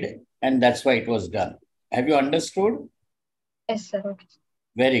red, and that's why it was done. Have you understood? Yes, sir. Okay.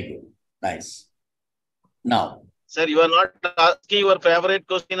 Very good. Nice. Now. Sir, you are not asking your favorite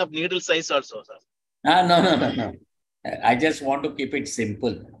question of needle size also, sir. No. I just want to keep it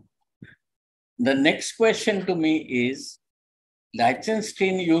simple. The next question to me is,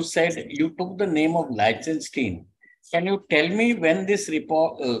 Lichtenstein, you said you took the name of Lichtenstein. Can you tell me when this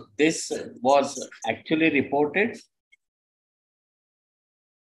report, this was actually reported?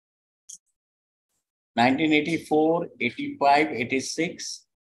 1984, 85, 86.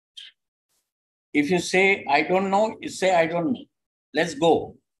 If you say, I don't know, you say, I don't know. Let's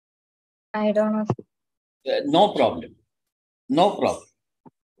go. I don't know. No problem. No problem.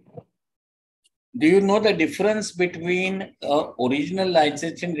 Do you know the difference between original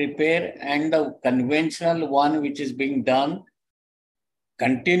Lichtenstein repair and the conventional one which is being done?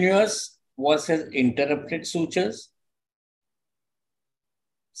 Continuous versus interrupted sutures?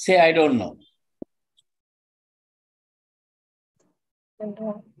 Say, I don't know. I don't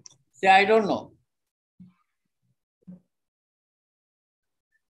know. Say, I don't know.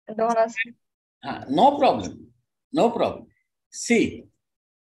 I don't know. No problem. No problem. See,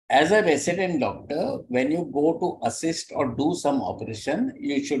 as a resident doctor, when you go to assist or do some operation,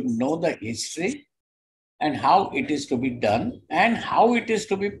 you should know the history and how it is to be done and how it is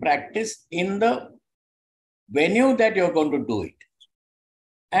to be practiced in the venue that you're going to do it.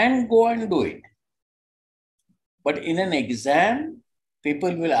 And go and do it. But in an exam,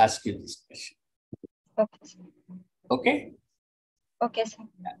 people will ask you this question. Okay. Okay? Okay, sir.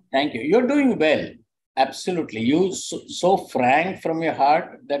 Thank you. You're doing well. Absolutely. You so frank from your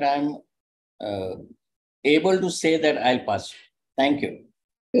heart that I'm able to say that I'll pass you. Thank you.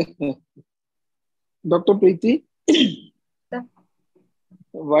 Dr. Preeti,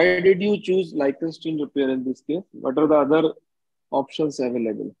 why did you choose Lichtenstein repair in this case? What are the other options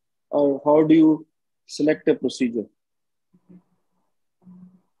available? Or how do you select a procedure?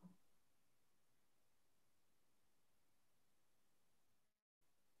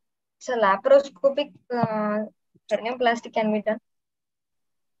 So laparoscopic hernioplasty can be done.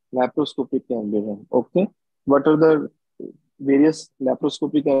 Laparoscopic can be done. Okay. What are the various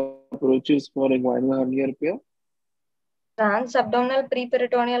laparoscopic approaches for inguinal hernia repair? Transabdominal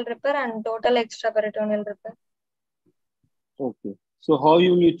preperitoneal repair and total extraperitoneal repair. Okay. So how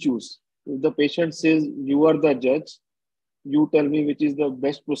you will choose? If the patient says you are the judge, you tell me which is the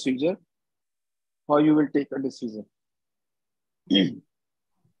best procedure, how you will take a decision.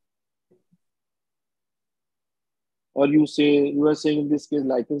 Or you are saying in this case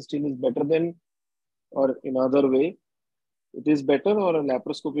Lichtenstein is better than, or in other way, it is better, or a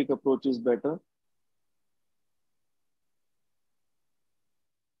laparoscopic approach is better?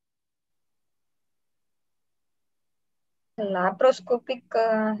 Laparoscopic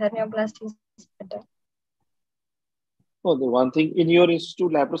hernioplasty is better. Oh, the one thing in your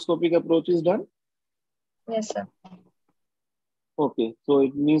institute, laparoscopic approach is done? Yes, sir. Okay, so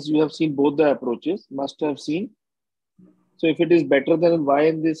it means you have seen both the approaches, must have seen. So if it is better, then why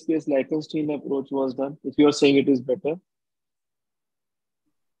in this case Lichtenstein approach was done, if you are saying it is better?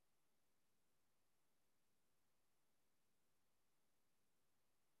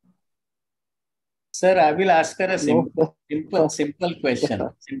 Sir, I will ask her a simple question.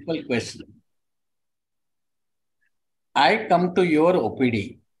 Simple question. I come to your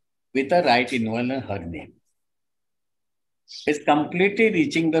OPD with a right inguinal hernia. It's completely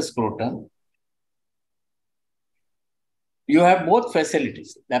reaching the scrotum. You have both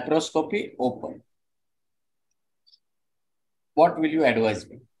facilities, laparoscopy, open. What will you advise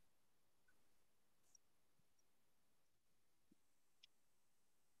me?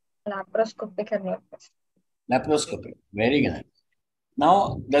 Laparoscopic hernioplasty. Laparoscopy, very good.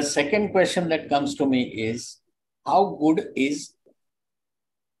 Now, the second question that comes to me is, how good is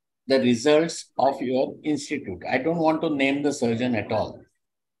the results of your institute? I don't want to name the surgeon at all.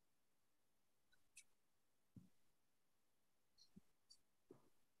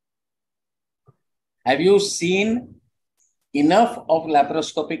 Have you seen enough of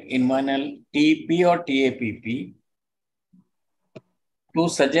laparoscopic inguinal TP or TAPP to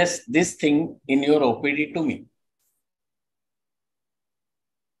suggest this thing in your OPD to me?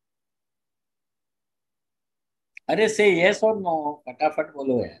 Are say yes or no? Fatafat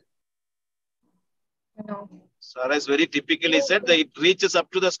bolo hai. No. Sir has very typically said that it reaches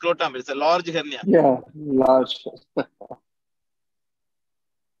up to the scrotum. It's a large hernia. Yeah, large.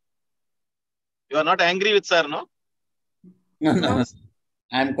 You are not angry with sir, no? No.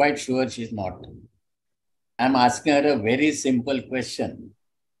 I'm quite sure she's not. I'm asking her a very simple question.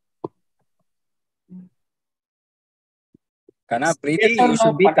 Kana, Preeti, you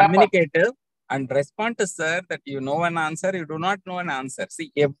should be communicative and respond to sir that you know an answer, you do not know an answer.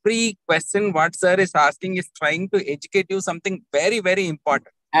 See, every question what sir is asking is trying to educate you something very, very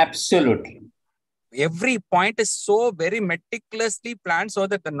important. Absolutely. Every point is so very meticulously planned so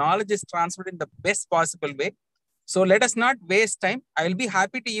that the knowledge is transferred in the best possible way. So let us not waste time. I will be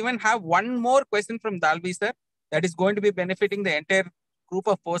happy to even have one more question from Dalvi sir that is going to be benefiting the entire group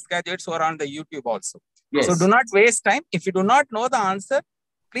of postgraduates who are on the YouTube also. Yes. So do not waste time. If you do not know the answer,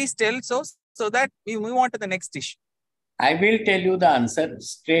 please tell so that we move on to the next issue. I will tell you the answer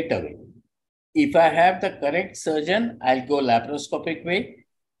straight away. If I have the correct surgeon, I'll go laparoscopic way.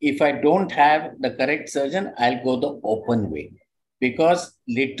 If I don't have the correct surgeon, I'll go the open way. Because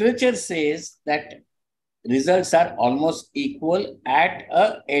literature says that results are almost equal at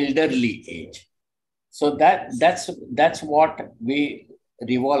an elderly age. So that's what we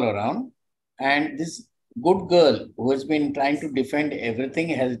revolve around. And this good girl who has been trying to defend everything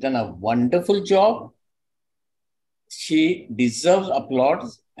has done a wonderful job. She deserves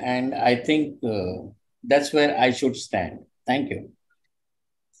applause, and I think that's where I should stand. Thank you.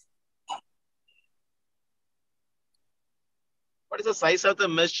 What is the size of the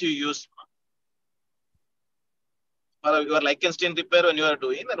mesh you use for your Lichtenstein repair when you are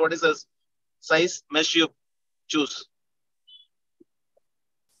doing, and what is the size mesh you choose?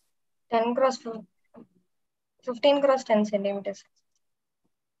 10 cross 15 cross 10 centimeters.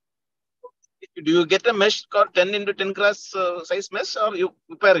 Do you get a mesh called 10 into 10 cross size mesh, or you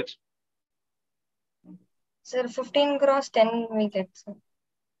prepare it? Sir, 15 cross 10 we get, sir.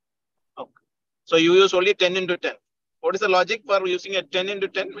 Okay. So you use only 10 into 10. What is the logic for using a 10 into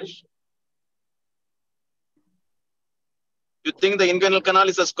 10 mesh? You think the inguinal canal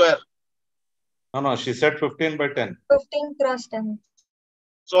is a square? No, she said 15 by 10. 15 cross 10.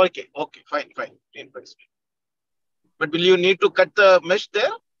 So, okay, fine. 15 by 10. But will you need to cut the mesh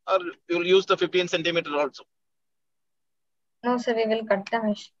there, or you will use the 15 centimeter also? No, sir, we will cut the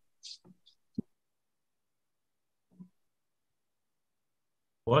mesh.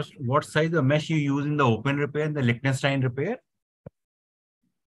 What size of mesh you use in the open repair and the Liechtenstein repair?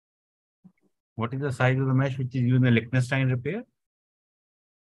 What is the size of the mesh which is used in the Liechtenstein repair?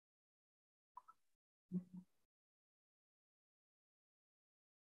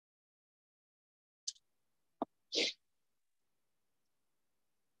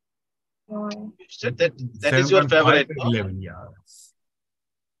 You said that is your favorite. 11, yeah.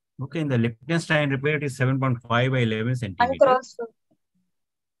 Okay, in the Liechtenstein repair, it is 7.5 by 11 centimeters.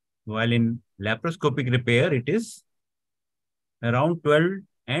 While in laparoscopic repair, it is around 12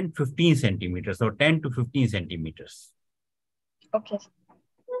 and 15 centimeters, or 10 to 15 centimeters. Okay.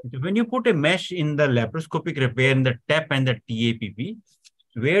 When you put a mesh in the laparoscopic repair in the TAP and the TAPP,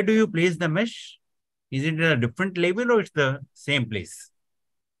 where do you place the mesh? Is it at a different level or it's the same place?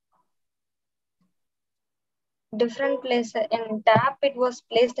 Different place. In TAP, it was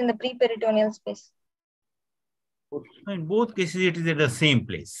placed in the preperitoneal space. In both cases, it is at the same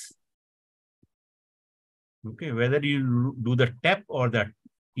place. Okay, whether you do the TAP or the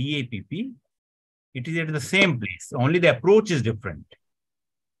TAPP, it is at the same place. Only the approach is different.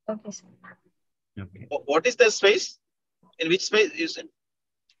 Okay, sir. Okay. What is the space? In which space you said?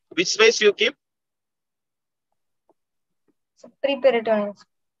 Which space you keep? Preperitoneal.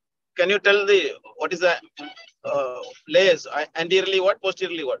 Can you tell what is the layers? Anteriorly what?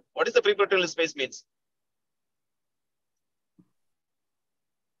 Posteriorly what? What is the preperitoneal space means?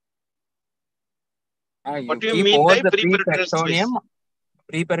 What do you mean by preperitoneal space?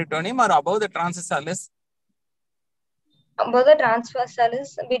 Preperitoneum or above the transversalis? Above the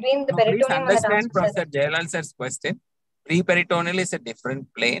transversalis, between the peritoneum and the Understand Professor transversalis. Jayalal sir's question. Preperitoneal is a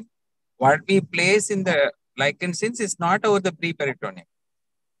different plane. What we place in the Liechtenstein is not over the preperitoneum.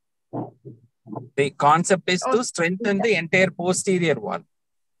 The concept is to strengthen the entire posterior wall,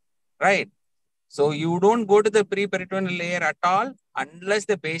 right? So you don't go to the preperitoneal layer at all unless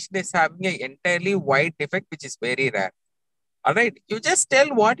the patient is having an entirely wide defect, which is very rare. All right, you just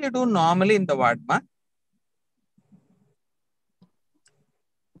tell what you do normally in the ward, ma.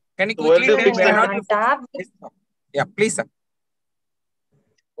 Can you quickly tell me? Yeah, please, sir.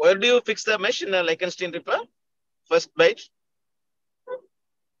 Where do you fix the mesh in a Liechtenstein repair? First bite?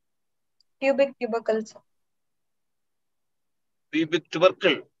 Pubic tubercles. Pubic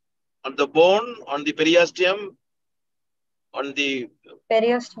tubercle. On the bone, on the periosteum, on the...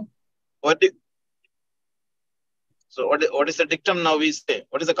 Periosteum. So what is the dictum now we say?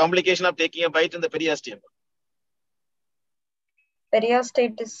 What is the complication of taking a bite in the periosteum?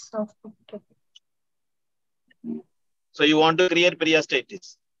 Periostitis. So you want to create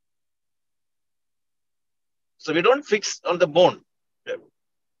periostitis. So we don't fix on the bone.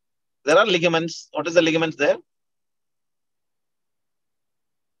 There are ligaments. What is the ligaments there?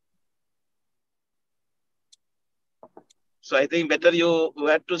 So I think better you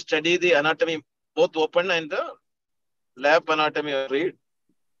have to study the anatomy, both open and the lap anatomy read.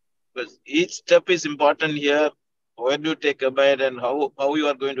 Because each step is important here. Where do you take a bite and how you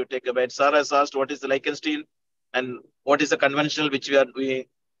are going to take a bite? Sarah has asked what is the Liechtenstein and what is the conventional which we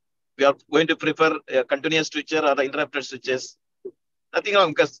are going to prefer continuous switcher or interrupted switches. Nothing wrong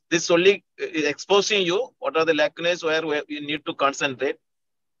because this only is exposing you what are the lacunae where you need to concentrate.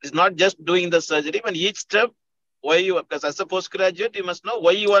 It's not just doing the surgery, but each step why you, because as a postgraduate, you must know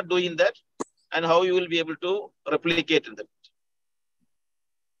why you are doing that and how you will be able to replicate in that.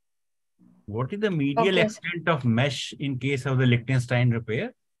 What is the medial extent of mesh in case of the Liechtenstein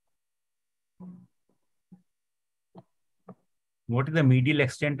repair? What is the medial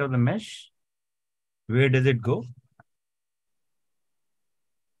extent of the mesh? Where does it go?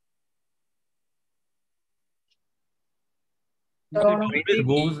 It always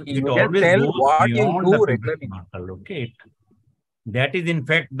goes beyond the pubic marker. Okay. That is, in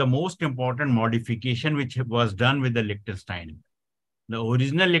fact, the most important modification which was done with the Liechtenstein. The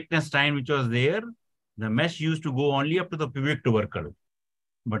original Liechtenstein which was there, the mesh used to go only up to the pubic tubercle.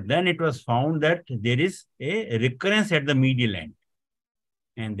 But then it was found that there is a recurrence at the medial end.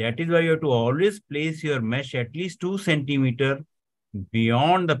 And that is why you have to always place your mesh at least 2 centimeters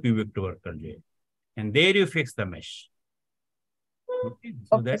beyond the pubic tubercle. And there you fix the mesh. Okay.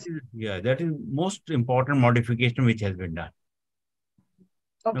 So that is most important modification which has been done.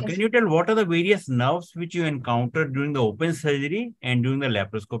 Okay. Now, can you tell what are the various nerves which you encountered during the open surgery and during the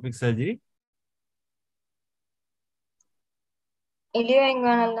laparoscopic surgery?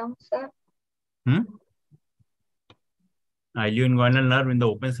 Ilioinguinal nerve, sir. Ilioinguinal nerve in the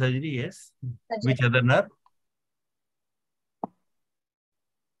open surgery, yes. Which other nerve?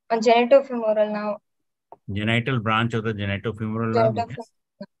 Genitofemoral nerve. Genital branch of the genitofemoral nerve, yes.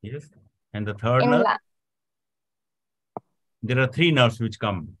 Yes. And the third nerve? There are three nerves which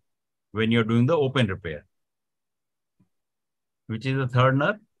come when you're doing the open repair. Which is the third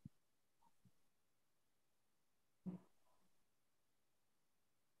nerve?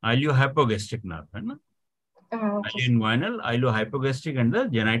 Iliohypogastric nerve, right? Ilioinguinal, iliohypogastric, and the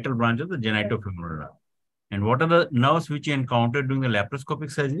genital branch of the genitofemoral nerve. And what are the nerves which you encountered during the laparoscopic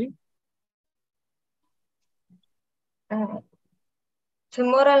surgery?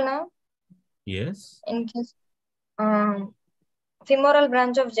 Femoral nerve. Yes. In case, femoral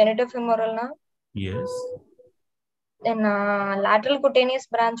branch of genitofemoral nerve. Yes. Then lateral cutaneous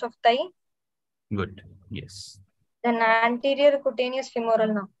branch of thigh. Good. Yes. Then anterior cutaneous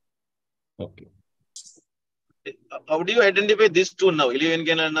femoral nerve. Okay. How do you identify these two now?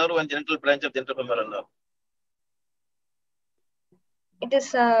 Ilioinguinal nerve and genital branch of genitofemoral nerve. It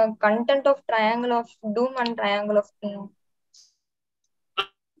is content of triangle of doom and triangle of pain.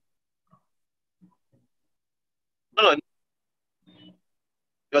 No.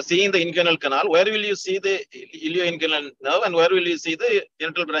 You are seeing the inguinal canal. Where will you see the ilioinguinal nerve and where will you see the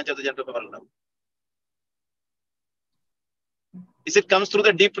genital branch of the genitofemoral nerve? Is it comes through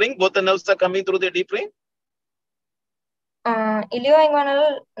the deep ring? Both the nerves are coming through the deep ring?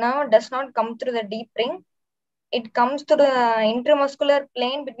 Ilioinguinal nerve does not come through the deep ring. It comes to the intramuscular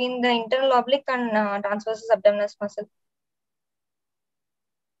plane between the internal oblique and transversus abdominis muscle.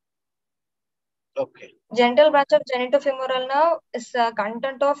 Okay. Genital branch of genitofemoral nerve is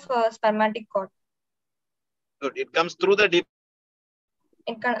content of spermatic cord. Good. It comes through the deep.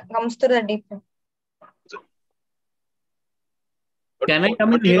 It comes through the deep ring. Can I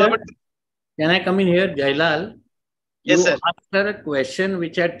come in here? Can I come in here, Jailal? Yes, you sir. asked her a question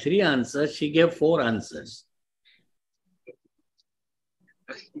which had 3 answers. She gave 4 answers.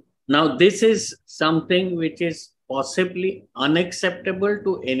 Now, this is something which is possibly unacceptable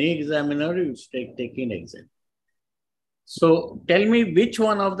to any examiner who's taking exam. So, tell me which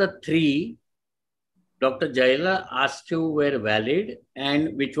one of the 3 Dr. Jaila asked you were valid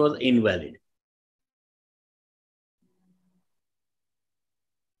and which was invalid.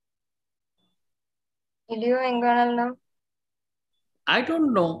 Ilioinguinal nerve. I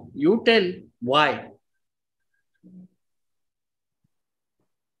don't know. You tell why.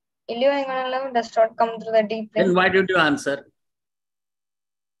 Ilioinguinal nerve does not come through the deep ring. Then why did you answer?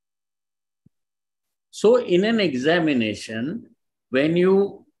 So in an examination, when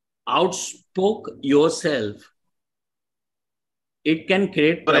you outspoke yourself, it can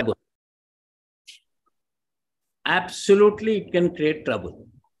create trouble. Absolutely, it can create trouble.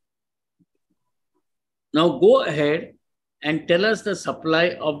 Now go ahead and tell us the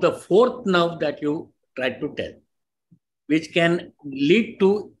supply of the 4th nerve that you tried to tell, which can lead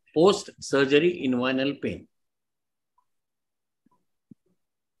to post-surgery inguinal pain.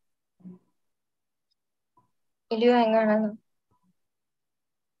 Ilioinguinal nerve.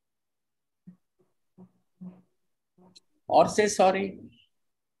 Or say sorry.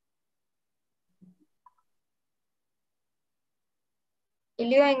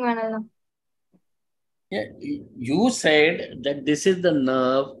 Ilioinguinal nerve. Yeah, you said that this is the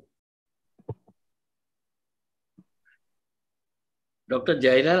nerve. Dr.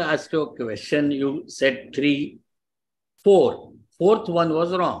 Jairal asked you a question. You said 3, 4. 4th one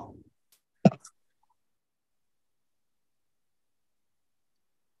was wrong.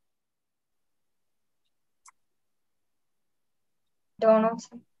 Don't know,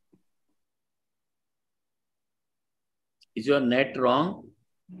 sir. Is your net wrong?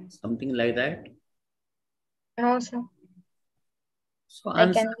 Something like that? No, sir. So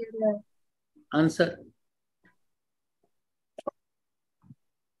I can give the answer.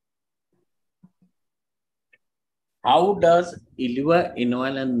 How does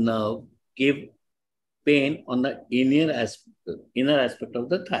ilioinguinal nerve give pain on the inner aspect of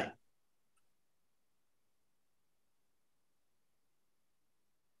the thigh?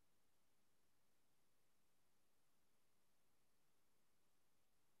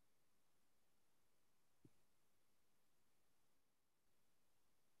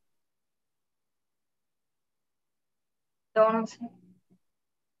 don't know, sir.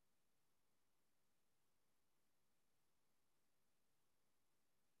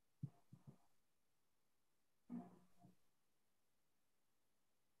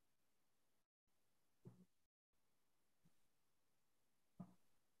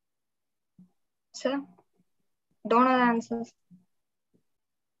 Sir, don't know the answers.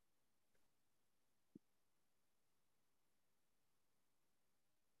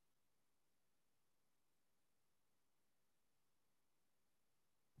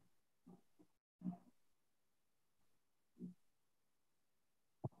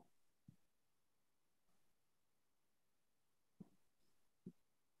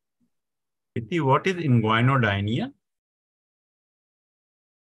 What is inguinal?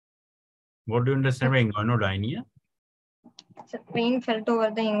 What do you understand by inguinal? It's a pain felt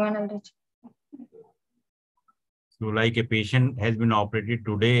over the inguinal region. So like a patient has been operated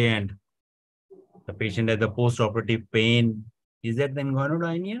today and the patient has the post-operative pain. Is that the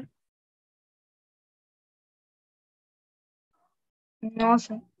inguinal? No,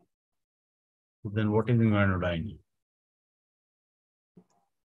 sir. Then what is inguinal?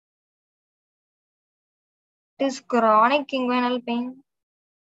 It is chronic inguinal pain.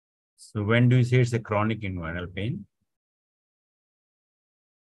 So when do you say it's a chronic inguinal pain?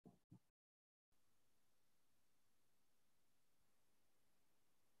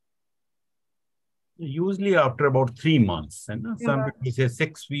 Usually after about 3 months. And some people say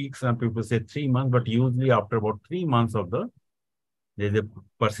 6 weeks, some people say 3 months, but usually after about 3 months of there's a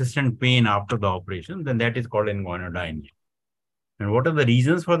persistent pain after the operation, then that is called inguinal. And what are the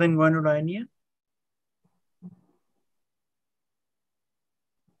reasons for the inguinal?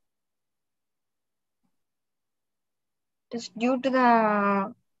 It is due to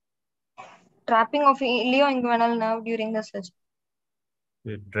the trapping of ilioinguinal nerve during the surgery.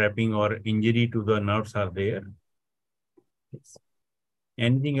 The trapping or injury to the nerves are there.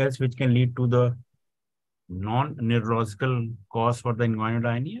 Anything else which can lead to the non-neurological cause for the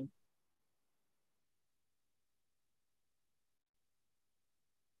inguinal?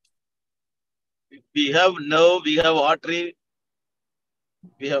 We have nerve, we have artery,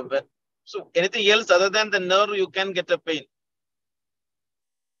 we have... So anything else other than the nerve, you can get a pain.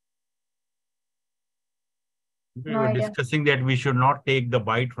 We were discussing that we should not take the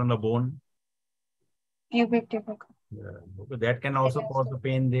bite from the bone. Pubic. Yeah, that can also cause the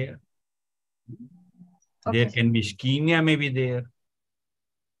pain there. There can be ischemia maybe there.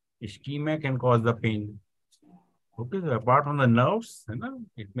 Ischemia can cause the pain. Okay, so apart from the nerves,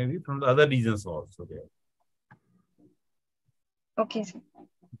 it may be from the other regions also there. Okay, sir.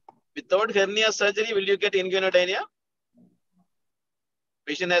 Without hernia surgery, will you get inguinal?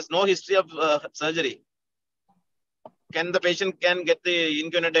 Patient has no history of surgery. Can the patient get the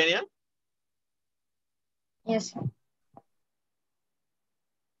inguinal? Yes, sir.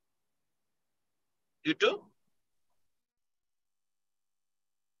 You too?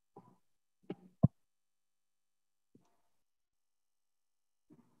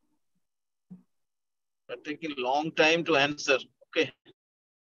 But taking a long time to answer. Okay.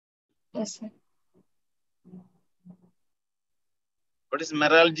 Yes, sir. What is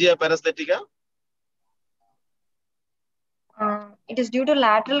meralgia paresthetica? It is due to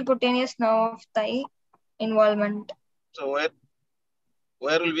lateral cutaneous nerve of thigh involvement. So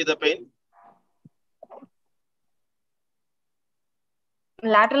where will be the pain?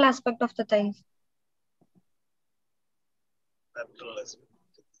 Lateral aspect of the thigh. Lateral aspect.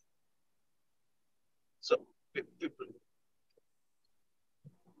 So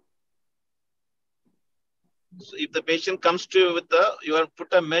if the patient comes to you with you have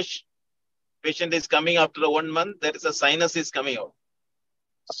put a mesh, patient is coming after 1 month, there is a sinus is coming out.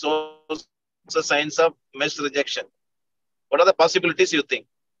 So it's a signs of mesh rejection. What are the possibilities you think?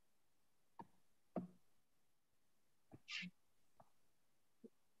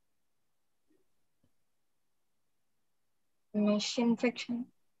 Mesh infection.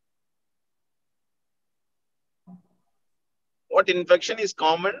 What infection is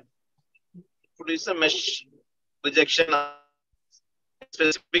common? Produce a mesh rejection.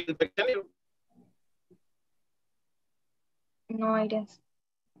 Specific infection? No idea.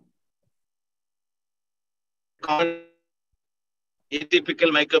 Common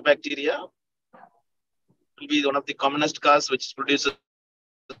atypical mycobacteria will be one of the commonest cause which produces.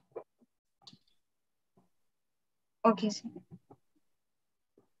 Okay, sir.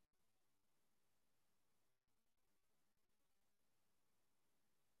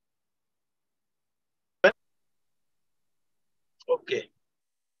 Okay.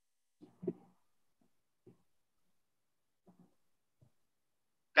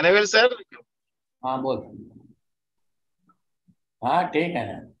 Kanavel sir? हाँ बोल. हाँ ठीक है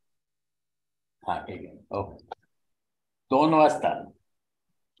ना. हाँ ठीक है. Okay. 2 वाजता.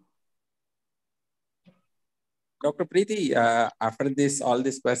 Dr. Preeti, after all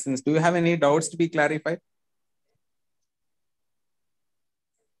these questions, do you have any doubts to be clarified?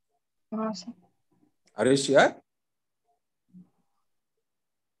 No, sir. Are you sure?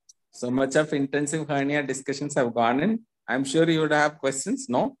 So much of intensive hernia discussions have gone in. I'm sure you would have questions,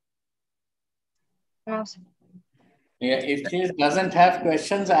 no? No, sir. Yeah, if she doesn't have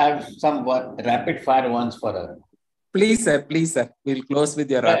questions, I have some rapid fire ones for her. Please, sir. Please, sir. We'll close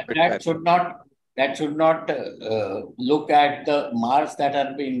with your rapid fire. That should not that should not look at the marks that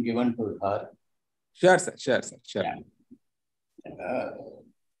are being given to her. Sure, sir. Sure, sir. Sure. Yeah.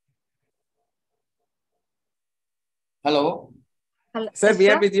 Hello. Hello. Sir, Yes, we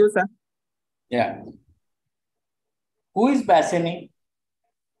sir? are with you, sir. Yeah. Who is Bassini?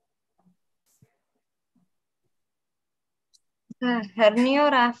 The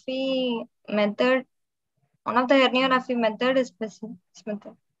herniorrhaphy method. One of the herniorrhaphy method is this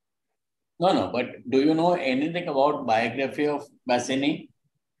method. No, but do you know anything about biography of Bassini?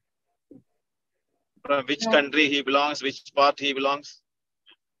 From which country he belongs, which part he belongs?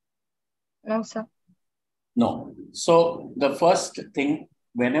 No, sir. No. So the first thing,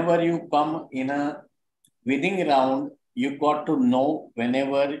 whenever you come in a winning round, you got to know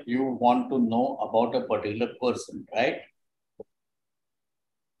whenever you want to know about a particular person, right?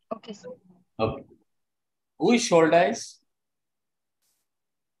 Okay, sir. Okay. Who is Shouldice?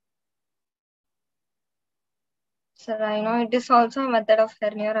 Sir, I know it is also a method of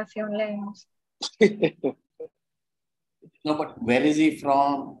herniorrhaphy only. I know. No, but where is he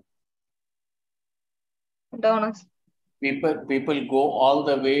from? Don't know. People go all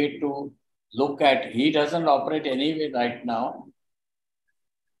the way to look at. He doesn't operate anyway right now,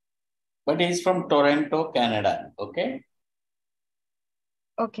 but he's from Toronto, Canada. Okay.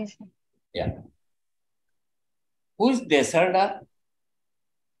 Okay, sir. Yeah. Who is Desarda?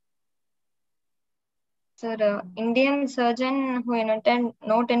 Sir, Indian surgeon who invented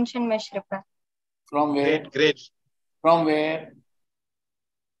no tension mesh repair. From where? Great. From where?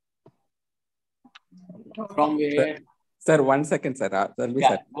 From where? Sir, 1 second, sir. Yeah,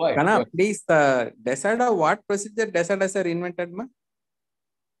 Sir. go ahead. Kana, please, Desarda, what procedure Desarda, sir, invented, ma?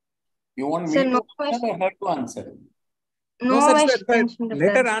 You want me Sir, to no answer or her to answer? No, sir, tension let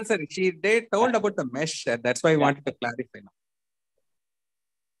repair. her answer. They told about the mesh, sir. That's why I wanted to clarify now.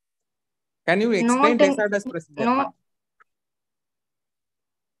 Can you explain Desarda's procedure, ma?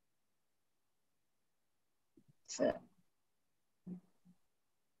 Sir.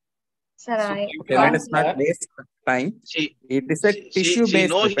 Sir, Okay, let us not waste time. It is a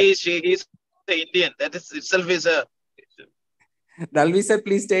tissue-based. He's Indian. That is itself is a. Dalvi sir,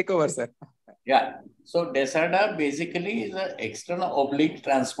 please take over, sir. Yeah. So Desarda basically is an external oblique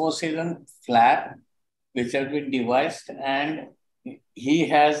transposition flap which has been devised, and he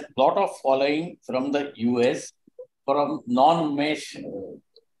has a lot of following from the US from non-mesh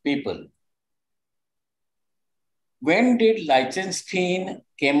people. When did Liechtenstein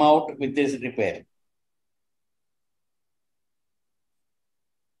came out with this repair?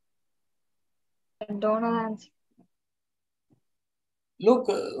 I don't know the answer. Look,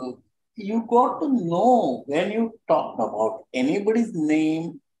 you got to know when you talk about anybody's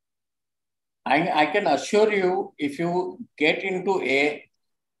name. I can assure you, if you get into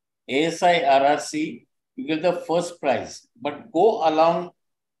ASI RRC, you get the first prize. But go along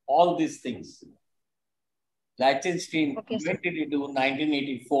all these things. Liechtenstein, when did he do?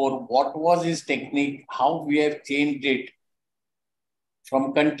 1984. What was his technique? How we have changed it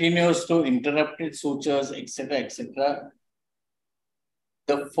from continuous to interrupted sutures, etc., etc.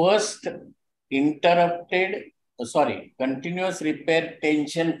 The first continuous repair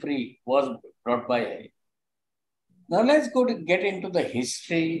tension-free was brought by. Now let's get into the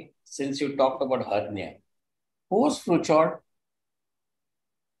history since you talked about hernia. Who was Fruchard?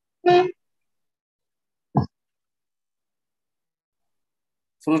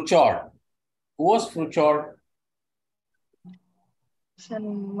 Fruchard. Who was Fruchard? Sir,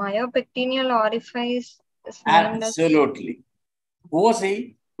 myopectineal orifice is named absolutely. Who was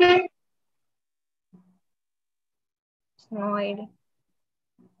he? No idea.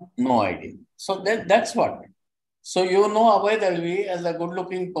 No idea. So that's what. So you know Abhay Dalvi as a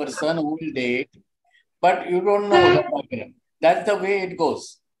good-looking person who will date, but you don't know the background. That's the way it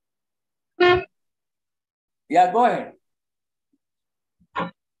goes. Yeah, go ahead.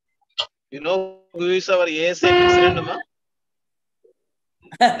 You know who is our ASI president, ma?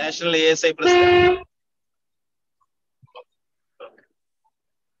 National ASI president.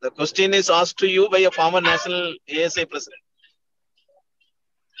 The question is asked to you by a former national ASI president.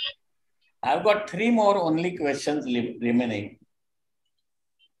 I've got 3 more only questions remaining.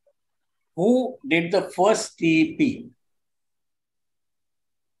 Who did the first TEP?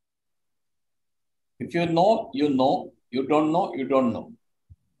 If you know, you know. You don't know, you don't know.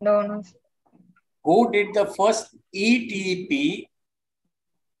 No, no. Who did the first ETP?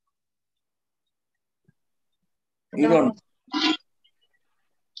 You don't know.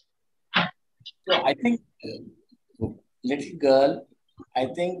 So I think, little girl, I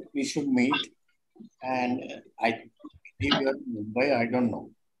think we should meet. And I believe you're in Mumbai, I don't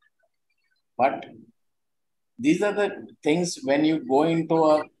know. But these are the things when you go into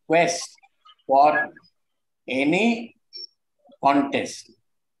a quest for any contest.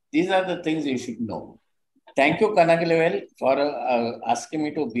 These are the things you should know. Thank you, Kanagalevel, for asking me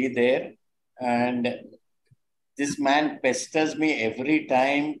to be there. And this man pesters me every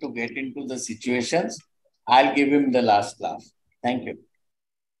time to get into the situations. I'll give him the last laugh. Thank you.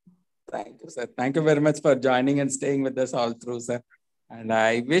 Thank you, sir. Thank you very much for joining and staying with us all through, sir. And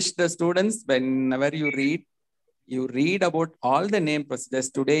I wish the students, whenever you read about all the name procedures.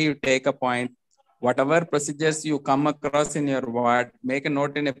 Today, you take a point. Whatever procedures you come across in your ward, make a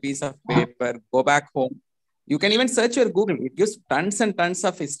note in a piece of paper, go back home. You can even search your Google. It gives tons and tons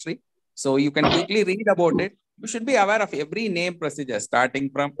of history. So you can quickly read about it. You should be aware of every name procedure, starting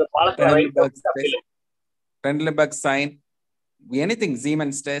from Trendelenburg sign, anything,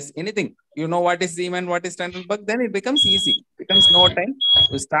 Siemens test, anything. You know what is Siemens, what is Trendelenburg, then it becomes easy. It becomes no time.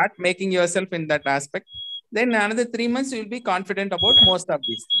 You start making yourself in that aspect. Then another 3 months, you will be confident about most of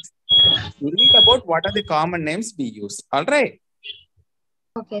these things. You read about what are the common names we use. All right.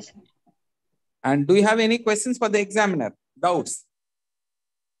 Okay, sir. And do you have any questions for the examiner? Doubts?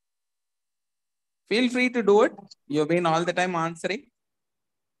 Feel free to do it. You've been all the time answering.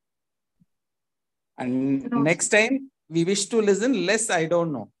 And next time, we wish to listen less I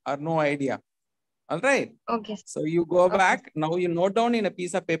don't know or no idea. All right. Okay. So you go back. Now you note down in a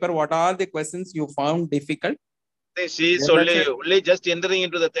piece of paper what are the questions you found difficult. She is only just entering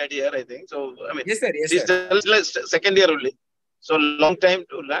into the third year, I think. So, I mean, yes, sir, yes, she's just second year only. So, long time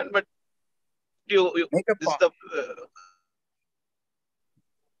to learn, but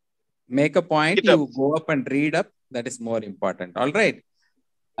make a point, you go up and read up. That is more important. All right.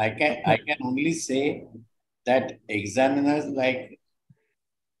 I can only say that examiners like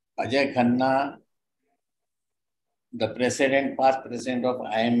Ajay Khanna, the past president of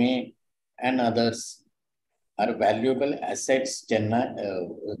IMA, and others are valuable assets.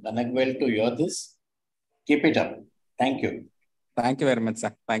 Kanagalevel, to your this. Keep it up. Thank you. Thank you very much,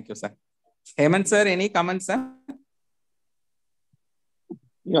 sir. Thank you, sir. Hemant, sir, any comments, sir?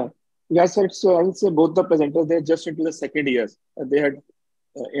 Yeah. Yes, sir. So I would say both the presenters, they're just into the second years. They had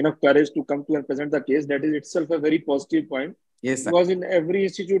enough courage to come to and present the case. That is itself a very positive point. Yes, sir. Because in every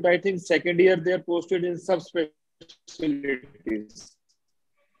institute, I think second year, they are posted in subspecialties.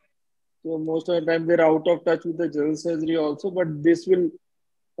 So most of the time, they're out of touch with the general surgery also. But this will,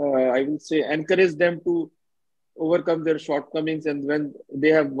 I will say, encourage them to overcome their shortcomings. And when they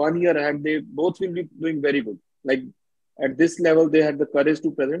have 1 year ahead, they both will be doing very good. Like at this level, they had the courage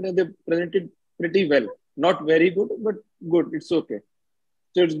to present, and they presented pretty well. Not very good, but good. It's okay.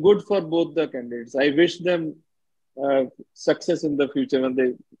 So it's good for both the candidates. I wish them success in the future when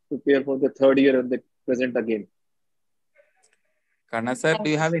they prepare for the third year and they present again. Kanna sir, do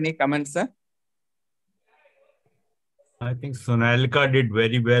you have any comments, sir? I think Sonalika did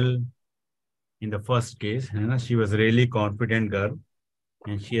very well in the first case. She was really confident girl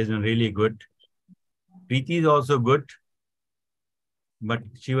and she has been really good. Preeti is also good, but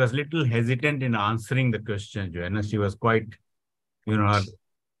she was little hesitant in answering the question. She was quite, her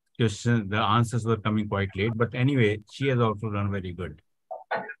question, the answers were coming quite late. But anyway, she has also done very good.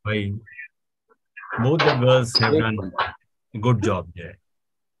 Both the girls have done a good job there.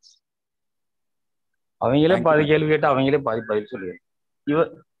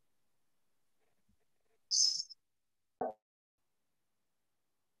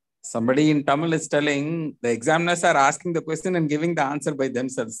 Somebody in Tamil is telling the examiners are asking the question and giving the answer by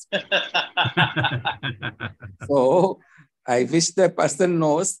themselves. So I wish the person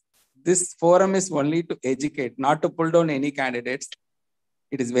knows this forum is only to educate, not to pull down any candidates.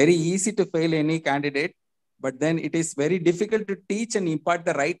 It is very easy to fail any candidate, but then it is very difficult to teach and impart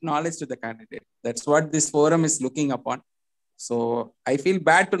the right knowledge to the candidate. That's what this forum is looking upon. So I feel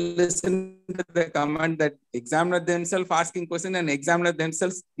bad to listen to the comment that examiner themselves asking questions and examiner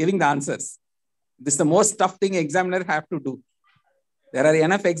themselves giving the answers. This is the most tough thing examiner have to do. There are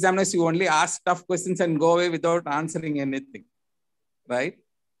enough examiners who only ask tough questions and go away without answering anything, right?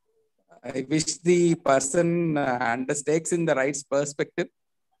 I wish the person undertakes in the right perspective.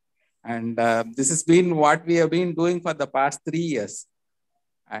 And this has been what we have been doing for the past 3 years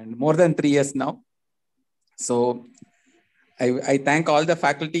and more than 3 years now. So I thank all the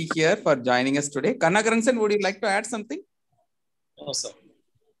faculty here for joining us today. Kanagaransan, would you like to add something? No, sir.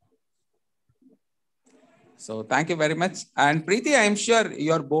 So thank you very much. And Preeti, I am sure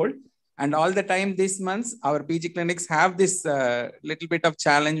you're bold. And all the time these months, our PG clinics have this little bit of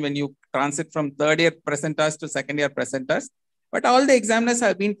challenge when you transit from third year presenters to second year presenters. But all the examiners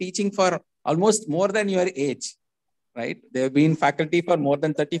have been teaching for almost more than your age. right? They've been faculty for more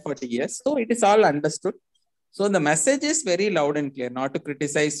than 30, 40 years. So it is all understood. So the message is very loud and clear, not to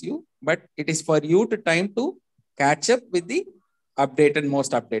criticize you, but it is for you to time to catch up with the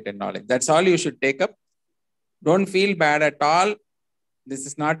most updated knowledge. That's all you should take up. Don't feel bad at all. This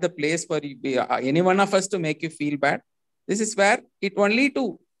is not the place for any one of us to make you feel bad. This is where it only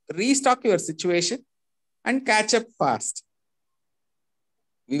to restock your situation and catch up fast.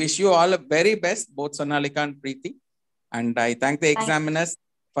 We wish you all the very best, both Sonalika and Preeti. And I thank the examiners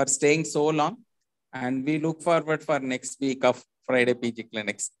for staying so long. And we look forward for next week of Friday PG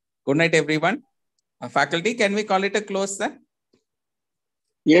clinics. Good night, everyone. Faculty, can we call it a close, sir?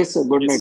 Yes, sir. Good night.